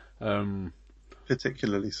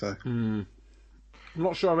particularly so. I'm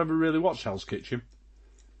not sure I've ever really watched Hell's Kitchen.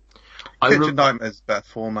 Kitchen Nightmares is a better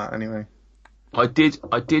format anyway. I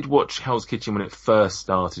did watch Hell's Kitchen when it first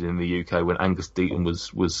started in the UK when Angus Deaton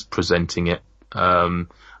was presenting it. And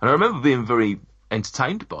I remember being very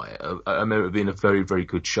entertained by it. I remember it being a very, very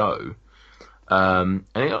good show. And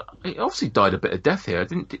it obviously died a bit of death here. I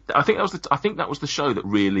think that was the show that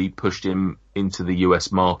really pushed him into the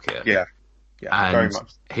US market. Yeah, and very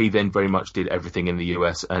much. He then very much did everything in the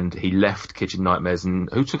US, and he left Kitchen Nightmares. And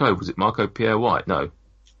who took over? Was it Marco Pierre White? No.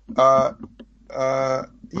 Yeah,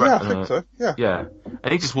 I think so. Yeah. Yeah,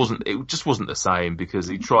 and it just wasn't the same because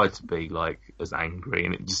he tried to be like as angry,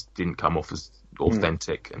 and it just didn't come off as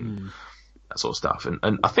authentic and that sort of stuff. And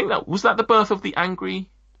I think that was the birth of the angry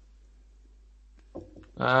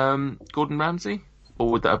Gordon Ramsay,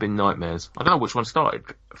 or would that have been Nightmares? I don't know which one started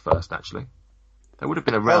first. Actually, they would have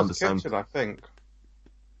been around the same. Kitchen, I think.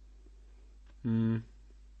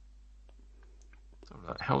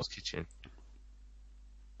 Hell's Kitchen.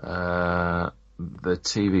 The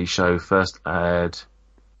TV show first aired,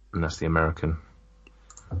 and that's the American.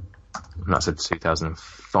 And that's in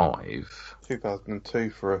 2005. 2002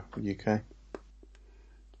 for UK.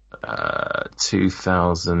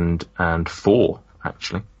 2004,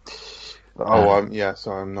 actually. Yeah,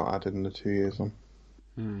 so I'm not adding the 2 years on.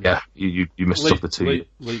 Yeah, you missed off the 2 years.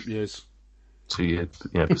 Leap years. 2 year,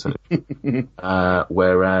 percentage.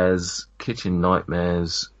 Whereas Kitchen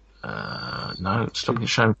Nightmares, no, stopping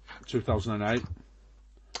showing. 2008.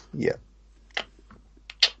 Yeah.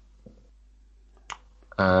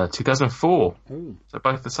 2004. Ooh. So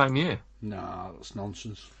both the same year. Nah, that's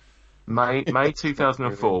nonsense. May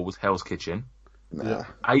 2004 was Hell's Kitchen. Nah.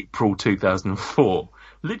 April 2004.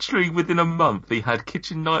 Literally within a month, he had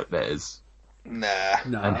Kitchen Nightmares Nah.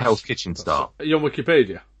 and Hell's Kitchen start. Are you on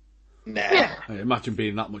Wikipedia? Nah. Hey, imagine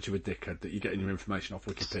being that much of a dickhead that you're getting your information off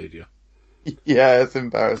Wikipedia. Yeah, it's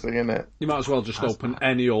embarrassing, isn't it? You might as well just open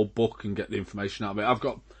any old book and get the information out of it.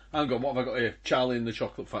 Hang on, what have I got here? Charlie and the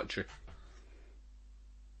Chocolate Factory.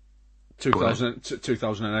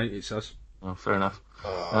 2008, it says. Oh, fair enough.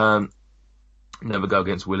 Never go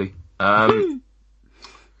against Willie.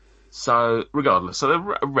 So, regardless, so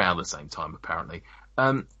they're around the same time, apparently.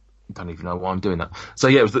 Don't even know why I'm doing that. So,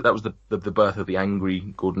 yeah, that was the birth of the angry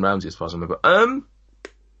Gordon Ramsay, as far as I remember.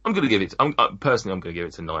 I'm going to give it. Personally, I'm going to give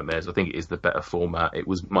it to Nightmares. I think it is the better format. It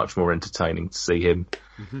was much more entertaining to see him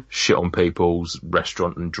shit on people's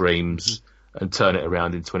restaurant and dreams and turn it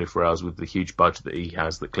around in 24 hours with the huge budget that he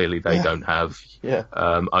has that clearly they don't have. Yeah.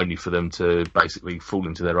 Only for them to basically fall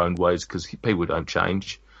into their own ways because people don't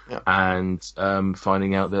change. Yeah. And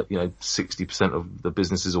finding out that 60% of the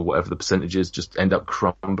businesses or whatever the percentage is just end up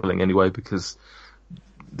crumbling anyway because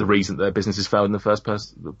the reason their businesses failed in the first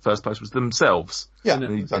place was themselves. Yeah,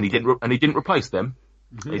 and he didn't replace them.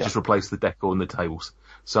 He just replaced the decor and the tables.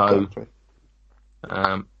 So,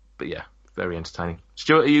 but yeah, very entertaining.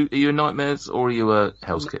 Stuart, are you a Nightmares or are you a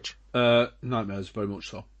Hell's Kitchen? Nightmares, very much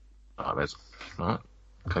so. Nightmares. All right,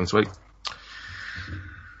 clean sweep.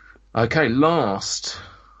 Okay, last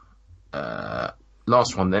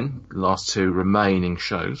one then. The last two remaining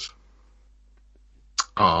shows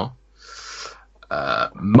are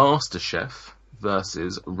MasterChef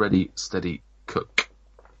versus Ready Steady Cook.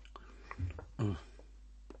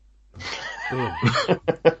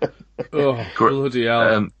 Oh, bloody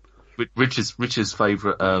hell. Rich's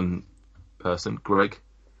favourite person, Greg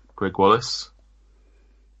Wallace,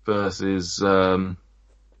 versus Fern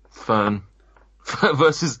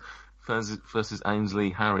versus Ainsley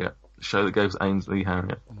Harriott. The show that goes Ainsley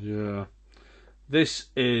Harriott. Yeah. This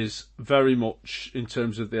is very much, in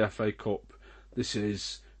terms of the FA Cup, this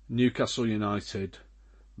is Newcastle United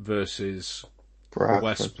versus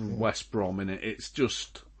West Brom in it. It's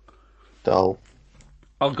just dull.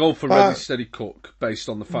 I'll go for Ready Steady Cook based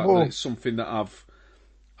on the fact that it's something that I've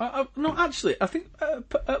no, actually, I think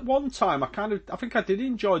at one time I think I did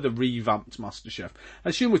enjoy the revamped MasterChef. I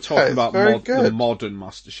assume we're talking about the modern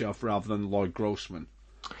MasterChef rather than Lloyd Grossman.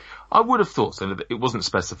 I would have thought so. It wasn't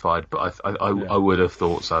specified, but I would have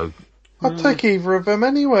thought so. I'd take either of them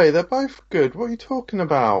anyway. They're both good. What are you talking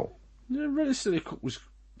about? Yeah, Ready Steady Cook was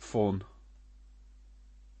fun.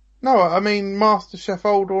 No, I mean MasterChef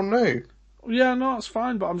old or new. Yeah, no, that's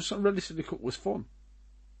fine. But I'm just saying Ready Steady Cook was fun.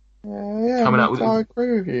 Yeah, I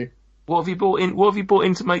agree with you. What have you bought in? What have you bought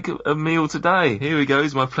in to make a meal today? Here we go.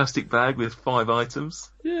 Is my plastic bag with 5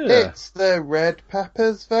 items. Yeah, it's the red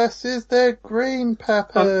peppers versus the green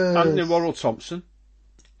peppers. Anthony Worrell Thompson,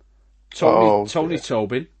 Tony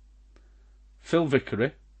Tobin, Phil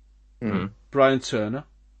Vickery, Brian Turner,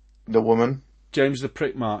 the woman, James the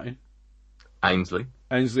Prick Martin, Ainsley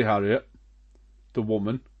Harriott, the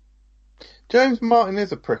woman. James Martin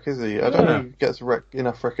is a prick, is he? I don't think he gets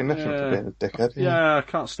enough recognition for being a dickhead. Yeah, I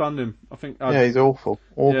can't stand him. He's awful.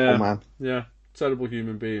 Awful man. Yeah, terrible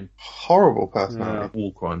human being. Horrible personality.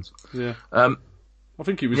 War crimes. Yeah. I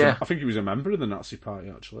think he was. I think he was a member of the Nazi Party,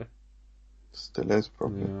 actually. Still is,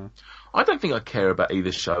 probably. Yeah. I don't think I care about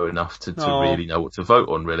either show enough to really know what to vote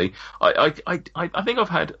on. Really, I think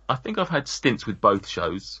I've had stints with both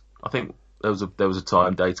shows. I think there was a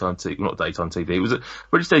time daytime TV, not daytime TV. It was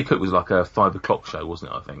Ready Steady Cook was like a 5 o'clock show,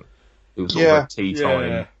 wasn't it? I think it was sort of like tea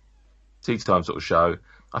time. tea time sort of show.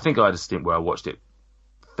 I think I had a stint where I watched it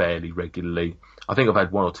fairly regularly. I think I've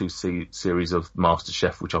had one or two series of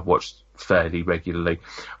MasterChef which I've watched fairly regularly.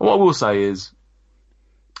 And what I will say is,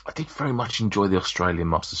 I did very much enjoy the Australian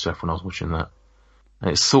MasterChef when I was watching that. And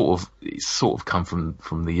it's sort of come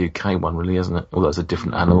from the UK one, really, hasn't it? Although it's a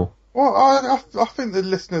different animal. Well, I think the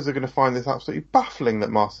listeners are going to find this absolutely baffling that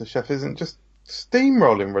MasterChef isn't just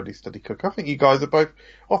steamrolling Ready Steady Cook. I think you guys are both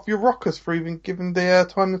off your rockers for even giving the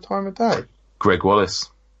airtime the time of day. Greg Wallace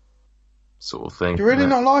sort of thing. Do you really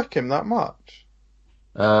not like him that much?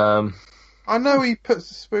 I know he puts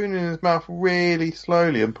the spoon in his mouth really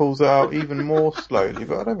slowly and pulls it out even more slowly,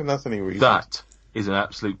 but I don't think that's any reason. That is an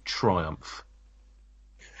absolute triumph.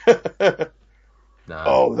 No.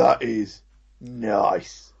 Oh, that is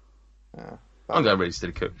nice. I'm going Ready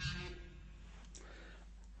Steady Cook.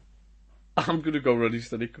 I'm going to go Ready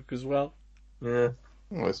Steady Cook as well. Yeah.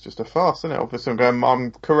 Well, it's just a farce, isn't it? Obviously,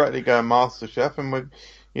 I'm correctly going MasterChef, and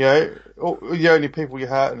the only people you're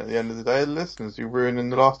hurting at the end of the day are the listeners. You're ruining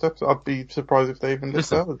the last episode. I'd be surprised if they even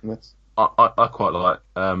listen further than this. I quite like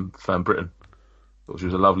Fern Britton. Thought she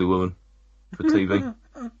was a lovely woman for TV.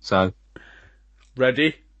 So,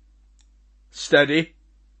 Ready, steady,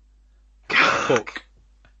 cook.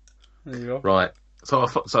 There you go. Right. So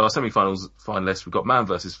our semi-finals finalists, we've got Man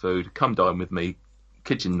vs Food, Come Dine With Me,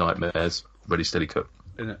 Kitchen Nightmares, Ready Steady Cook.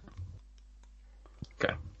 Isn't it?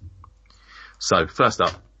 Okay. So first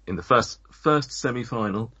up in the first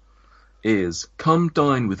semi-final is Come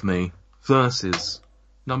Dine With Me versus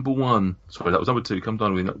number one. Sorry, that was number two. Come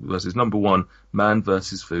Dine With Me versus number one. Man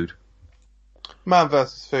vs Food. Man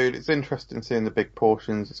vs Food. It's interesting seeing the big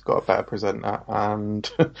portions. It's got a better presenter and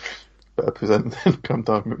better presenter than Come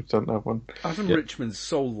Dine With Me. Don't have one. Adam Richman's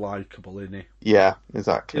so likeable, isn't he? Yeah,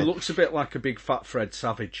 exactly. He looks a bit like a big fat Fred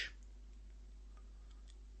Savage.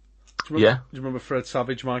 Do you remember Fred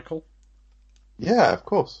Savage, Michael? Yeah, of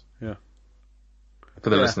course. Yeah. For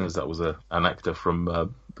the listeners, that was an actor from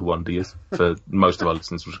The Wonder Years. For most of our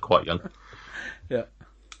listeners, which are quite young. Yeah.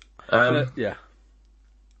 Yeah.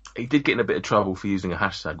 He did get in a bit of trouble for using a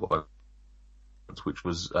hashtag once, which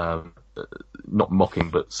was not mocking,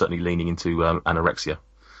 but certainly leaning into anorexia,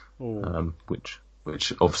 which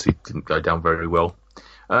obviously didn't go down very well.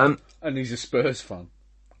 And he's a Spurs fan.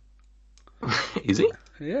 Is he?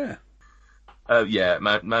 Yeah. Yeah,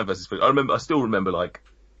 Man vs Food. I still remember, like,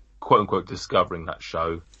 quote unquote, discovering that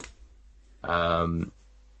show, and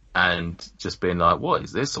just being like, "What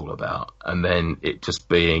is this all about?" And then it just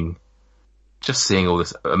seeing all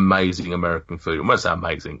this amazing American food. And when I say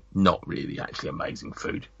amazing, not really actually amazing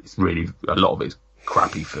food. It's really, a lot of it's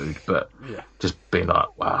crappy food, but just being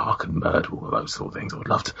like, "Wow, I could murder all of those sort of things.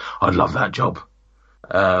 I'd love that job."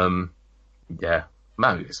 Yeah,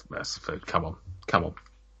 Man vs Food. Come on.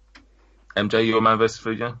 MJ, you're Man vs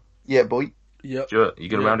Food, yeah? Yeah, boy. Yep. Sure. You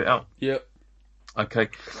going to round it out? Yep. Okay.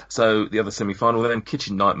 So the other semi-final then,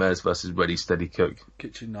 Kitchen Nightmares versus Ready Steady Cook.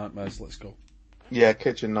 Kitchen Nightmares, let's go. Yeah,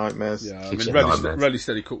 Kitchen Nightmares. Yeah, Kitchen Ready, Nightmares. Ready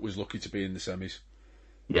Steady Cook was lucky to be in the semis.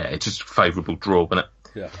 Yeah, it's just a favourable draw, wasn't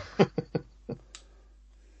it? Yeah.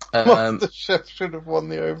 MasterChef should have won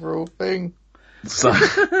the overall thing. So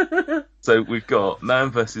we've got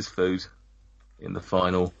Man vs Food in the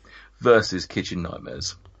final versus Kitchen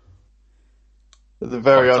Nightmares. The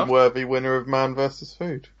very Quite tough. unworthy winner of Man vs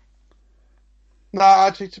Food. No,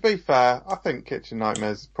 actually, to be fair, I think Kitchen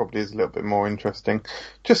Nightmares probably is a little bit more interesting,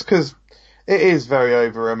 just because it is very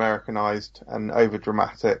over-Americanized and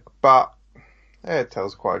over-dramatic, but it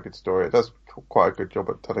tells quite a good story. It does quite a good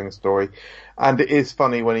job at telling a story, and it is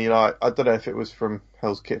funny when he, I don't know if it was from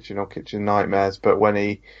Hell's Kitchen or Kitchen Nightmares, but when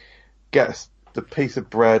he gets the piece of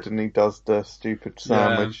bread and he does the stupid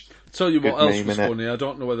sandwich. Tell you what Good else meme, was innit? funny. I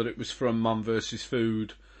don't know whether it was from Man vs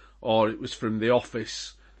Food or it was from The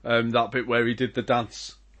Office. That bit where he did the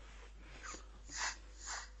dance.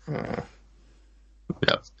 Yeah.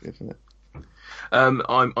 Isn't it? I'm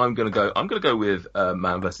going to go with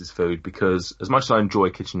Man vs Food, because as much as I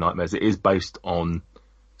enjoy Kitchen Nightmares, it is based on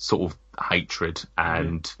sort of hatred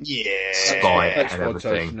and spite and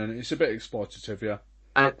everything. And it's a bit exploitative, yeah.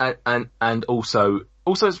 And also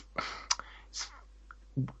it's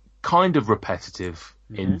kind of repetitive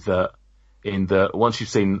in that once you've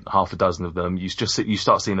seen half a dozen of them, you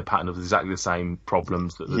start seeing the pattern of exactly the same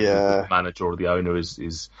problems that the manager or the owner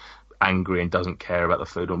is angry and doesn't care about the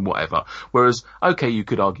food and whatever. Whereas, okay, you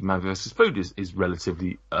could argue Man vs Food is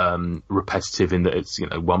relatively repetitive in that it's,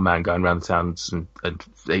 one man going around the towns and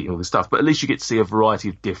eating all this stuff, but at least you get to see a variety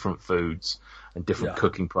of different foods and different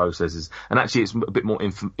cooking processes. And actually it's a bit more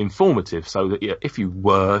informative, so that if you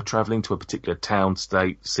were travelling to a particular town,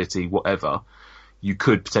 state, city, whatever, you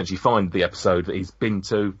could potentially find the episode that he's been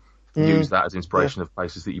to, use that as inspiration of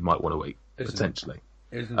places that you might want to eat, potentially.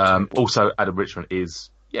 Also, Adam Richman is,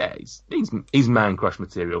 he's man crush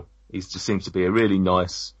material. He just seems to be a really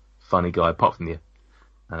nice, funny guy, apart from the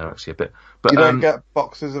anorexia bit. But you don't get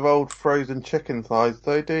boxes of old frozen chicken thighs,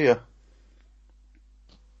 though, do you?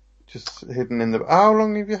 Just hidden in the... How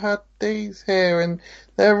long have you had these here? And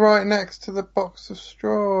they're right next to the box of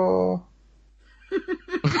straw.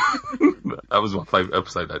 That was my favourite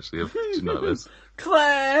episode, actually, of Do You Know This?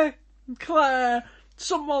 Claire,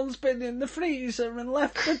 someone's been in the freezer and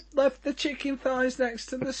left the chicken thighs next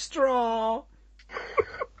to the straw.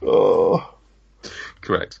 Oh,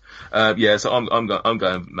 correct. So I'm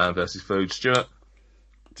going man versus food. Stuart,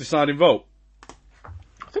 deciding vote. I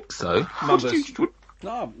think so.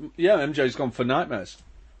 MJ's gone for nightmares.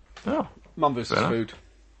 Oh, man versus food.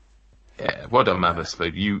 Yeah, well done, man versus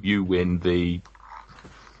food. You win the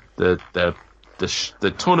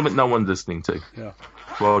tournament no one's listening to. Yeah.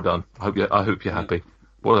 Well done. I hope you're happy.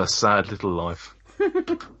 What a sad little life.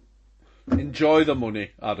 Enjoy the money,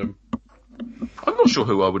 Adam. I'm not sure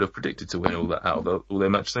who I would have predicted to win all their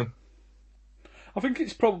match thing. I think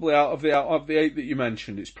it's probably out of the 8 that you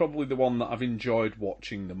mentioned, it's probably the one that I've enjoyed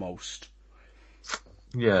watching the most.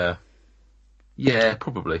 Yeah,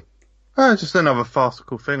 probably. Just another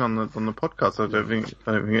farcical thing on the podcast. I don't think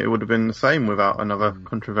it would have been the same without another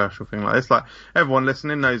controversial thing like this. Like, everyone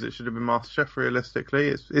listening knows it should have been MasterChef. Realistically,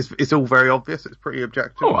 it's all very obvious. It's pretty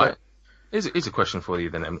objective. All right. Here's a question for you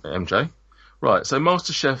then, MJ. Right. So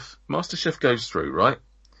MasterChef goes through, right?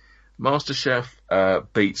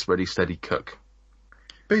 MasterChef beats Ready Steady Cook.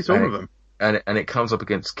 Beats all of them. And it comes up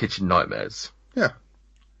against Kitchen Nightmares. Yeah.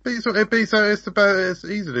 It's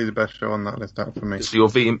easily the best show on that list out for me. So you're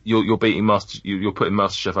putting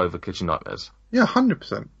MasterChef over Kitchen Nightmares? Yeah,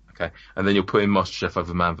 100%. Okay. And then you're putting MasterChef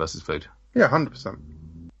over Man vs. Food? Yeah, 100%.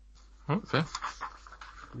 Oh, fair.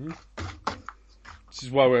 This is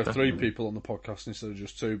why we have 3 people on the podcast instead of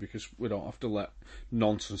just 2, because we don't have to let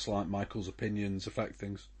nonsense like Michael's opinions affect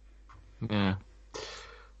things. Yeah.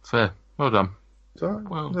 Fair. Well done.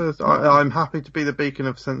 I'm happy to be the beacon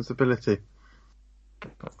of sensibility.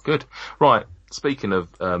 Good. Right. Speaking of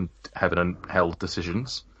heaven and hell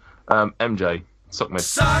decisions, MJ, Sockmed.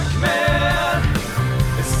 Sockmed,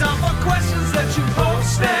 it's time for questions that you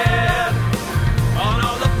posted on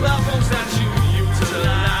all the platforms that you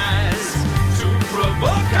utilize to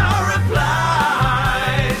provoke our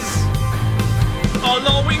replies.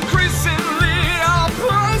 Although increasingly I'll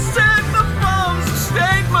posting the forms of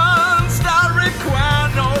statements that require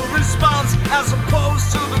no response, as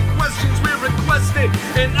opposed to the questions we requested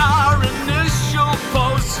in our initial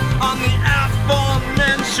post on the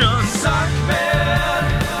aforementioned Sockmed.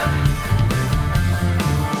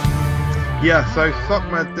 Yeah, so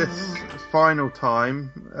Sockmed this final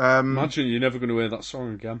time. Imagine you're never going to hear that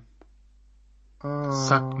song again.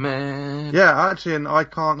 Sockmed. Yeah, actually, and I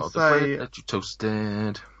can't say that you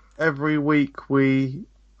toasted. Every week we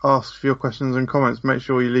ask for your questions and comments. Make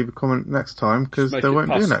sure you leave a comment next time, because there won't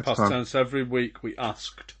be a next time. Tense. Every week we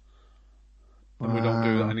asked. And we don't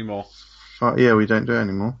do that anymore. Yeah, we don't do it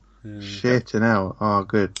anymore. Shit in hell. Oh,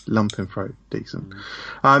 good. Lumping throat. Decent.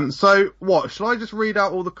 So, what? Shall I just read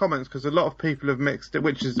out all the comments? Because a lot of people have mixed it,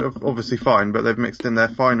 which is obviously fine, but they've mixed in their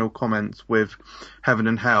final comments with heaven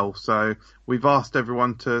and hell. So, we've asked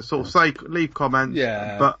everyone to sort of leave comments,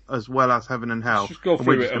 but as well as heaven and hell. Just go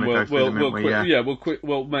through it and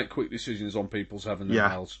we'll make quick decisions on people's heaven and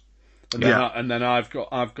hells. And then I've got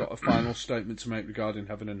a final statement to make regarding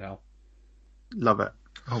heaven and hell. Love it.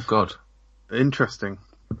 Oh, God. Interesting.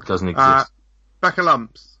 It doesn't exist. Becca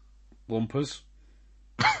Lumps. Lumpers.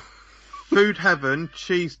 Food Heaven,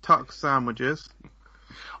 cheese tuck sandwiches.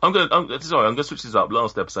 I'm gonna switch this up.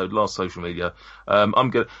 Last social media.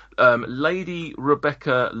 I'm gonna, Lady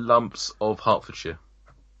Rebecca Lumps of Hertfordshire.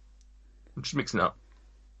 I'm just mixing it up.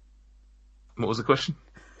 What was the question?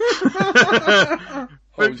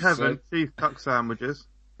 Food Heaven, cheese tuck sandwiches.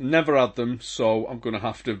 Never had them, so I'm going to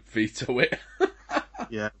have to veto it.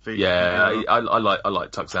 I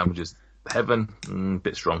like tuck sandwiches. Heaven,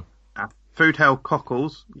 bit strong. Food Hell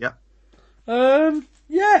cockles. Yeah. I'm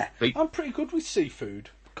pretty good with seafood.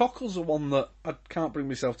 Cockles are one that I can't bring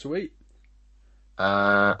myself to eat.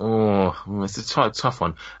 It's a tough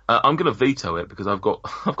one. I'm going to veto it because I've got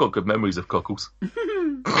good memories of cockles.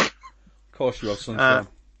 Of course you have, sunshine.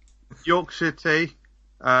 Yorkshire tea,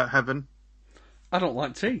 Heaven. I don't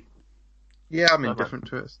like tea. Yeah, I'm indifferent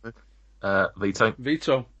to it. So. Veto. Food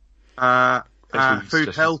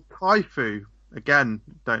Hell Taifu. Again,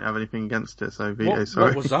 don't have anything against it, so veto. Sorry.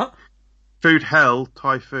 What was that? Food Hell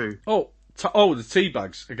Taifu. The tea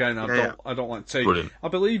bags. Again, I don't like tea. Brilliant. I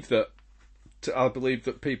believe that I believe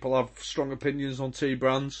that people have strong opinions on tea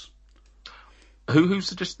brands. Who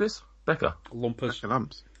suggested this? Becca. Lumpers.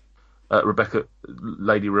 Lumps. Rebecca,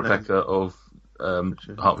 Lady Rebecca of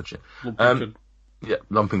Hertfordshire. Lumpington. Yeah,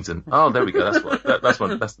 Lumpington. Oh, there we go. That's right. That's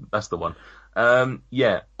one. That's the one.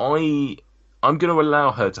 Yeah, I'm going to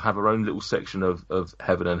allow her to have her own little section of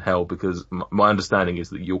heaven and hell, because my understanding is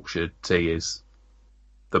that Yorkshire tea is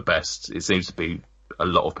the best. It seems to be, a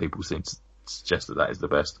lot of people seem to suggest that is the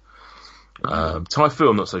best. Thai food,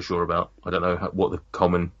 I'm not so sure about. I don't know what the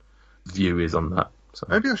common view is on that. So.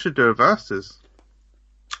 Maybe I should do a versus.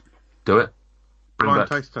 Do it. Blind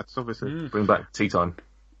taste test, obviously. Bring back tea time.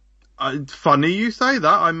 Funny you say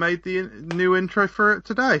that. I made the new intro for it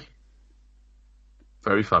today.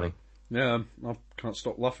 Very funny. Yeah, I can't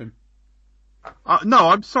stop laughing. No,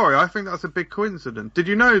 I'm sorry. I think that's a big coincidence. Did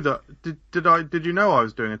you know that? Did you know I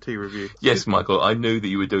was doing a tea review? Yes, Michael. I knew that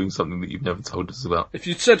you were doing something that you've never told us about. If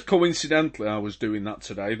you'd said coincidentally I was doing that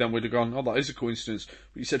today, then we'd have gone, oh, that is a coincidence.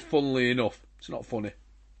 But you said funnily enough. It's not funny.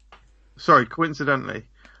 Sorry, coincidentally.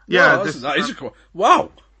 Yeah, no, that is a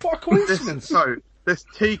wow. What a coincidence. This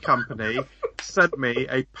tea company sent me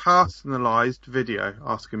a personalised video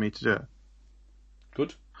asking me to do it.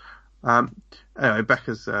 Good. Anyway,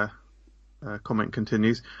 Becca's comment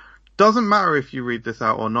continues. Doesn't matter if you read this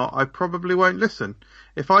out or not, I probably won't listen.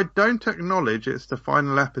 If I don't acknowledge it's the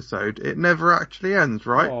final episode, it never actually ends,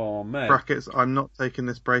 right? Oh, man. Brackets, I'm not taking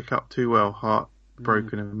this break up too well. Heart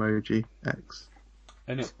broken emoji. X.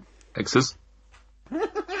 Any? X's?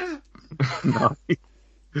 No.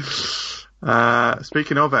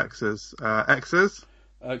 Speaking of X's, X's?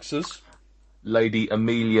 X's. Lady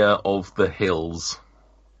Amelia of the Hills.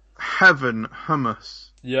 Heaven hummus.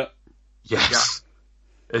 Yeah. Yes.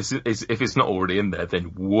 Yeah. If it's not already in there, then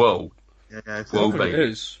whoa. Yeah, whoa, baby. It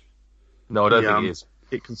is. No, I don't think it is.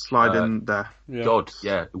 It can slide in there. Yeah. God,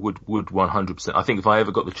 yeah, would 100%. I think if I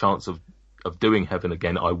ever got the chance of doing Heaven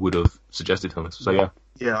again, I would have suggested hummus. So yeah.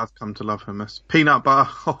 Yeah, I've come to love hummus. Peanut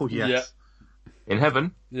butter. Oh yes. Yeah. In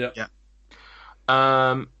Heaven. Yeah. Yeah.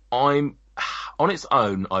 I'm on its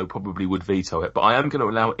own. I probably would veto it, but I am going to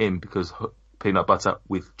allow it in because peanut butter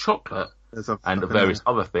with chocolate and various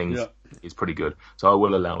other things is pretty good. So I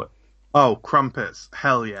will allow it. Oh, crumpets.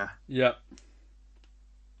 Hell yeah. Yeah.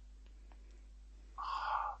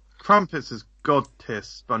 Crumpets is god tier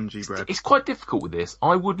spongy bread. It's quite difficult with this.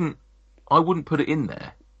 I wouldn't put it in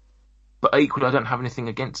there, but equally I don't have anything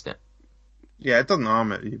against it. Yeah, it doesn't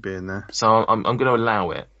harm it you being there. So I'm going to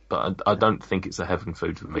allow it, but I don't think it's a heaven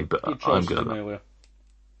food for me. But I'm going to allow it.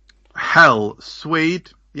 Hell,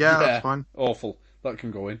 Swede. Yeah, that's fine. Awful. That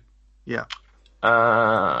can go in. Yeah.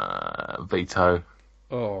 Veto.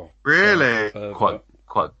 Oh, really?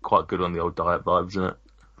 Quite good on the old diet vibes, isn't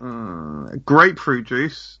it? Grapefruit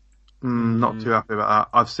juice. Not too happy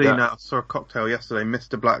about that. I saw a cocktail yesterday,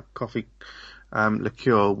 Mr. Black coffee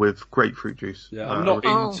liqueur with grapefruit juice. Yeah, I'm not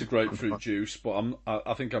into grapefruit juice, but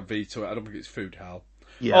I think I veto it. I don't think it's food hal.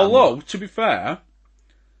 Yeah, although, to be fair,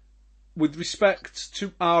 with respect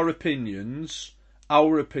to our opinions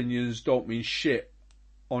don't mean shit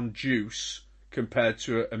on juice compared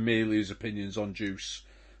to Amelia's opinions on juice,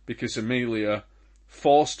 because Amelia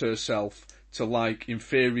forced herself to like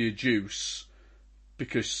inferior juice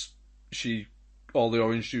because all the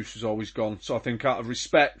orange juice was always gone. So I think out of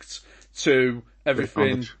respect to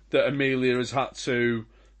everything that Amelia has had to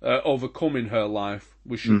overcome in her life,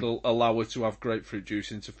 we should allow her to have grapefruit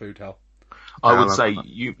juice into food hell. I would say,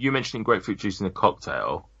 you mentioning grapefruit juice in a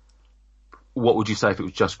cocktail, what would you say if it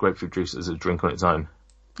was just grapefruit juice as a drink on its own?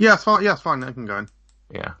 Yeah, it's fine. Yeah, it's fine. It can go in.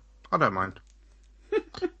 Yeah. I don't mind.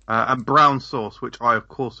 And brown sauce, which I of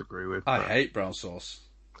course agree with. I hate brown sauce.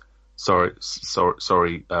 Sorry,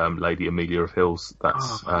 Lady Amelia of Hills.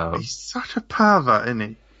 That's he's such a pervert, isn't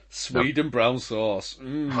he? Sweet and brown sauce.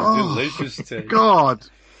 Delicious tea. God.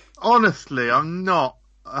 Honestly, I'm not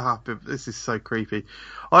happy. This is so creepy.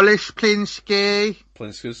 Olish Plinsky.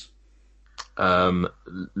 Plinskers.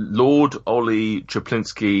 Lord Ollie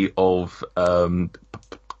Chaplinsky of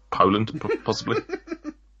Poland, possibly.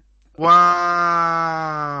 Wow.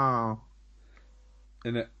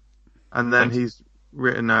 In it. And then he's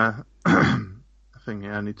written a thing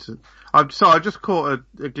here. I just caught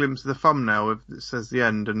a glimpse of the thumbnail. It says the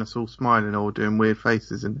end, and it's all smiling, all doing weird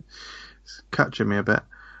faces, and it's catching me a bit.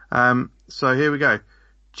 So here we go.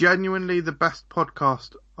 Genuinely the best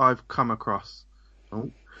podcast I've come across.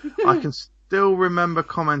 I can still remember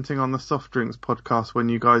commenting on the soft drinks podcast when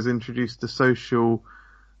you guys introduced the social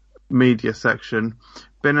media section.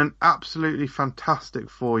 Been an absolutely fantastic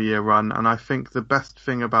 4-year run, and I think the best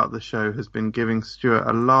thing about the show has been giving Stuart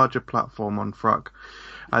a larger platform on Fruck,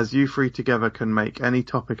 as you three together can make any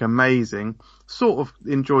topic amazing. Sort of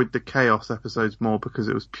enjoyed the Chaos episodes more because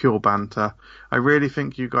it was pure banter. I really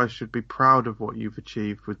think you guys should be proud of what you've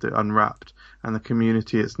achieved with the Unwrapped and the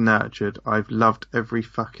community it's nurtured. I've loved every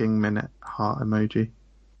fucking minute. Heart emoji.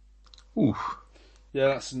 Oof. Yeah,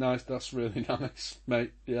 that's nice. That's really nice,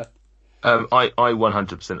 mate. Yeah. I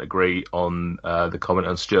 100% agree on the comment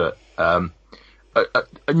on Stuart. I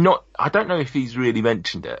don't know if he's really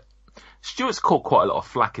mentioned it. Stuart's caught quite a lot of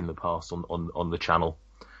flack in the past on the channel.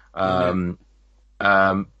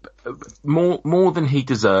 More than he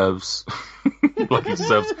deserves. Like he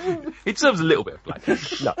deserves a little bit of flack.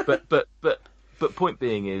 No, but point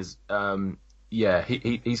being is,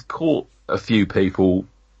 he's caught a few people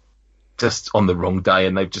just on the wrong day,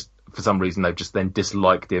 and for some reason they've just then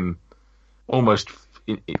disliked him almost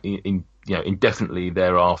indefinitely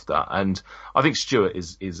thereafter. And I think Stuart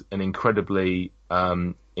is an incredibly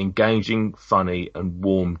engaging, funny, and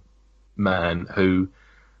warm man who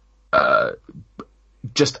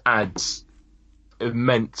just adds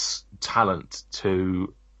immense talent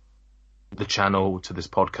to the channel, to this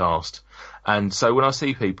podcast. And so when I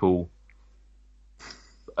see people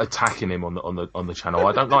attacking him on the channel,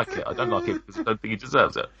 I don't like it. I don't like it because I don't think he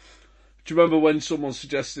deserves it. Do you remember when someone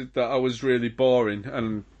suggested that I was really boring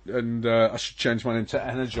and I should change my name to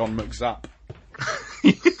Energon McZap?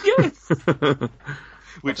 Yes,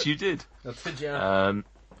 which you did. That's it, yeah.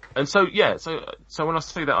 And so when I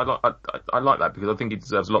see that, I like that because I think he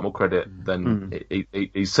deserves a lot more credit than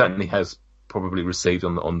he certainly has probably received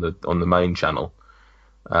on the main channel.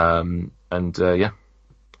 I'm glad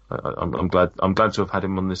to have had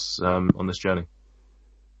him on this journey.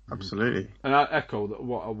 Absolutely. And I echo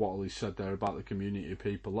what Ollie said there about the community of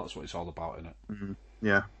people. That's what it's all about, isn't it? Mm-hmm.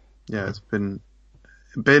 Yeah, it's been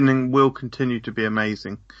and will continue to be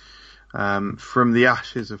amazing. From the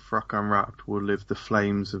ashes of Fruck Unwrapped will live the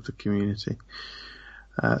flames of the community.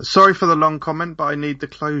 Sorry for the long comment, but I need the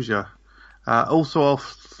closure. Also, I'll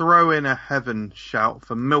throw in a heaven shout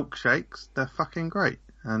for milkshakes. They're fucking great,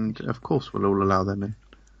 and of course we'll all allow them in.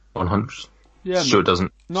 100. Yeah, Stuart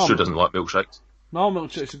doesn't like milkshakes. No,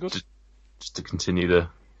 milkshakes are good. Just to continue the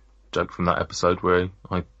joke from that episode where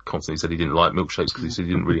I constantly said he didn't like milkshakes because he said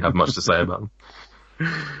he didn't really have much to say about them.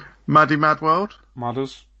 Maddie Mad World?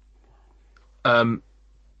 Madders. The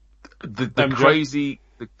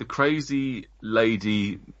crazy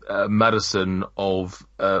lady Madison of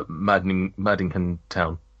Maddingham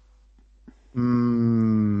Town.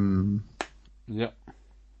 Yep.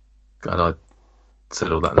 God, I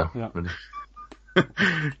said all that now. Yeah. Really.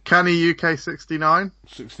 Canny UK 69?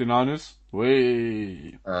 69ers.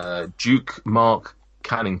 Wee. Duke Mark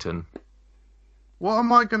Cannington. What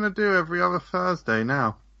am I going to do every other Thursday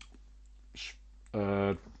now?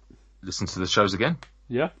 Listen to the shows again.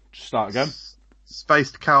 Yeah, just start again.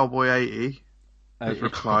 Spaced Cowboy 80 has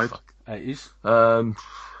replied. 80s.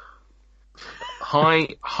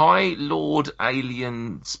 High Lord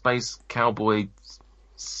Alien Space Cowboy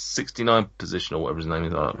 69 position or whatever his name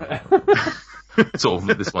is. Sort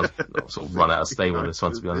of this one's sort of run out of steam on this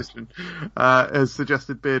one, to be honest. Has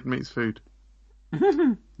suggested beard meets food.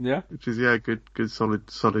 Yeah, which is good,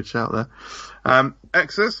 solid shout there.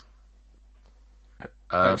 X's.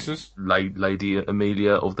 Lady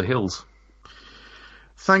Amelia of the Hills.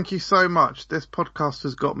 Thank you so much. This podcast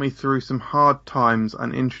has got me through some hard times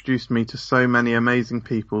and introduced me to so many amazing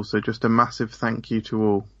people. So just a massive thank you to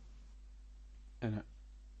all.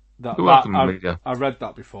 You're welcome, Amelia. I read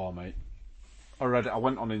that before, mate. I read it. I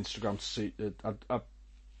went on Instagram to see it. I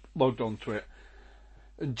logged onto it.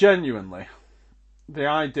 And genuinely, the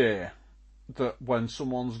idea that when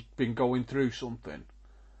someone's been going through something,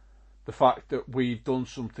 the fact that we've done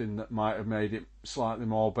something that might have made it slightly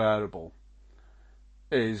more bearable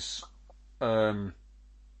is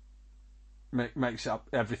makes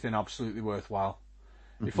everything absolutely worthwhile.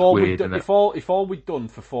 If all we'd done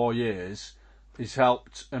for 4 years is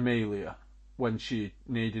helped Amelia when she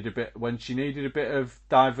needed a bit of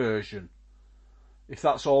diversion, if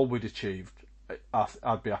that's all we'd achieved,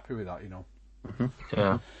 I'd be happy with that, you know. Mm-hmm.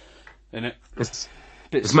 Yeah. Innit? It's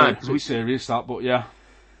serious that, but yeah.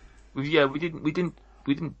 Yeah, we didn't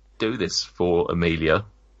do this for Amelia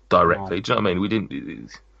directly. No. Do you know what I mean?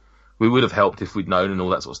 We would have helped if we'd known and all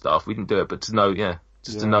that sort of stuff. We didn't do it, but to know,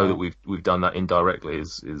 to know that we've done that indirectly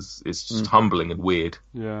is just humbling and weird.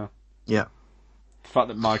 Yeah. Yeah. The fact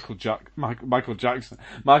that Michael Jameson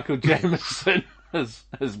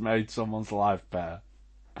has made someone's life better.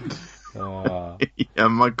 Yeah,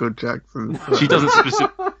 Michael Jackson. She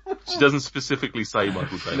She doesn't specifically say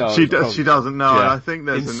Michael Caine. No. She doesn't know. Yeah. And I think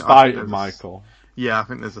there's In I spite think of there's- Michael. Yeah, I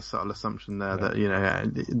think there's a subtle assumption there that, you know,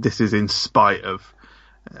 this is in spite of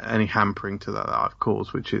any hampering to that I've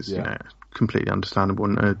caused, which is, you know, completely understandable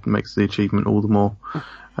and makes the achievement all the more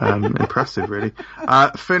impressive, really.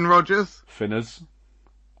 Finn Rogers. Finners.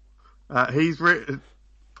 He's written...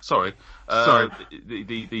 Sorry. Sorry.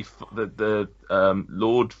 The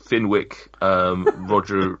Lord Finwick,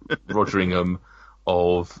 Rogeringham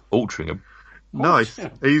of Altrincham. Nice.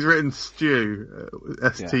 He's written Stew,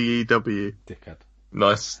 S-T-E-W. Dickhead.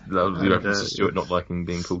 Nice. That was the reference to And, Stuart not liking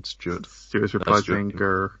being called Stuart. Stuart's replied Stuart. saying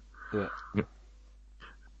grr. Yeah.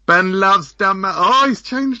 Ben loves the he's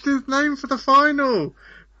changed his name for the final.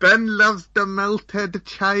 Ben loves the melted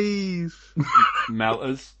cheese.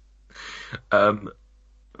 Melters. Earl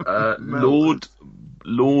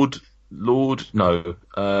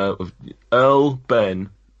Ben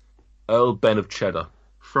of Cheddar.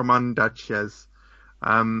 From Undutches.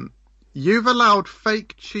 You've allowed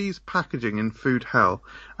fake cheese packaging in food hell.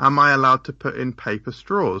 Am I allowed to put in paper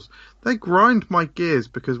straws? They grind my gears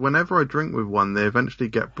because whenever I drink with one, they eventually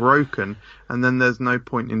get broken, and then there's no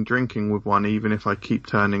point in drinking with one even if I keep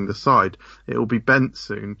turning the side. It will be bent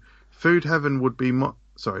soon. Food heaven would be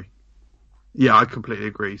sorry. Yeah, I completely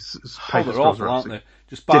agree. Oh, they're awful, aren't they?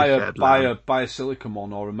 Just buy a silicone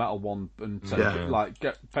one or a metal one and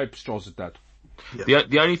get paper straws are dead. Yeah.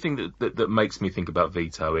 The only thing that makes me think about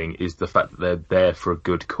vetoing is the fact that they're there for a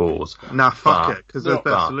good cause. Nah, fuck it, because there's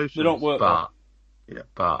better solutions. They don't work. I'm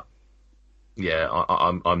not. Yeah,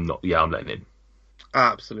 I'm letting in.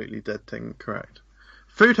 Absolutely dead thing, correct.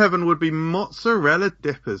 Food heaven would be mozzarella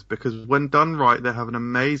dippers because when done right, they have an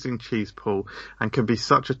amazing cheese pool and can be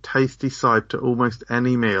such a tasty side to almost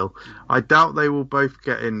any meal. I doubt they will both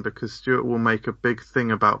get in because Stuart will make a big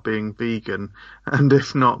thing about being vegan, and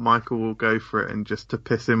if not, Michael will go for it, and just to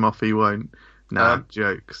piss him off, he won't. Nah,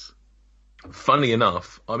 jokes. Funnily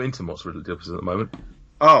enough, I'm into mozzarella dippers at the moment.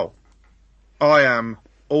 Oh, I am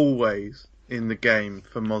always in the game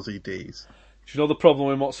for Mozzie D's. Do you know the problem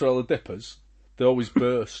with mozzarella dippers? They always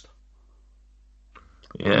burst.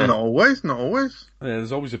 Yeah. Not always. Yeah,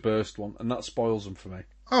 there's always a burst one, and that spoils them for me.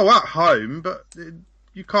 Oh, at home, but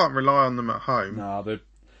you can't rely on them at home. No,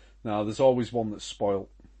 there's always one that's spoiled.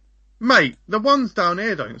 Mate, the ones down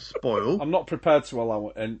here don't spoil. I'm not prepared to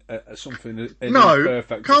allow something No,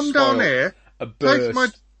 come down here, a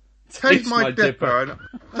burst. taste my dipper,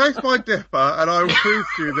 and I will prove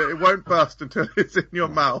to you that it won't burst until it's in your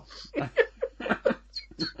mouth.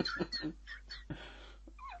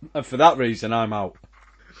 And for that reason, I'm out.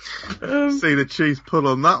 See the cheese pull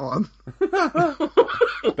on that one.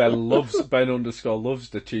 Ben loves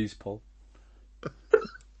the cheese pull.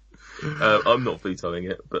 I'm not vetoing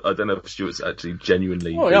it, but I don't know if Stuart's actually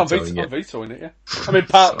genuinely I'm vetoing it. vetoing it, yeah. I mean,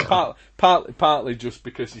 partly just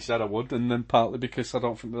because he said I would, and then partly because I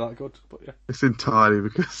don't think they're that good, but yeah. It's entirely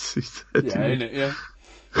because he said Yeah, innit, yeah.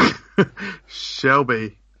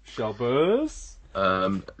 Shelby. Shelbers.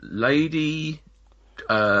 Lady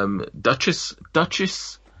Duchess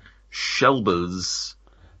Shelbers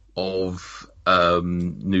of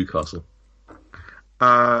Newcastle.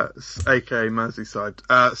 aka Merseyside.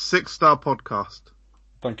 6-star podcast.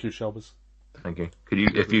 Thank you, Shelbers. Thank you. Could you,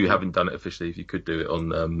 if you haven't done it officially, if you could do it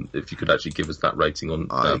on, if you could actually give us that rating on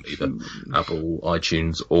either Apple,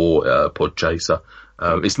 iTunes, or Podchaser.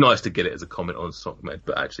 It's nice to get it as a comment on StockMed,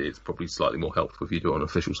 but actually it's probably slightly more helpful if you do it on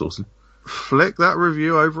official sourcing. Flick that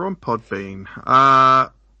review over on Podbean.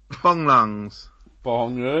 Bong Lungs.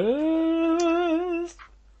 Bongers.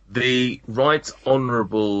 The Right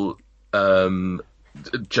Honourable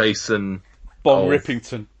Jason Bong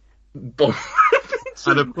Rippington. Bong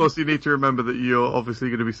And of course you need to remember that you're obviously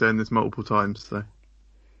going to be saying this multiple times, so.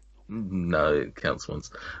 No, it counts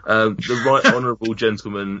once. The Right Honourable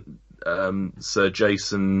Gentleman, Sir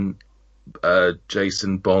Jason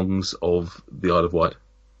Bongs of the Isle of Wight.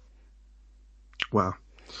 Wow.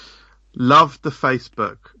 Love the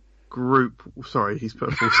Facebook group. Sorry, he's put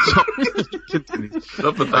a full stop. Continues.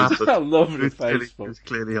 Love the Facebook. I love the It Facebook. was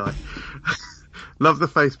clearly high. Love the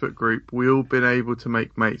Facebook group. We all been able to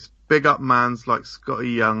make mates. Big up mans like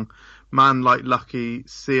Scotty Young, man like Lucky.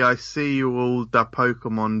 See, I see you all da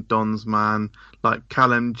Pokemon Dons man like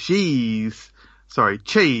Callum Cheese,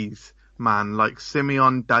 man like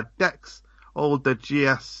Simeon da Dex. All the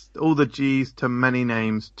G's to many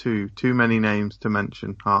names too. Too many names to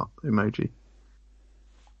mention. Heart emoji.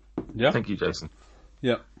 Yeah. Thank you, Jason.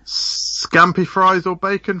 Yeah. Scampy fries or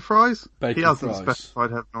bacon fries? Bacon He hasn't fries. specified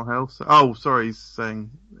heaven or hell. So, oh, sorry, he's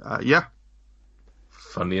saying, yeah.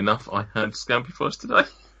 Funnily enough, I had scampi fries today.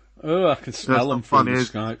 Oh, I can smell them from the It's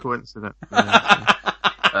Skype. coincidence. Yeah.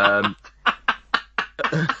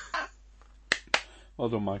 Well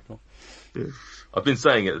done, Michael. I've been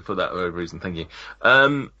saying it for that reason. Thank you.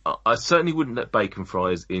 I certainly wouldn't let bacon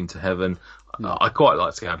fries into heaven. No. I quite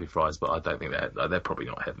like scampi fries, but I don't think they're probably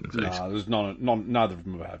not heaven food. Nah, there's neither of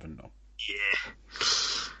them are heaven, no.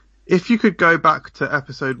 If you could go back to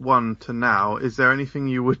episode 1 to now, is there anything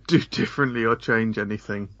you would do differently or change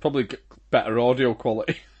anything? Probably better audio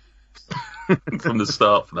quality. From the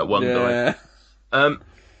start, for that one Yeah. guy.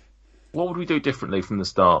 What would we do differently from the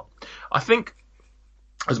start? I think,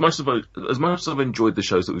 as much as I've enjoyed the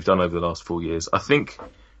shows that we've done over the last 4 years, I think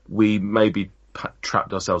we maybe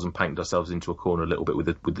trapped ourselves and painted ourselves into a corner a little bit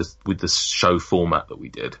with the show format that we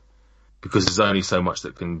did, because there's only so much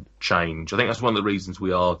that can change. I think that's one of the reasons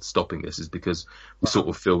we are stopping this, is because we sort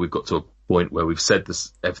of feel we've got to a point where we've said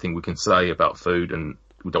everything we can say about food, and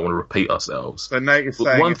we don't want to repeat ourselves. So Nate is But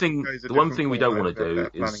saying the one thing we don't want to do is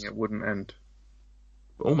planning it wouldn't end.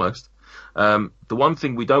 almost. The one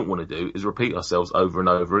thing we don't want to do is repeat ourselves over and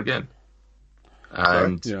over again.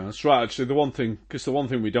 And Yeah, that's right. Actually, the one thing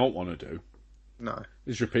we don't want to do No.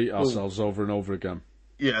 is repeat ourselves over and over again.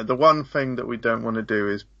 Yeah, the one thing that we don't want to do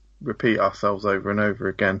is repeat ourselves over and over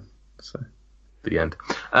again. So the end.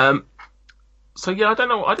 So yeah, I don't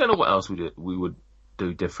know what else we would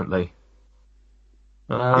do differently.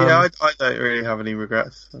 I don't really have any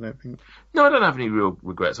regrets. I don't think. No, I don't have any real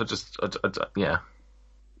regrets. I don't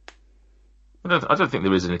think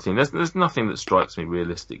there is anything. There's nothing that strikes me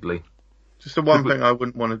realistically. Just the one thing I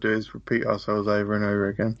wouldn't want to do is repeat ourselves over and over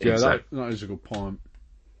again. Yeah, Exactly. that is a good point.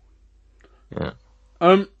 Yeah.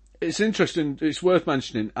 It's interesting. It's worth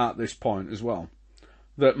mentioning at this point as well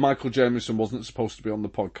that Michael Jameson wasn't supposed to be on the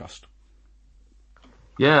podcast.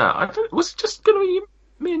 Yeah, was it just going to be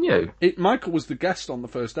me and you? Michael was the guest on the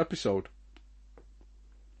first episode.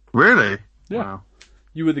 Really? Yeah. Wow.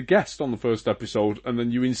 You were the guest on the first episode, and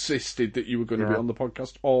then you insisted that you were going to be on the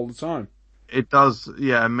podcast all the time. It does.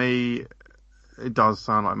 Yeah, it does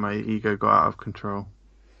sound like my ego got out of control.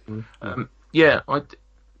 I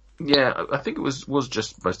think it was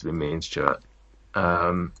just supposed to be me and Stuart.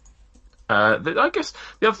 I guess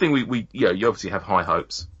the other thing you obviously have high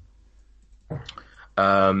hopes.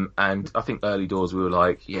 And I think early doors we were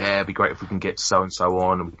like, yeah, it'd be great if we can get so and so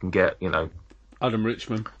on, and we can get, Adam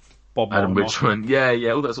Richman, Bob Adam Mortimer. Richmond,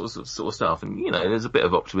 all that sort of stuff, and there's a bit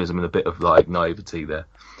of optimism and a bit of naivety there,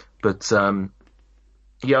 but I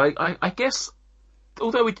guess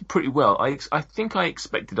although we did pretty well, I think I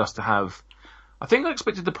expected the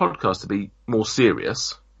podcast to be more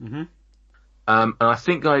serious, and I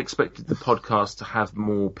think I expected the podcast to have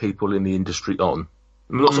more people in the industry on.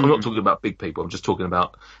 I'm not talking about big people. I'm just talking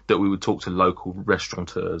about that we would talk to local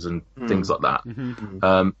restaurateurs and things like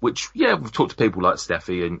that. Which, we've talked to people like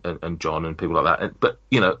Steffi and John and people like that. But,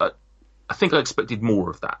 I think I expected more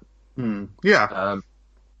of that. Yeah.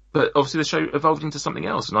 But obviously the show evolved into something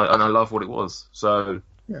else, and I love what it was. So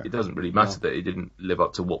it doesn't really matter that it didn't live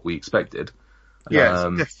up to what we expected. Yeah,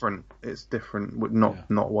 it's different. It's different,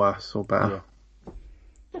 not worse or better.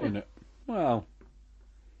 Yeah. Isn't it? Well,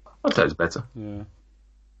 I'd say it's better. yeah.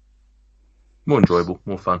 More enjoyable,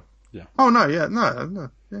 more fun. Oh no, yeah,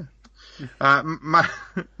 no, yeah.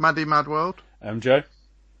 Maddie Mad World. MJ?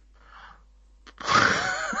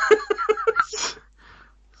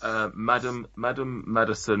 Madam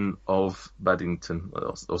Madison of Baddington,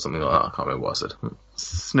 or something like that. I can't remember what I said.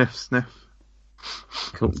 Sniff.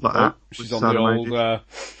 Cool. Like that. She's on the old...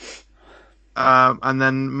 and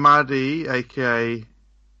then Maddie, aka...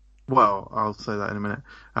 Well, I'll say that in a minute.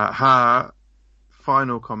 Her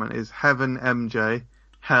final comment is Heaven MJ,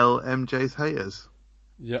 Hell MJ's haters.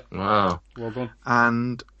 Yeah. Wow. Well done.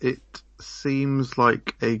 And it seems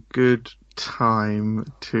like a good time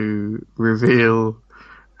to reveal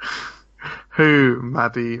who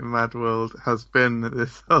Maddie Madworld has been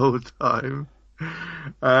this whole time.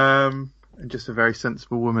 And just a very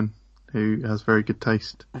sensible woman who has very good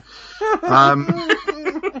taste.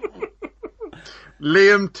 Liam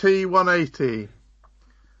T180.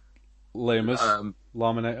 Lamers.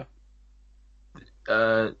 Laminator.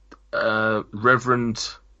 Reverend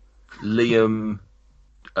Liam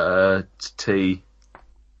T.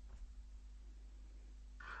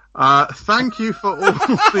 Thank you for all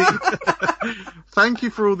thank you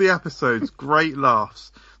for all the episodes. Great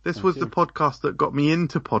laughs. This was the podcast that got me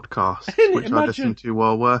into podcasts, which I listened to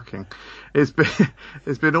while working. It's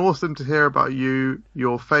been awesome to hear about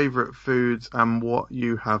your favourite foods, and what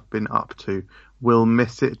you have been up to. We'll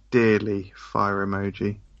miss it dearly. Fire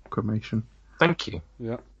emoji. Cremation. Thank you.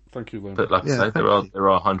 Yeah. Thank you, Liam. But like I say, there are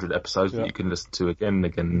 100 episodes that you can listen to again and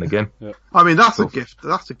again and again. Yeah. I mean, that's a gift.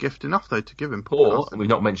 That's a gift enough, though, to give him. Or, and we've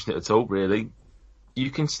not mentioned it at all, really,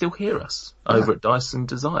 you can still hear us over at Dyson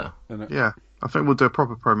Desire. Yeah, I think we'll do a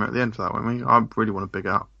proper promo at the end for that, won't we? I really want to big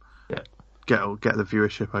up. Yeah. Get the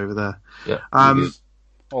viewership over there. Yeah.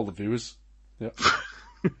 All the viewers. Yeah.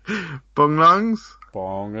 Bung lungs.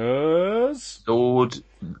 Bongers. Lord,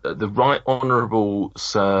 the Right Honourable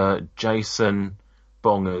Sir Jason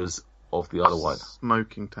Bongers of the Isle of Wight.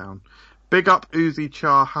 Smoking Town. Big up Uzi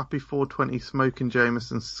Char, happy 420 Smoking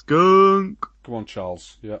Jameson Skunk. Come on,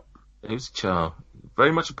 Charles. Yeah. Who's Char?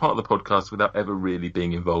 Very much a part of the podcast without ever really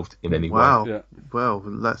being involved in any Wow. way. Yeah. Well,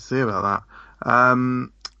 let's see about that.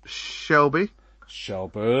 Shelby.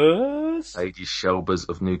 Shelbers. Lady Shelbers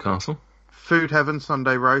of Newcastle. Food Heaven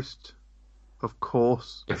Sunday Roast. Of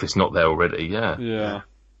course. If it's not there already, yeah. Yeah.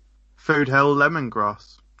 Food Hell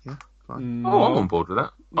Lemongrass. Yeah, fine. Oh, I'm on board with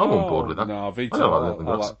that. I'm on board with that. No, Vito. I don't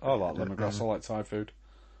like lemongrass. I like lemongrass. I like Thai food.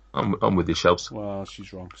 I'm with you, Shelbs. Well,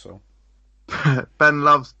 she's wrong, so. Ben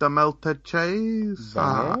loves the melted cheese.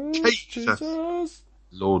 Jesus.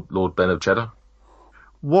 Lord Ben of Cheddar.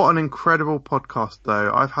 What an incredible podcast,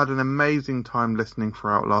 though. I've had an amazing time listening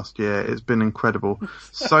throughout last year. It's been incredible.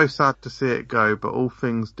 So sad to see it go, but all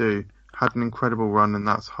things do. Had an incredible run, and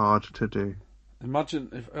that's hard to do. Imagine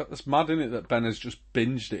if it's mad, isn't it, that Ben has just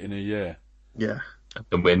binged it in a year. Yeah.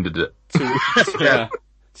 And we ended it. Yeah.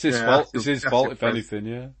 It's his fault. It's his that's fault, it, if Chris. anything.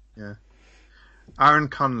 Yeah. Yeah. Aaron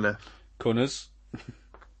Cunliffe. Cunners.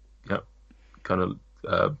 Yep. Kind of,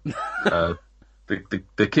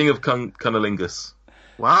 the king of Cunnilingus.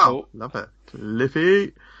 Wow. Oh. Love it.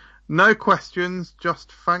 Liffy. No questions,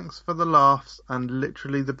 just thanks for the laughs and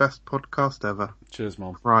literally the best podcast ever. Cheers,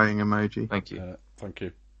 Mom. Crying emoji. Thank you. Thank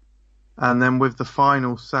you. And then with the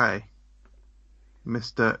final say,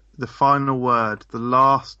 the final word, the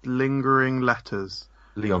last lingering letters.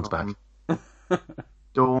 Leon's back.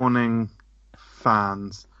 Dawning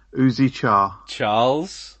fans. Uzi Char.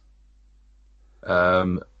 Charles.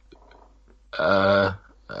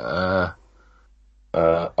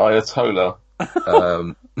 Ayatollah.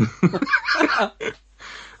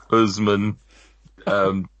 Usman.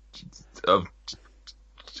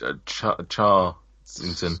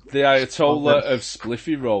 Charsington. The Ayatollah of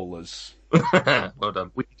Spliffy Rollers. Well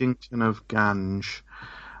done. Weedington of Ganj.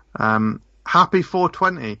 Happy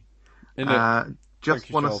 420. Just Thank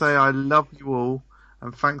you, want to Charles. say I love you all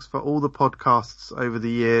and thanks for all the podcasts over the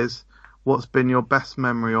years. What's been your best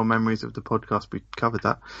memory or memories of the podcast? We covered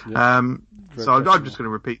that. Yeah. So I'm just going to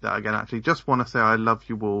repeat that again, actually. Just want to say I love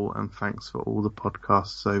you all and thanks for all the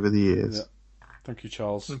podcasts over the years. Yeah. Thank you,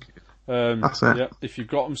 Charles. That's it. Yeah, if you've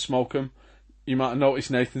got them, smoke them. You might have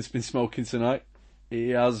noticed Nathan's been smoking tonight. He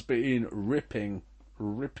has been ripping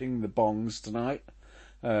the bongs tonight.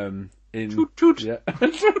 Toot, toot. Yeah.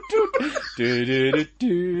 Toot, toot. Do, do, do,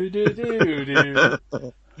 do, do, do, do.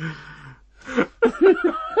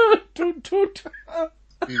 Toot, toot.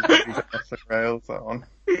 That's the rails, that one.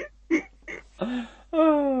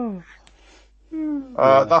 Oh.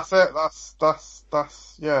 That's it.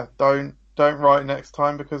 That's yeah. Don't write next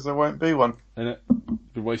time because there won't be one. Innit?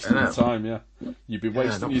 You'd be wasting your time, yeah. You'd be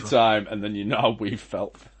wasting not your time, and then you know how we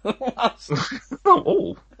felt.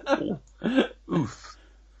 Oh. Oof,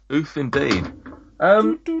 indeed.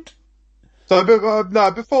 Toot, toot. So,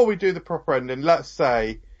 before we do the proper ending, let's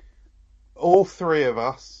say all three of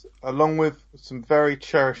us, along with some very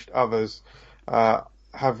cherished others,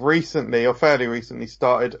 have recently, or fairly recently,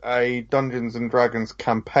 started a Dungeons and Dragons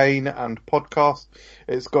campaign and podcast.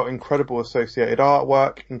 It's got incredible associated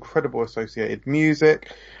artwork, incredible associated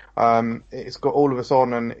music. It's got all of us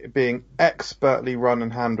on and being expertly run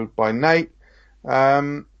and handled by Nate.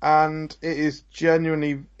 And it is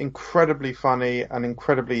genuinely incredibly funny and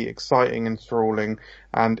incredibly exciting and enthralling.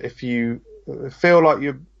 And if you feel like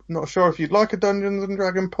you're not sure if you'd like a Dungeons and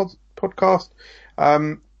Dragons podcast,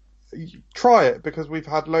 try it, because we've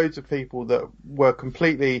had loads of people that were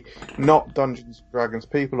completely not Dungeons and Dragons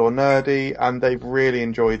people or nerdy, and they've really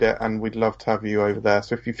enjoyed it, and we'd love to have you over there.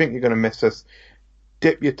 So if you think you're going to miss us,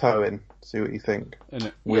 dip your toe in, see what you think.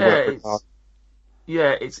 Innit? We work really hard.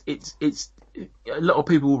 It's a lot of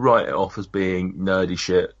people write it off as being nerdy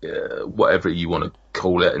shit, whatever you want to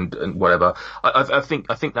call it, and whatever. I think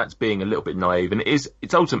that's being a little bit naive, and it's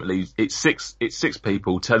ultimately six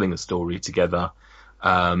people telling a story together,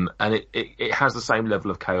 and it has the same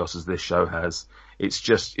level of chaos as this show has. It's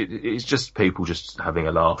just people just having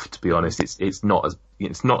a laugh. To be honest, it's not as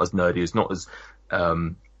nerdy. It's not as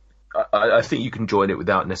I think you can join it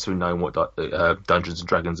without necessarily knowing what Dungeons and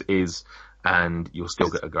Dragons is, and you'll still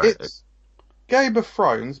get a go. It's Game of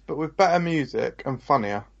Thrones, but with better music and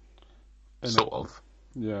funnier. Sort of.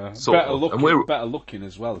 Yeah. Sort Better of. looking, And we're better looking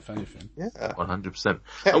as well, if anything. Yeah. 100%.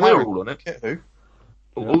 Kit And we're Harington. all on it. Kit who?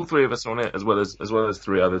 All three of us are on it, as well as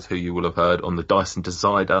three others who you will have heard on the Dyson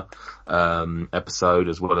Decider episode,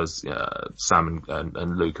 as well as Sam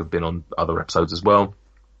and Luke have been on other episodes as well.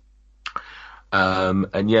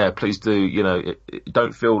 And yeah, please do.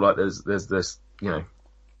 Don't feel like there's this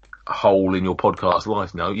a hole in your podcast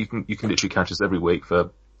life. No, you can literally catch us every week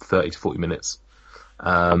for 30 to 40 minutes,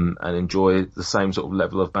 and enjoy the same sort of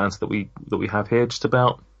level of banter that we have here, just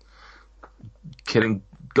about killing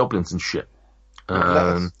goblins and shit. Let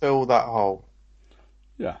us fill that hole.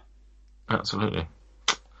 Yeah, absolutely.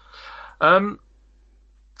 Well,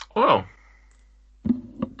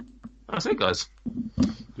 that's it, guys.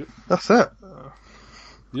 That's it.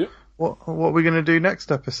 Yep. What are we going to do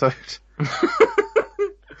next episode?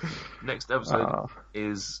 Next episode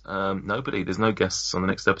is nobody. There's no guests on the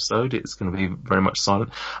next episode. It's going to be very much silent.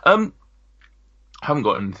 I haven't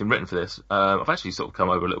got anything written for this. I've actually sort of come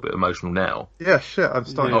over a little bit emotional now. Yeah, shit. I'm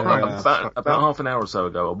starting crying. About half an hour or so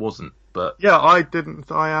ago, I wasn't, but yeah, I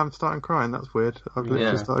didn't. I am starting crying. That's weird. I've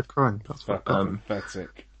literally started crying. That's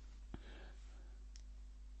pathetic.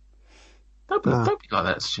 Don't be like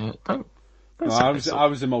that, Stuart. Don't No, I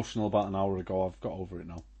was emotional about an hour ago. I've got over it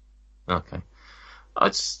now. Okay.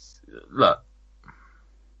 Look,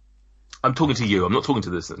 I'm talking to you. I'm not talking to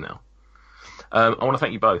the listeners now. I want to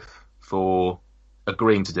thank you both for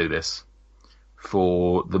agreeing to do this,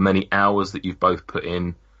 for the many hours that you've both put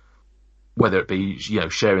in, whether it be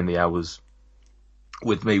sharing the hours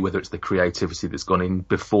with me, whether it's the creativity that's gone in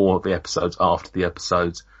before the episodes, after the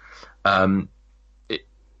episodes. I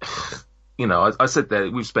said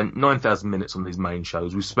that we've spent 9,000 minutes on these main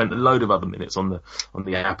shows. We've spent a load of other minutes on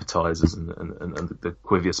the appetizers and the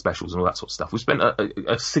Quivia specials and all that sort of stuff. We've spent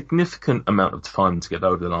a significant amount of time together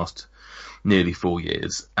over the last nearly 4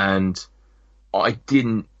 years. And I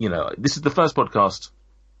didn't, this is the first podcast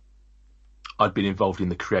I'd been involved in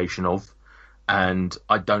the creation of, and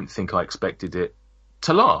I don't think I expected it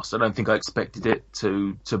to last. I don't think I expected it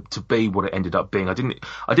to be what it ended up being. I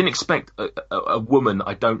didn't expect a woman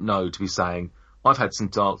I don't know to be saying, I've had some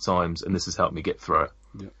dark times and this has helped me get through it.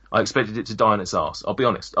 Yeah. I expected it to die on its arse. I'll be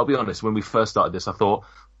honest. When we first started this, I thought,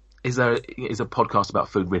 is a podcast about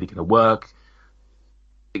food really going to work?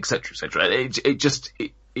 Et cetera, et cetera.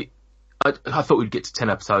 I thought we'd get to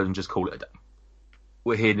 10 episodes and just call it a day.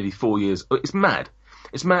 We're here nearly 4 years. It's mad.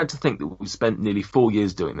 It's mad to think that we've spent nearly 4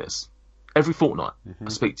 years doing this. Every fortnight, I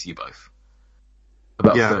speak to you both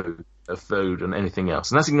about food and anything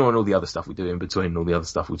else. And that's ignoring all the other stuff we do in between and all the other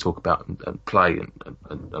stuff we talk about and play and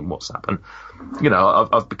WhatsApp. And,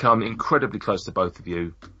 I've become incredibly close to both of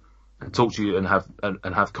you and talk to you and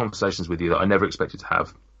have conversations with you that I never expected to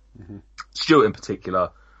have. Mm-hmm. Stuart in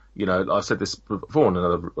particular, I've said this before on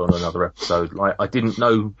another episode. Like, I didn't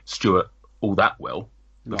know Stuart all that well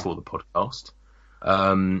before the podcast.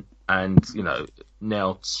 And,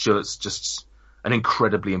 now Stuart's just an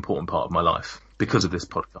incredibly important part of my life because of this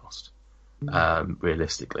podcast,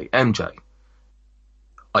 realistically. MJ,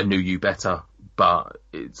 I knew you better, but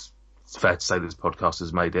it's fair to say this podcast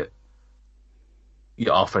has made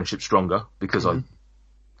our friendship stronger because I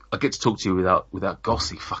get to talk to you without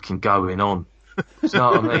Gossy fucking going on. Do you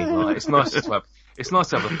know what I mean? Like, it's nice to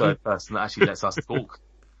have a third person that actually lets us talk,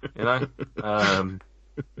 but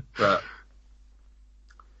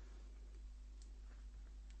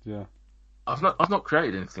yeah, I've not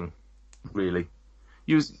created anything really.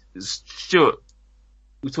 Stuart.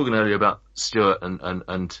 We were talking earlier about Stuart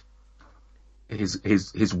and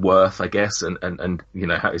his worth, I guess, and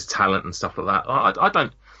his talent and stuff like that. I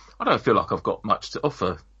don't feel like I've got much to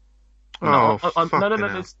offer. No.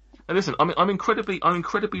 Listen, I'm incredibly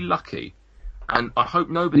lucky, and I hope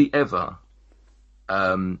nobody ever.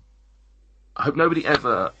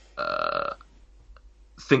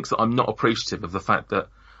 Thinks that I'm not appreciative of the fact that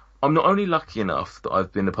I'm not only lucky enough that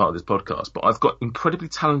I've been a part of this podcast, but I've got incredibly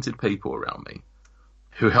talented people around me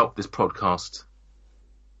who help this podcast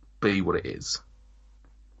be what it is.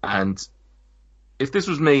 And if this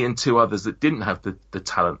was me and two others that didn't have the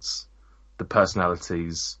talents, the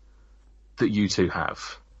personalities that you two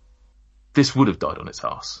have, this would have died on its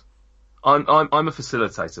arse. I'm a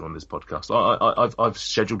facilitator on this podcast. I've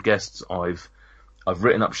scheduled guests. I've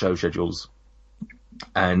written up show schedules,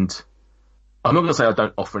 and I'm not going to say I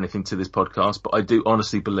don't offer anything to this podcast, but I do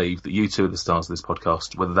honestly believe that you two are the stars of this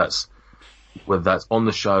podcast, whether that's on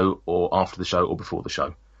the show or after the show or before the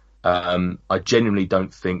show. I genuinely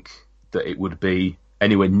don't think that it would be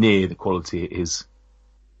anywhere near the quality it is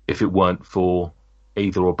if it weren't for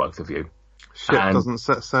either or both of you. Ship doesn't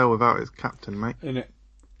set sail without its captain, mate.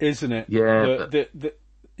 Isn't it? Yeah.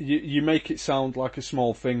 You make it sound like a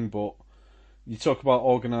small thing, but you talk about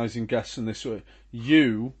organising guests in this way.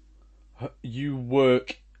 You you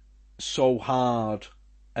work so hard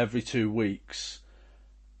every 2 weeks.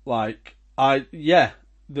 Like, that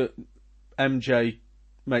MJ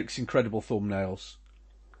makes incredible thumbnails.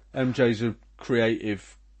 MJ's a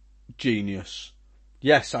creative genius.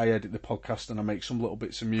 Yes, I edit the podcast and I make some little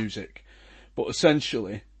bits of music, but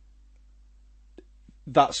essentially,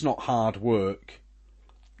 that's not hard work.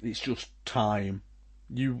 It's just time.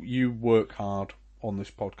 You work hard on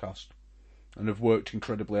this podcast, and have worked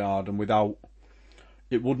incredibly hard, and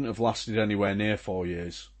it wouldn't have lasted anywhere near 4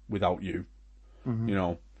 years without you. Mm-hmm. You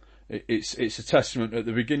know, it's a testament. At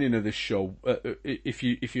the beginning of this show, if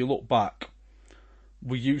you look back,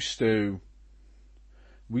 we used to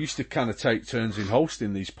kind of take turns in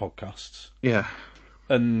hosting these podcasts. Yeah.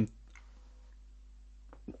 And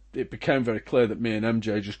it became very clear that me and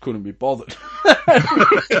MJ just couldn't be bothered.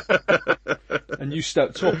 And you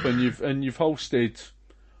stepped up and you've hosted,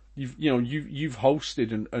 you've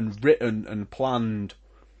hosted and written and planned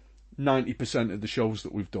 90% of the shows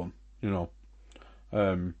that we've done. You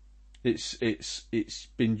know, it's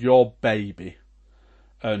been your baby,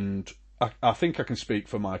 and I think I can speak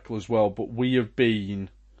for Michael as well. But we have been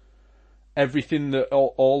everything that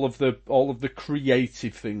all of the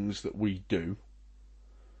creative things that we do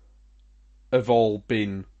have all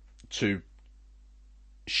been to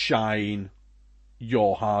shine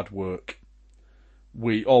your hard work.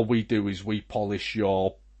 All we do is we polish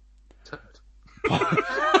your.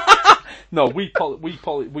 No, we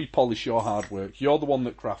polish your hard work. You're the one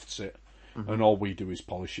that crafts it, and all we do is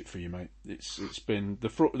polish it for you, mate. It's been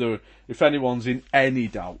if anyone's in any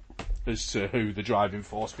doubt as to who the driving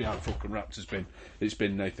force behind Fucking Wrapped has been, it's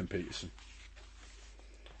been Nathan Peterson,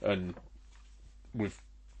 and we've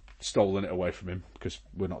stolen it away from him because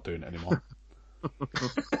we're not doing it anymore.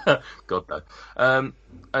 God no.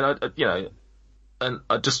 And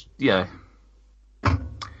I just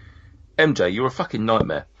MJ, you're a fucking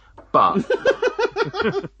nightmare. But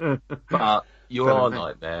you are a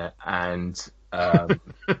nightmare, and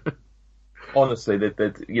honestly, we've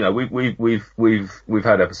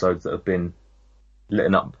had episodes that have been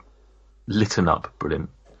lit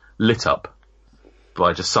up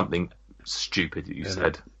by just something stupid that you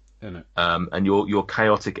said. And your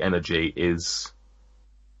chaotic energy is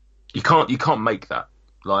you can't make that.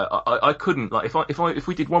 Like I couldn't, like if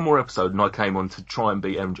we did one more episode and I came on to try and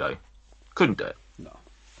beat MJ, couldn't do it. No.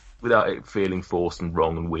 Without it feeling forced and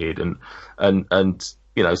wrong and weird, and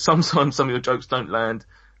sometimes some of your jokes don't land,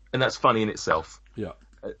 and that's funny in itself. Yeah.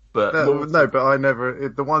 But I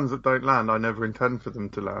never, the ones that don't land, I never intend for them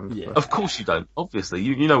to land. Yeah. Of course you don't. Obviously,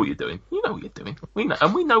 you know what you're doing. You know what you're doing. We know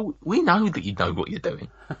that you know what you're doing.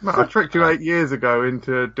 No, I tricked you 8 years ago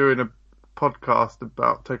into doing a podcast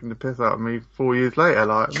about taking the piss out of me 4 years later.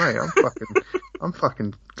 Like, mate, I'm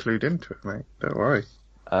fucking clued into it, mate. Don't worry.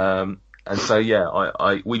 And so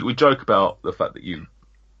we joke about the fact that you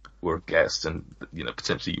were a guest and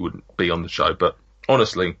potentially you wouldn't be on the show, but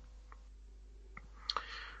honestly,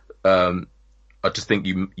 I just think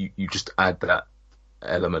you just add that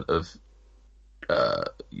element of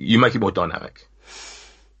you make it more dynamic.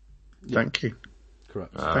 Thank you.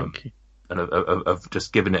 Correct. Thank you. And of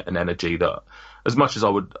just giving it an energy that, as much as I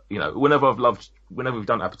would, whenever we've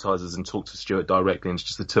done appetizers and talked to Stuart directly and it's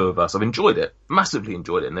just the two of us, I've enjoyed it, massively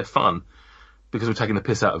enjoyed it, and they're fun because we're taking the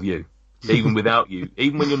piss out of you. Even without you,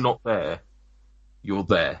 even when you're not there, you're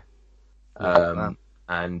there.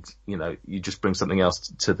 And you just bring something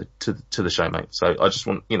else to the show, mate. So I just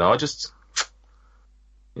want,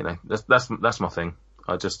 that's my thing.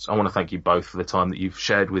 I want to thank you both for the time that you've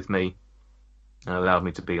shared with me and allowed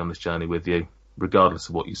me to be on this journey with you, regardless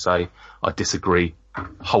of what you say. I disagree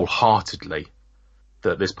wholeheartedly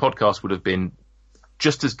that this podcast would have been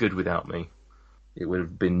just as good without me. It would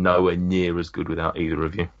have been nowhere near as good without either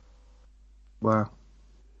of you. Wow.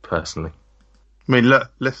 Personally. I mean,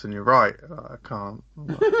 listen, you're right. I can't.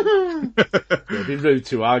 It'd be rude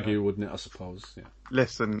to argue, wouldn't it, I suppose? Yeah.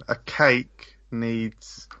 Listen, a cake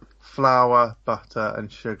needs flour, butter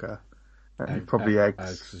and sugar. And probably eggs.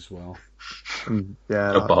 Eggs as well. And,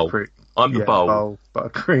 a bowl. I'm the bowl.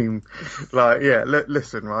 Buttercream.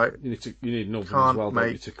 Listen, right? You need an oven as well,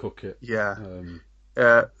 don't you, to cook it. Yeah.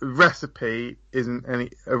 A recipe isn't a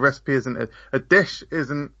dish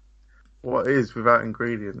isn't what it is without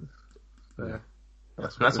ingredients. So, yeah.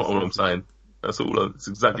 That's what I'm saying. That's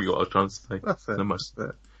exactly what I was trying to say. That's it. In a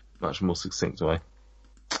much more succinct way.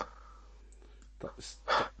 That's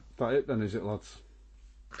that it then, is it, lads?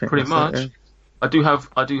 Pretty much. It, yeah. I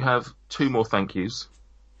do have two more thank yous.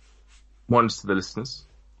 One's to the listeners.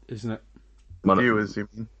 Isn't it? Viewers, you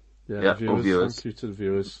mean? Yeah, viewers. Thank you to the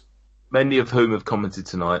viewers. Many of whom have commented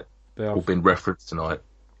tonight, They have. or been referenced tonight.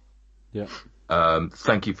 Yeah.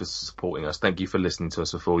 Thank you for supporting us. Thank you for listening to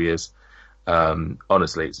us for 4 years.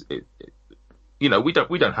 Honestly, we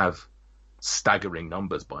don't have staggering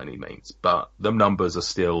numbers by any means, but the numbers are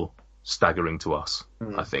still staggering to us.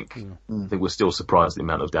 I think. I think we're still surprised the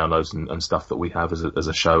amount of downloads and stuff that we have as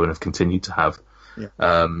a show and have continued to have.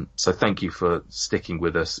 Yeah. So thank you for sticking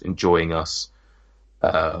with us, enjoying us.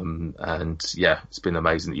 And yeah, it's been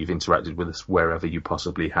amazing that you've interacted with us wherever you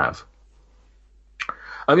possibly have.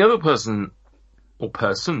 And the other person or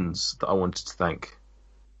persons that I wanted to thank: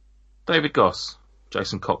 David Goss,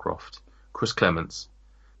 Jason Cockcroft, Chris Clements,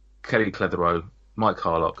 Kelly Clitheroe, Mike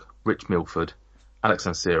Harlock, Rich Milford, Alex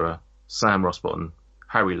Ansira, Sam Rossbottom,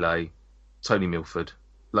 Harry Lay, Tony Milford,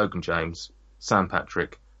 Logan James, Sam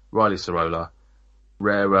Patrick, Riley Sorola,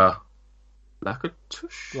 Rara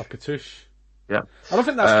Lakatush. Yeah. I don't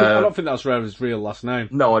think that's Rara's real last name.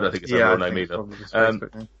 No, I don't think it's her I real name think it's either. probably his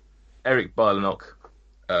Facebook name. Eric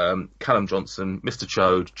Bylenok, Callum Johnson, Mr.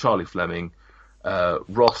 Chode, Charlie Fleming,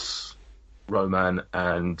 Ross Roman,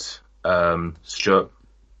 and Stuart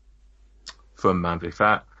from Manly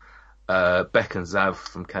Fat, Beck and Zav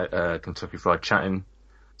from Kentucky Fried Chatting,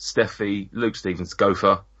 Steffi, Luke Stevens,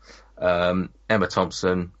 Gopher, Emma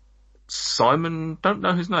Thompson, Simon, don't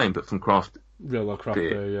know his name, but from Real Old Craft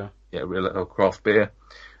Beer, yeah. Yeah, Real Old Craft Beer,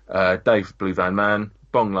 Dave Blue Van Man,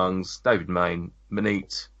 Bong Lungs, David Main,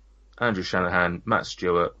 Manit, Andrew Shanahan, Matt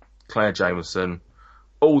Stewart, Claire Jameson,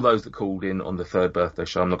 all those that called in on the third birthday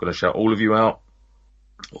show. I'm not going to shout all of you out,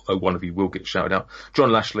 although one of you will get shouted out.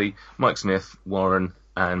 John Lashley, Mike Smith, Warren,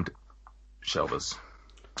 and Shelvers.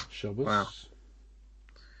 Wow.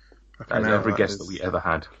 That is every guest that we ever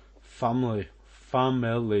had. Family.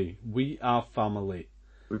 We are family.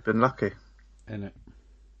 We've been lucky. Innit?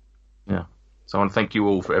 Yeah. So I want to thank you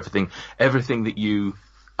all for everything that you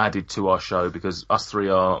added to our show, because us three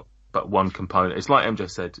are but one component. It's like MJ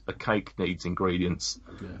said, a cake needs ingredients,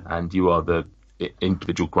 and you are the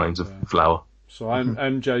individual grains of flour. So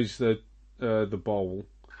MJ's the bowl.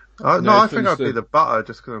 No, I think I'd be the butter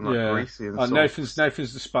just because I'm greasy and soft.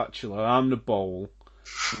 Nathan's the spatula. I'm the bowl.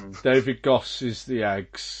 David Goss is the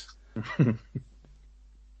eggs.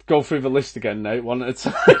 Go through the list again, Nate, one at a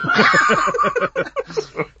time.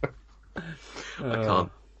 I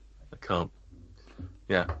can't.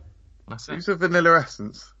 Yeah. That's it. Use a vanilla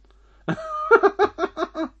essence.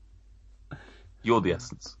 You're the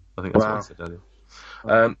essence. I think that's what I said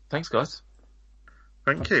earlier. Thanks, guys.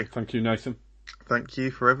 Thank you. Thank you, Nathan. Thank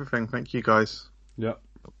you for everything. Thank you, guys. Yeah.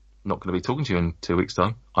 Not going to be talking to you in 2 weeks'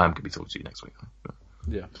 time. I am going to be talking to you next week.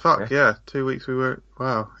 Yeah. Fuck, yeah. 2 weeks we were...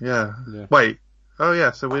 Wow, yeah. Wait. Oh,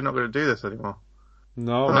 yeah, so we're not going to do this anymore.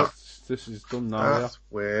 No, this is done now, That's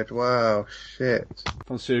weird. Wow, shit.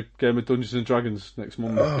 Fancy a game of Dungeons and Dragons next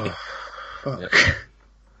Monday. Oh, fuck. Yeah.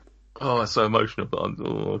 Oh, it's so emotional, but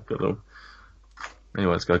God.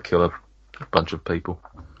 Anyway, let's go kill a bunch of people.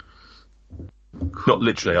 Not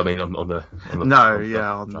literally, I mean on the Dungeons,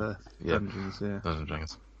 yeah. Dungeons and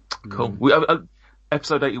Dragons. Cool. We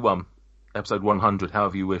episode 81, episode 100,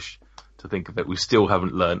 however you wish to think of it. We still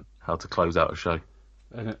haven't learnt how to close out a show.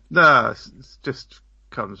 No, it just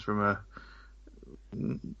comes from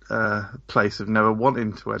a place of never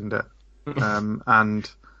wanting to end it. And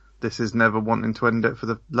this is never wanting to end it for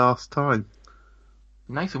the last time.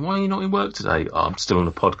 Nathan, why are you not in work today? Oh, I'm still on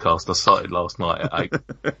a podcast. I started last night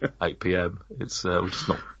at 8 p.m. It's we're just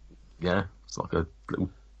not. Yeah, it's like a little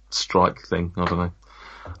strike thing. I don't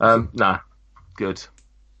know. Nah, good.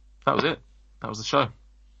 That was it. That was the show.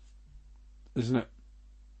 Isn't it?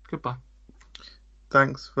 Goodbye.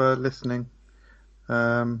 Thanks for listening.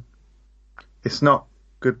 It's not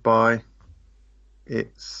goodbye.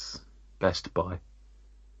 It's best bye.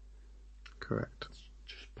 Correct.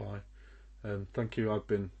 Just bye. Thank you. I've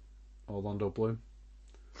been Orlando Bloom.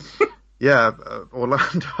 Yeah,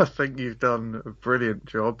 Orlando, I think you've done a brilliant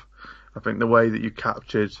job. I think the way that you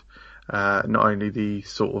captured not only the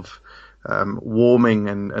sort of warming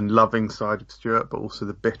and loving side of Stuart, but also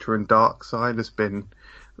the bitter and dark side has been,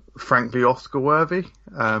 frankly, Oscar worthy.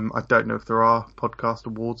 I don't know if there are podcast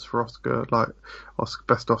awards for Oscar, like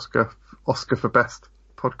Oscar for best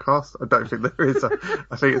podcast. I don't think there is.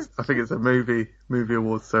 I think it's a movie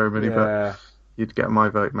awards ceremony, but you'd get my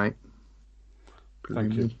vote, mate.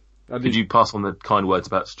 Thank you. Did you pass on the kind words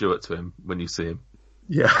about Stuart to him when you see him?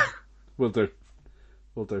 Yeah. Will do.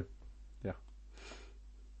 Yeah.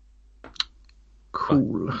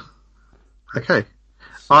 Cool. Okay.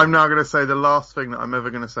 I'm now going to say the last thing that I'm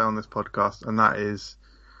ever going to say on this podcast, and that is...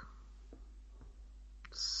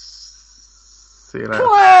 See you later.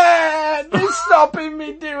 Claire! They're stopping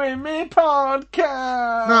me doing my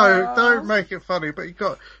podcast! No, don't make it funny, but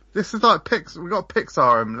this is like we got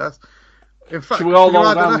Pixar, and In fact, Should we all can you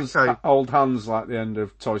hold add an hands, echo? hold hands like the end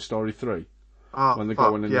of Toy Story 3 when they're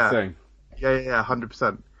going in the thing? Yeah,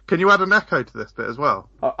 100%. Can you add an echo to this bit as well?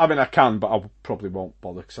 I mean, I can, but I probably won't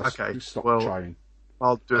bother because I Okay, stopped well- trying.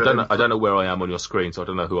 I'll do it. I don't know where I am on your screen, so I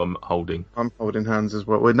don't know who I'm holding. I'm holding hands as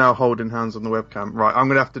well. We're now holding hands on the webcam. Right, I'm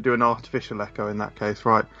going to have to do an artificial echo in that case.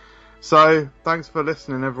 Right. So, thanks for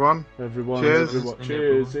listening, everyone. Everyone, Cheers.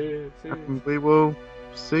 cheers. And we will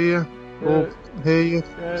see you or hear you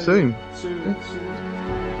soon. Soon.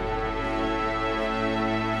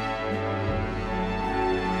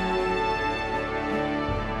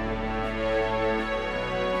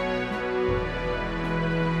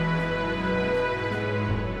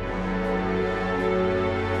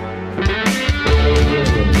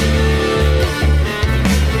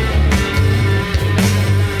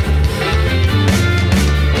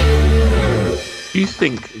 Do you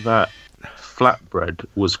think that flatbread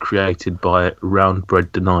was created by round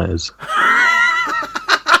bread deniers?